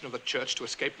protection of the church to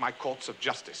escape my courts of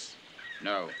justice?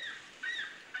 No.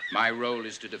 My role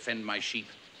is to defend my sheep,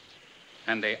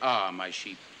 and they are my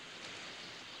sheep.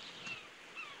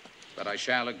 But I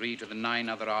shall agree to the 9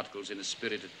 other articles in a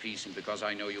spirit of peace, and because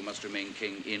I know you must remain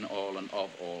king in all and of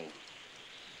all,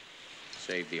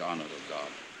 save the honor of God.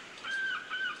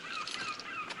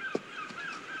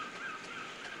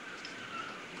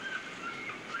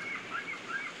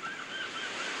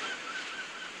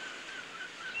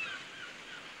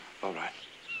 All right.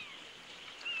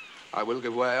 I will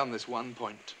give way on this one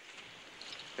point.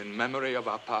 In memory of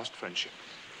our past friendship,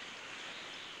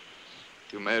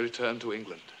 you may return to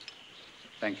England.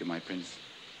 Thank you, my prince.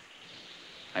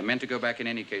 I meant to go back in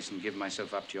any case and give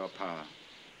myself up to your power.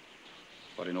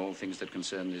 For in all things that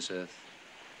concern this earth,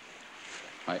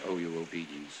 I owe you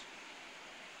obedience.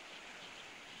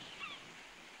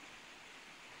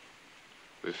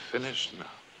 We've finished now.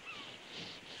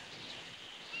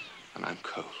 And I'm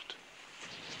cold.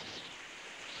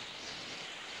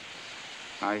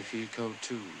 I feel cold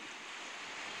too.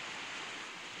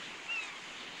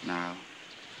 Now.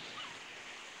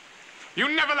 You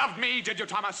never loved me, did you,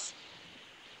 Thomas?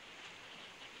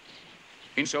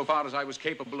 Insofar as I was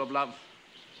capable of love,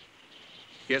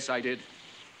 yes, I did.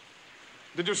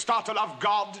 Did you start to love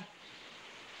God?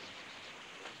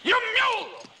 You mule!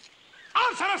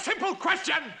 Answer a simple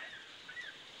question!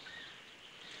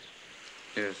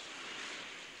 Yes.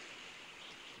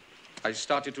 I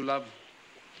started to love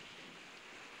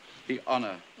the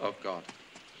honor of God.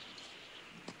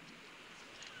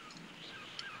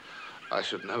 I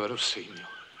should never have seen you.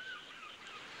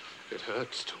 It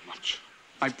hurts too much.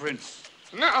 My prince.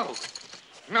 No!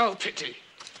 No pity.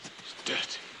 It's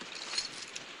dirt.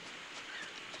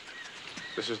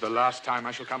 This is the last time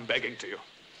I shall come begging to you.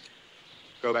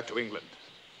 Go back to England.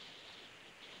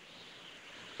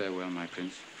 Farewell, my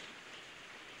prince.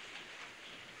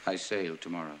 I sail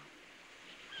tomorrow.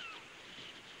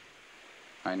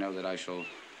 I know that I shall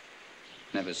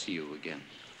never see you again.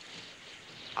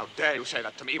 How dare you say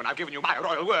that to me when I've given you my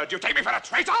royal word? Do you take me for a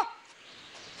traitor?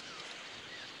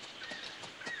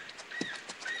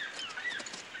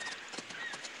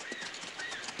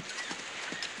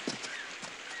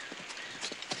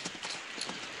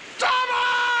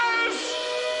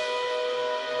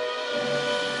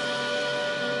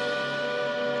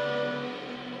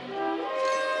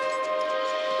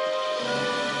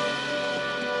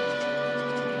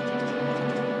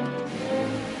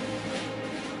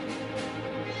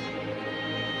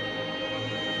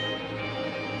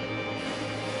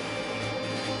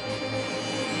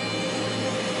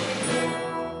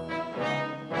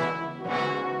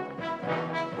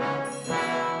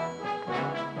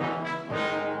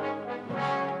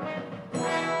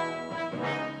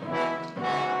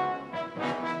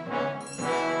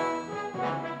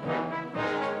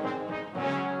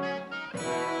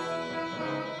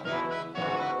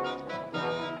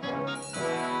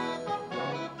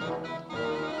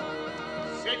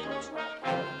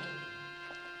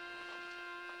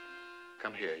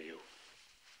 Come here, you.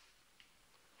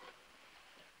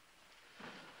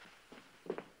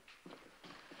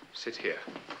 Sit here.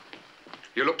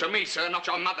 You look to me, sir, not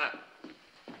your mother.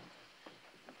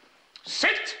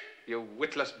 Sit, you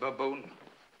witless baboon.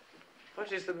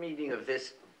 What is the meaning of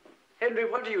this? Henry,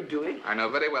 what are you doing? I know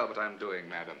very well what I'm doing,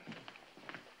 madam.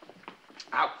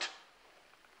 Out.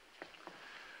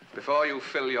 Before you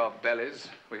fill your bellies,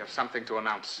 we have something to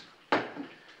announce.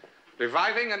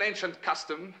 Reviving an ancient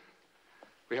custom,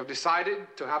 we have decided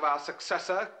to have our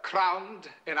successor crowned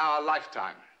in our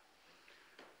lifetime.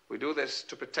 We do this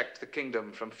to protect the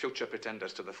kingdom from future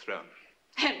pretenders to the throne.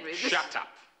 Henry, this... Shut up.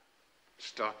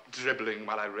 Start dribbling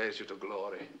while I raise you to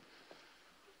glory.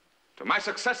 To my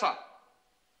successor,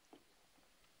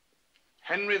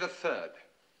 Henry III.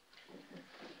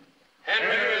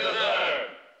 Henry III.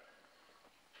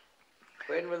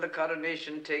 When will the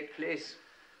coronation take place?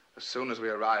 As soon as we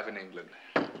arrive in England.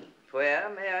 Where,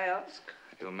 may I ask?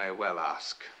 You may well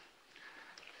ask.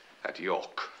 At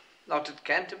York. Not at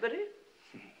Canterbury?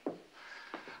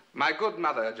 My good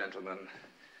mother, gentlemen,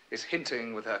 is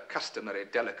hinting with her customary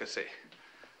delicacy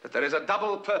that there is a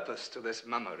double purpose to this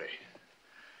mummery.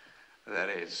 There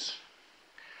is.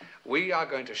 We are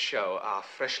going to show our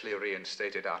freshly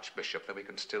reinstated Archbishop that we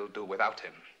can still do without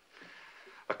him.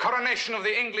 The coronation of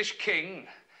the English king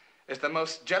is the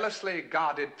most jealously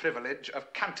guarded privilege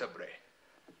of Canterbury.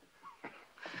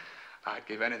 I'd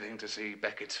give anything to see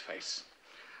Becket's face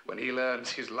when he learns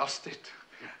he's lost it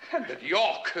and that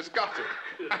York has got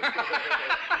it.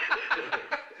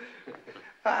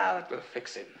 That will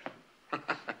fix him.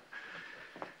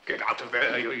 Get out of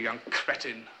there, you young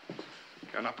cretin.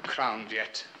 You're not crowned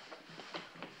yet.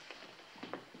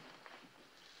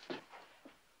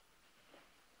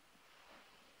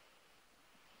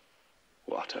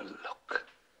 What a look.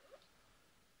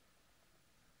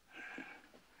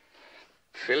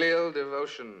 Filial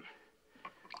devotion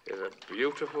is a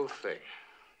beautiful thing.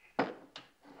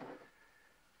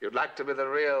 You'd like to be the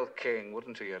real king,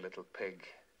 wouldn't you, you little pig?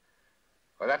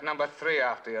 With that number 3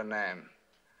 after your name,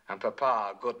 and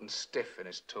Papa good and stiff in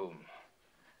his tomb.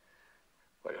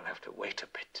 Well, you'll have to wait a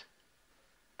bit.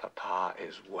 Papa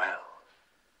is well.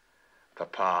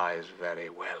 Papa is very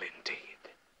well indeed.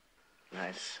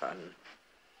 My son,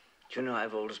 do you know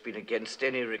I've always been against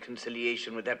any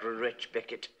reconciliation with that wretch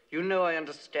Becket. You know I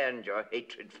understand your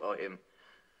hatred for him.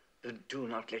 But do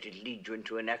not let it lead you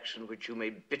into an action which you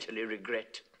may bitterly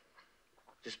regret.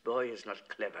 This boy is not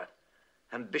clever.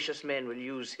 Ambitious men will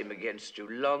use him against you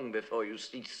long before you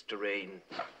cease to reign.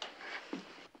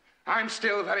 I'm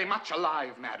still very much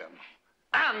alive, madam,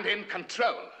 and in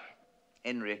control.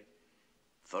 Henry,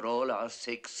 for all our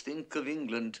sakes, think of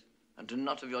England and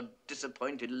not of your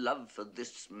disappointed love for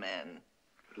this man.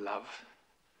 Love?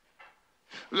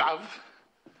 Love?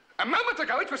 A moment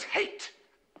ago it was hate.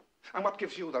 And what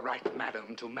gives you the right,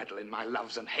 madam, to meddle in my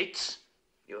loves and hates?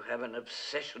 You have an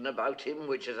obsession about him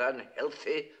which is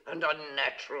unhealthy and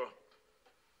unnatural.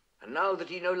 And now that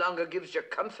he no longer gives you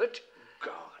comfort,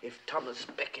 God, if Thomas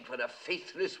Becket were a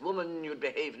faithless woman, you'd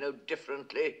behave no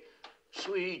differently.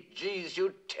 Sweet Jesus,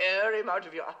 you'd tear him out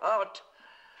of your heart.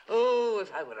 Oh,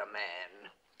 if I were a man.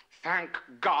 Thank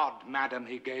God, madam,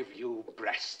 he gave you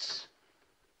breasts.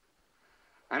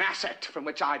 An asset from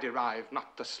which I derive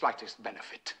not the slightest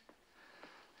benefit.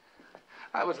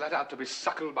 I was let out to be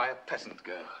suckled by a peasant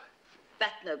girl.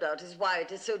 That, no doubt, is why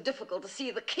it is so difficult to see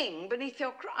the king beneath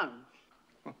your crown.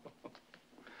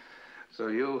 So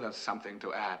you have something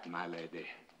to add, my lady.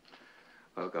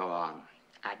 Well, go on.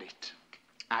 Add it.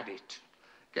 Add it.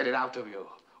 Get it out of you.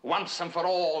 Once and for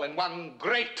all in one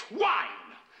great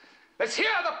whine. Let's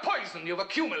hear the poison you've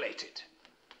accumulated.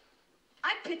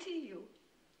 I pity you.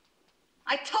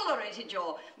 I tolerated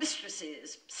your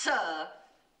mistresses, sir.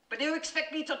 But you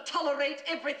expect me to tolerate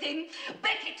everything?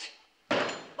 Becket!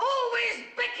 Always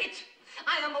Becket!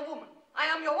 I am a woman. I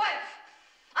am your wife.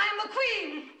 I am the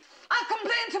queen. I'll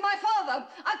complain to my father.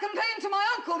 I'll complain to my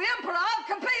uncle, the emperor. I'll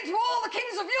complain to all the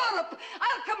kings of Europe.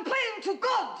 I'll complain to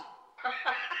God.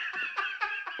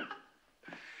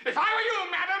 If I were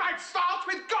you, madam, I'd start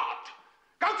with God.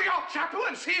 Go to your chapel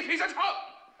and see if he's at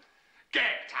home.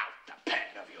 Get out the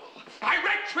pair of you. I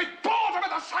retch with boredom at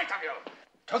the sight of you.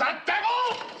 To the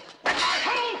devil and my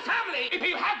whole family, if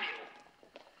he'll have you.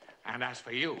 And as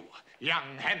for you,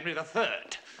 young Henry III,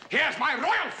 here's my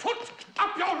royal foot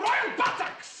up your royal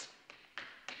buttocks.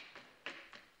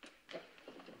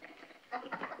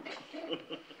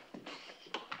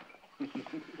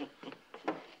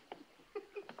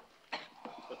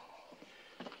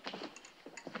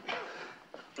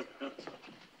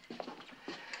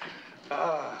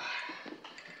 Ah,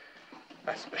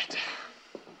 that's better.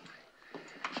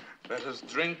 Let us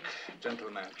drink,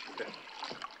 gentlemen.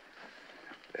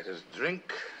 Let us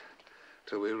drink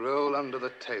till we roll under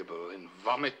the table in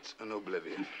vomit and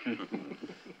oblivion.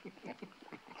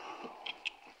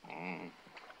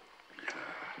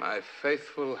 My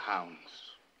faithful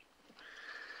hounds.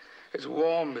 It's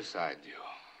warm beside you,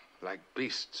 like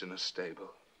beasts in a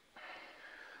stable.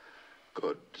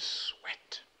 Good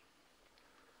sweat.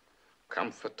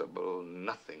 Comfortable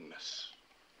nothingness.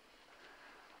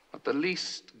 Not the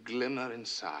least glimmer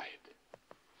inside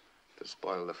to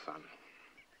spoil the fun.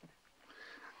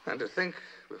 And to think,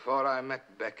 before I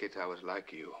met Becket, I was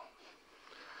like you.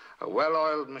 A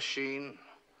well-oiled machine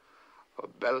for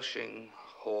belching,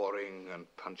 whoring, and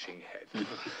punching heads.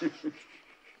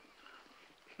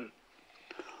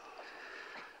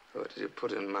 What did you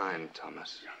put in mind,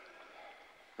 Thomas?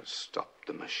 That stopped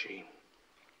the machine.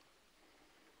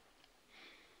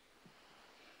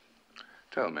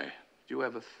 Tell me, do you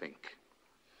ever think?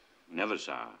 Never,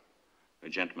 sir. A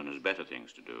gentleman has better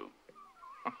things to do.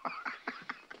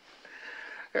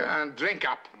 And drink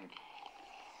up.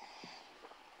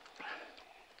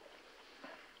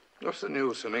 What's the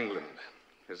news from England?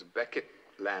 Has Becket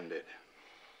landed?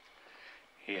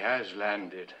 He has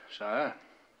landed, sir.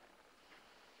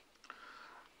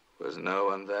 Was no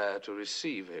one there to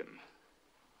receive him?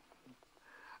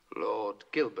 Lord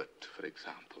Gilbert, for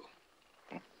example.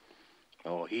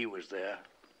 Oh, he was there.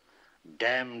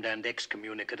 Damned and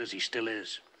excommunicate as he still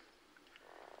is.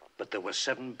 But there were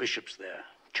 7 bishops there,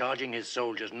 charging his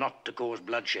soldiers not to cause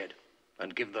bloodshed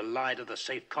and give the lie to the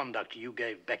safe conduct you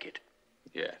gave Becket.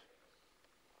 Yes.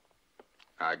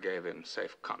 I gave him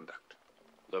safe conduct.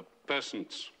 The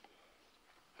peasants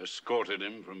escorted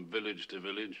him from village to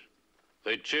village.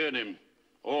 They cheered him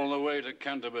all the way to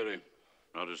Canterbury.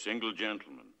 Not a single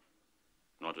gentleman,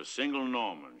 not a single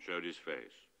Norman showed his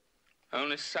face.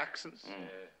 Only Saxons?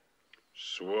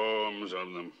 Swarms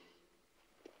of them.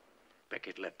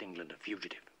 Becket left England a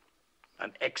fugitive,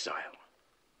 an exile.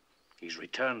 He's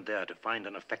returned there to find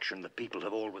an affection the people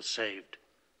have always saved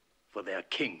for their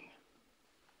king.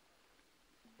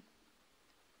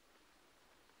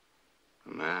 A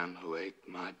man who ate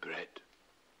my bread.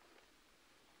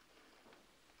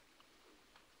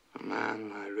 A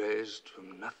man I raised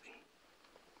from nothing.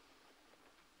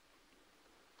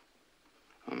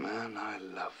 A man I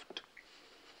loved.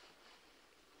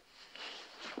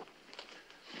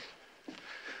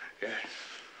 Yes.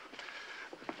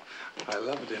 I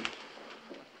loved him.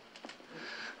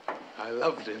 I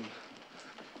loved him.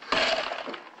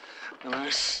 And I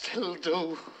still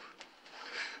do.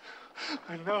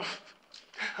 Enough.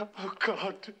 Oh,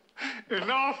 God.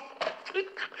 Enough.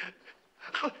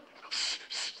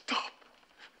 Stop.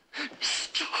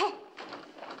 Stop.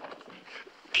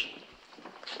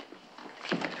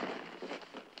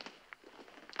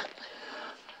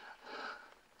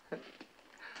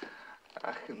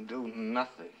 I can do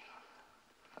nothing.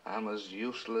 I'm as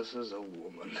useless as a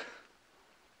woman.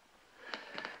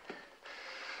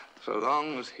 So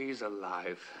long as he's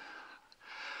alive,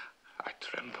 I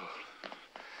tremble.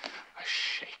 I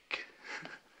shake.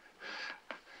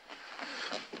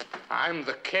 I'm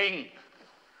the king.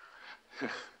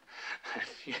 And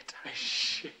yet I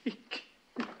shake.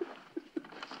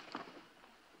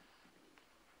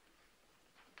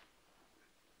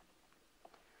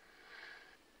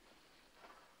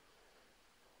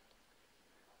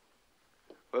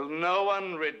 Will no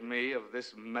one rid me of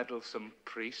this meddlesome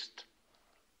priest?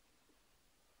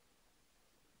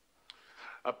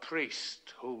 A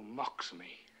priest who mocks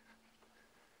me.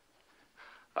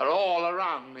 Are all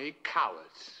around me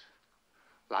cowards,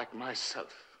 like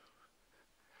myself?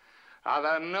 Are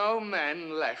there no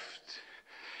men left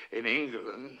in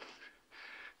England?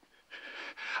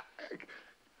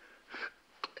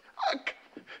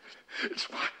 It's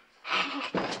my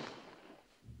heart.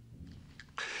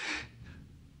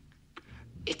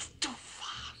 It's too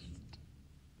fast.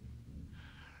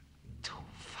 Too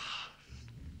fast.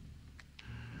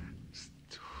 It's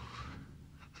too...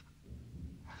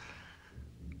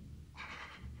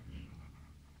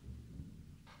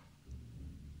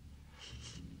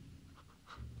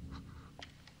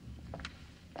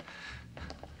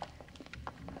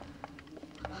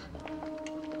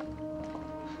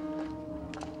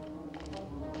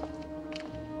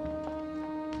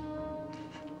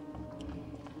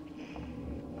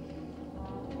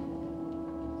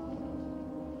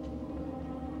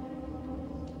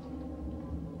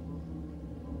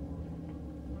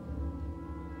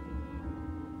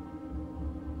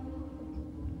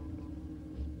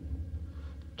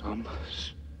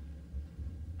 Thomas.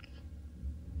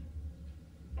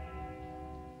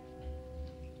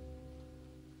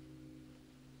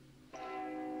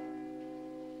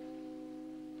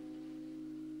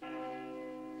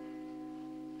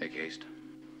 Make haste.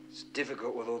 It's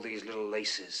difficult with all these little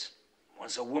laces.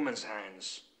 Wants a woman's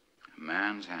hands. A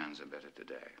man's hands are better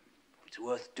today. It's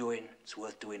worth doing. It's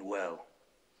worth doing well.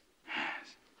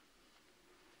 Yes.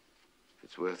 If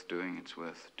it's worth doing, it's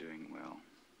worth doing well.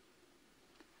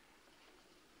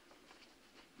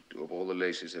 Do up all the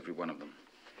laces, every one of them.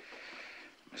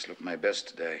 Must look my best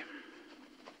today.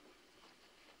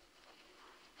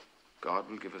 God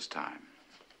will give us time.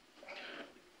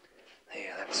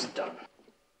 There, that's done.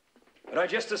 But I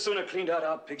just as soon have cleaned out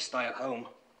our pigsty at home.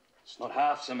 It's not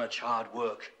half so much hard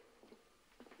work.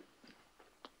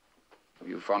 Are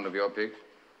you fond of your pig?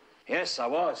 Yes, I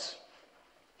was.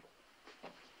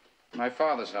 My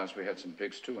father's house, we had some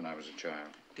pigs too when I was a child.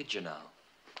 Did you now?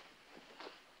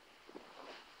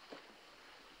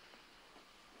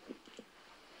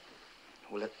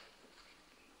 Will it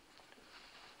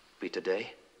be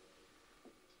today?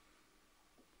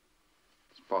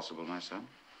 It's possible, my son.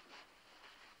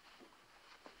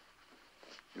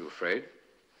 You afraid?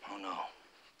 Oh, no.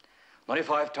 Not if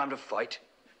I have time to fight.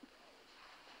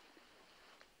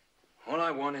 All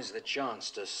I want is the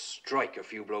chance to strike a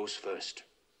few blows first.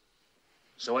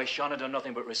 So I shan't have done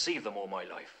nothing but receive them all my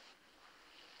life.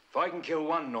 If I can kill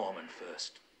one Norman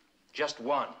first, just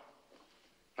one,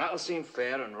 that'll seem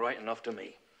fair and right enough to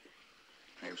me.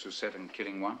 Are you so set on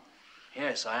killing one?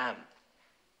 Yes, I am.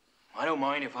 I don't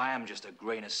mind if I am just a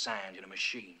grain of sand in a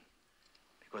machine.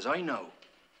 Because I know,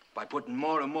 by putting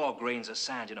more and more grains of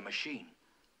sand in a machine,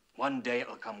 one day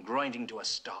it'll come grinding to a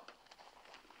stop.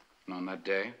 And on that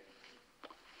day,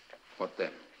 what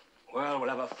then? Well, we'll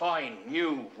have a fine,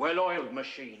 new, well-oiled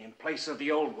machine in place of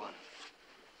the old one.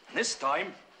 And this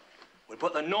time, we'll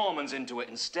put the Normans into it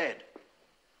instead.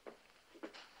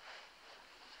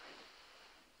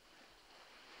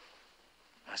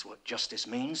 That's what justice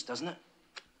means, doesn't it?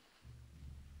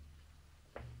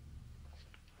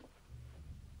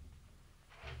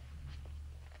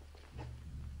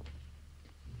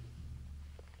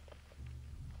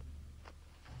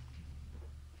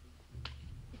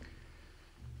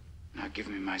 Now give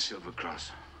me my silver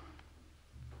cross.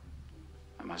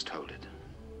 I must hold it.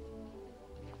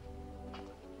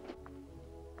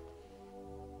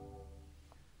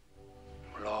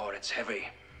 Lord, it's heavy.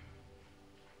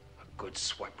 A good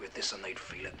swipe with this and they'd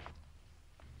feel it.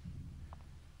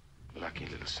 Lucky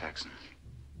little Saxon.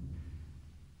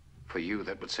 For you,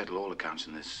 that would settle all accounts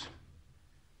in this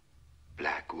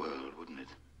black world, wouldn't it?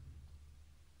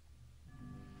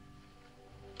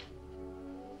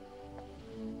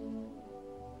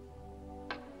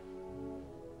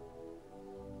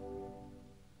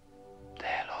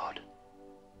 There, Lord.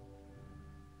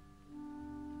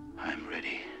 I'm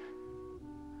ready.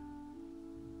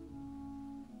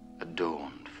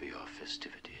 Adorned for your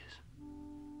festivities.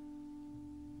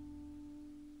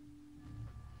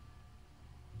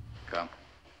 Come.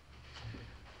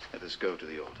 Let us go to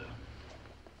the altar.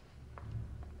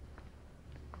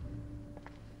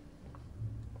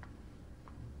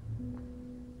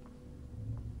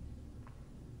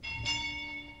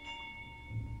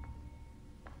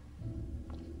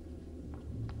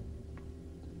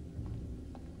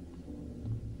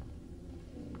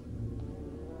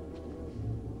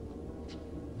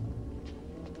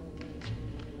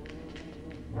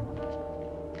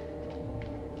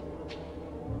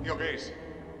 Your Grace,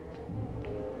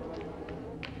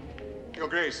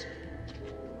 Grace,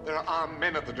 there are armed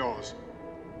men at the doors.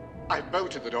 I've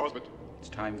bolted the doors, but... It's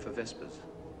time for Vespers.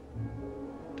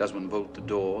 Does one bolt the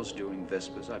doors during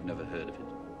Vespers? I've never heard of it.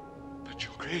 But,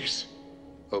 Your Grace...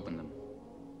 Open them.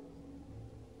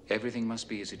 Everything must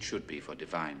be as it should be for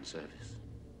divine service.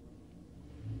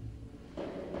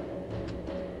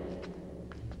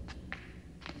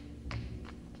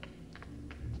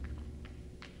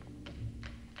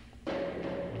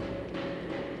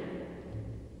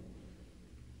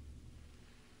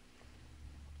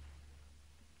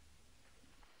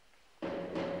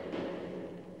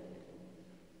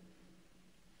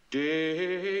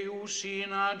 Deus in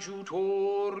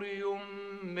adjutorium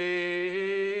meum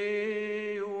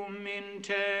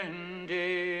intende.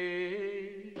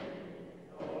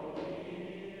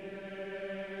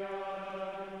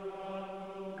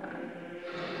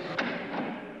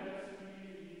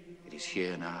 It is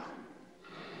here now,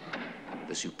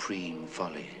 the supreme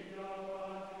folly.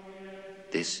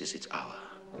 This is its hour.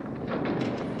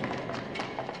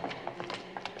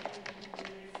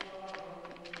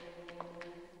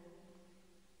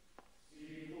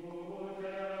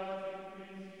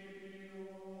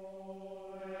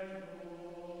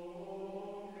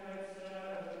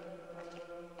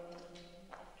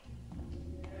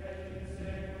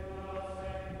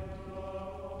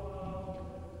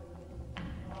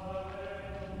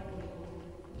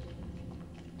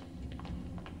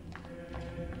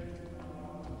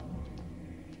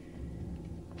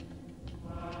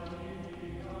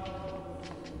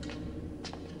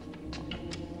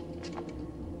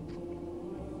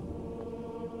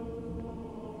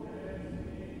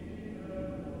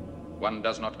 One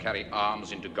does not carry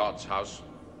arms into God's house.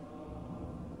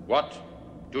 What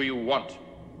do you want?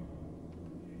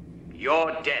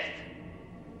 Your death.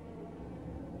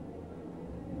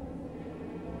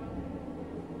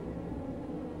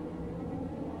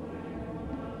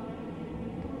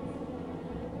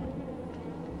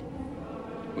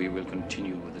 We will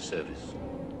continue with the service.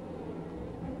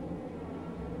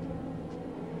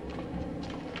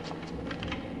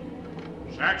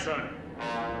 Saxon!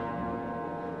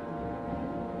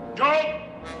 Job!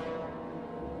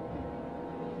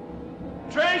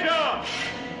 Traitor!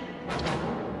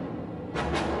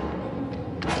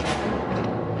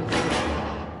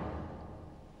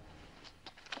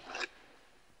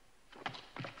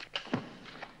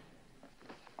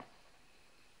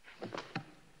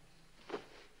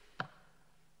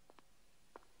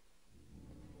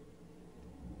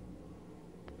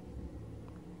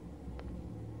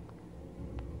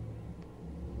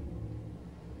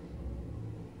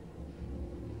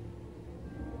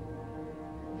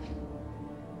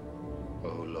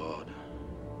 O Lord,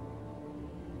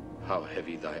 how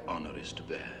heavy thy honor is to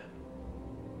bear.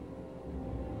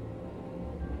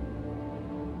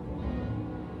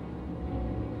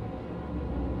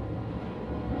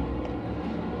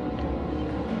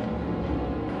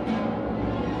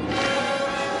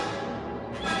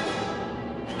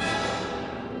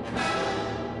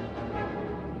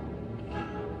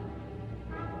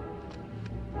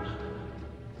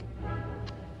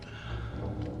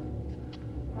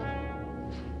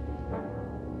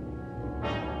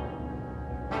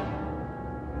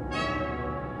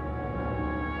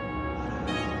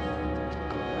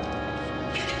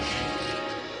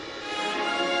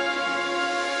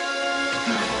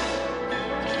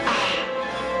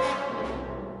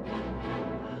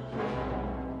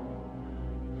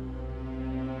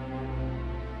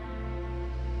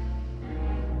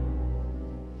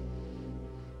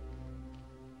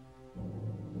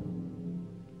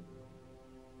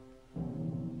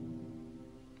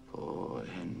 Poor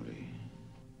Henry.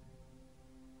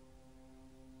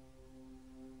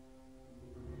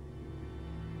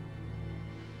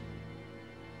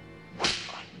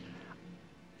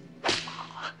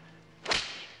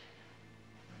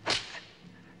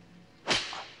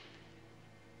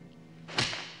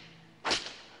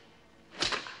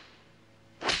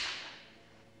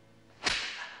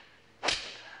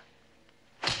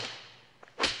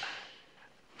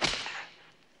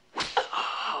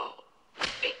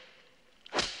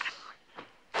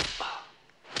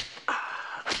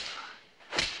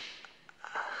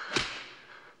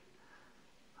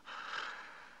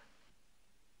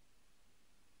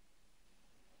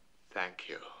 Thank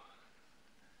you.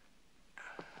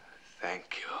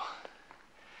 Thank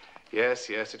you. Yes,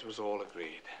 yes, it was all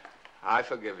agreed. I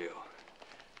forgive you.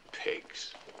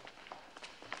 Pigs.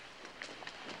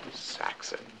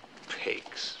 Saxon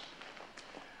pigs.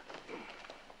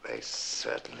 They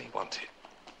certainly wanted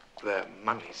their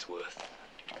money's worth.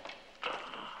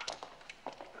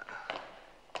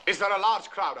 Is there a large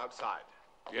crowd outside?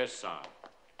 Yes, sir.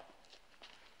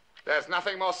 There's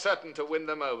nothing more certain to win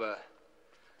them over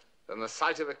than the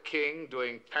sight of a king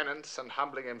doing penance and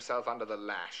humbling himself under the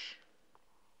lash.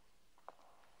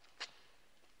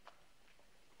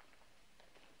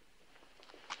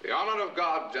 The honor of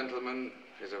God, gentlemen,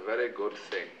 is a very good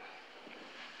thing.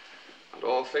 And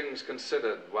all things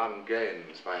considered, one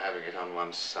gains by having it on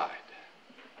one's side.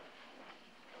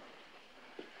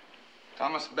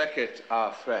 Thomas Becket,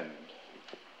 our friend,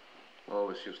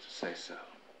 always used to say so.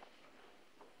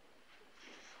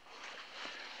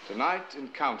 Tonight in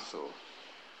council,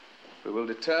 we will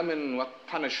determine what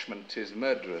punishment his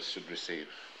murderers should receive.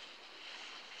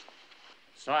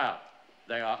 Sire,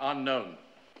 they are unknown.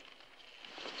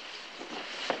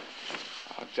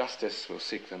 Our justice will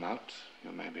seek them out,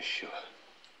 you may be sure.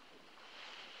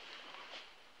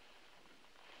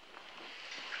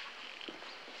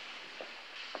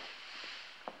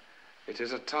 It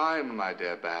is a time, my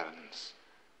dear barons,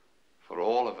 for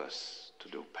all of us to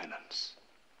do penance.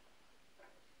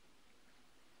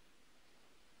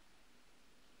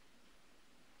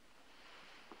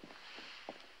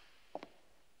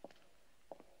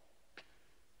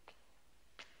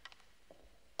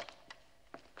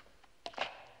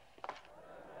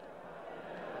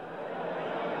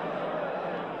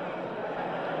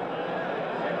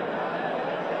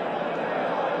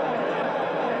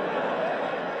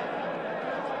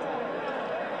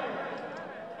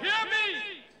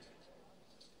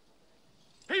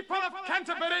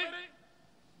 Canterbury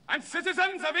and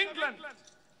citizens of England.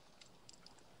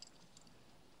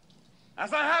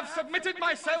 As I have submitted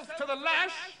myself to the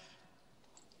lash,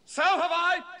 so have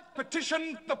I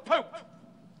petitioned the Pope.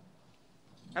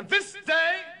 And this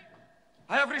day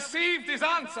I have received his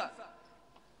answer.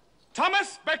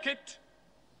 Thomas Becket,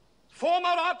 former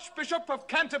Archbishop of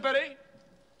Canterbury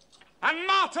and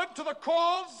martyred to the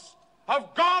cause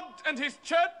of God and his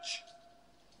church,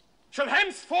 shall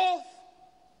henceforth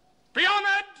be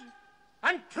honored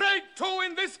and prayed to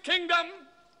in this kingdom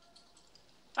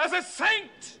as a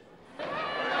saint.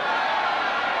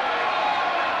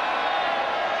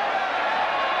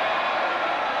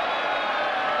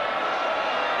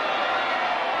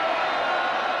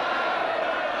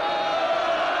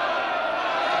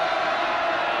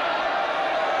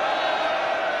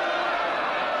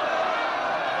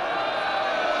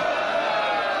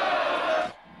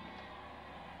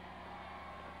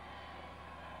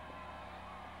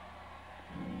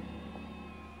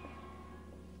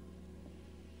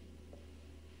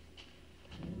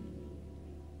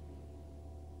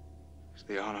 Is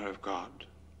the honor of God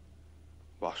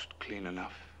washed clean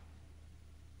enough?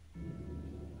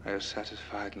 Are you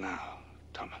satisfied now,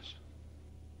 Thomas?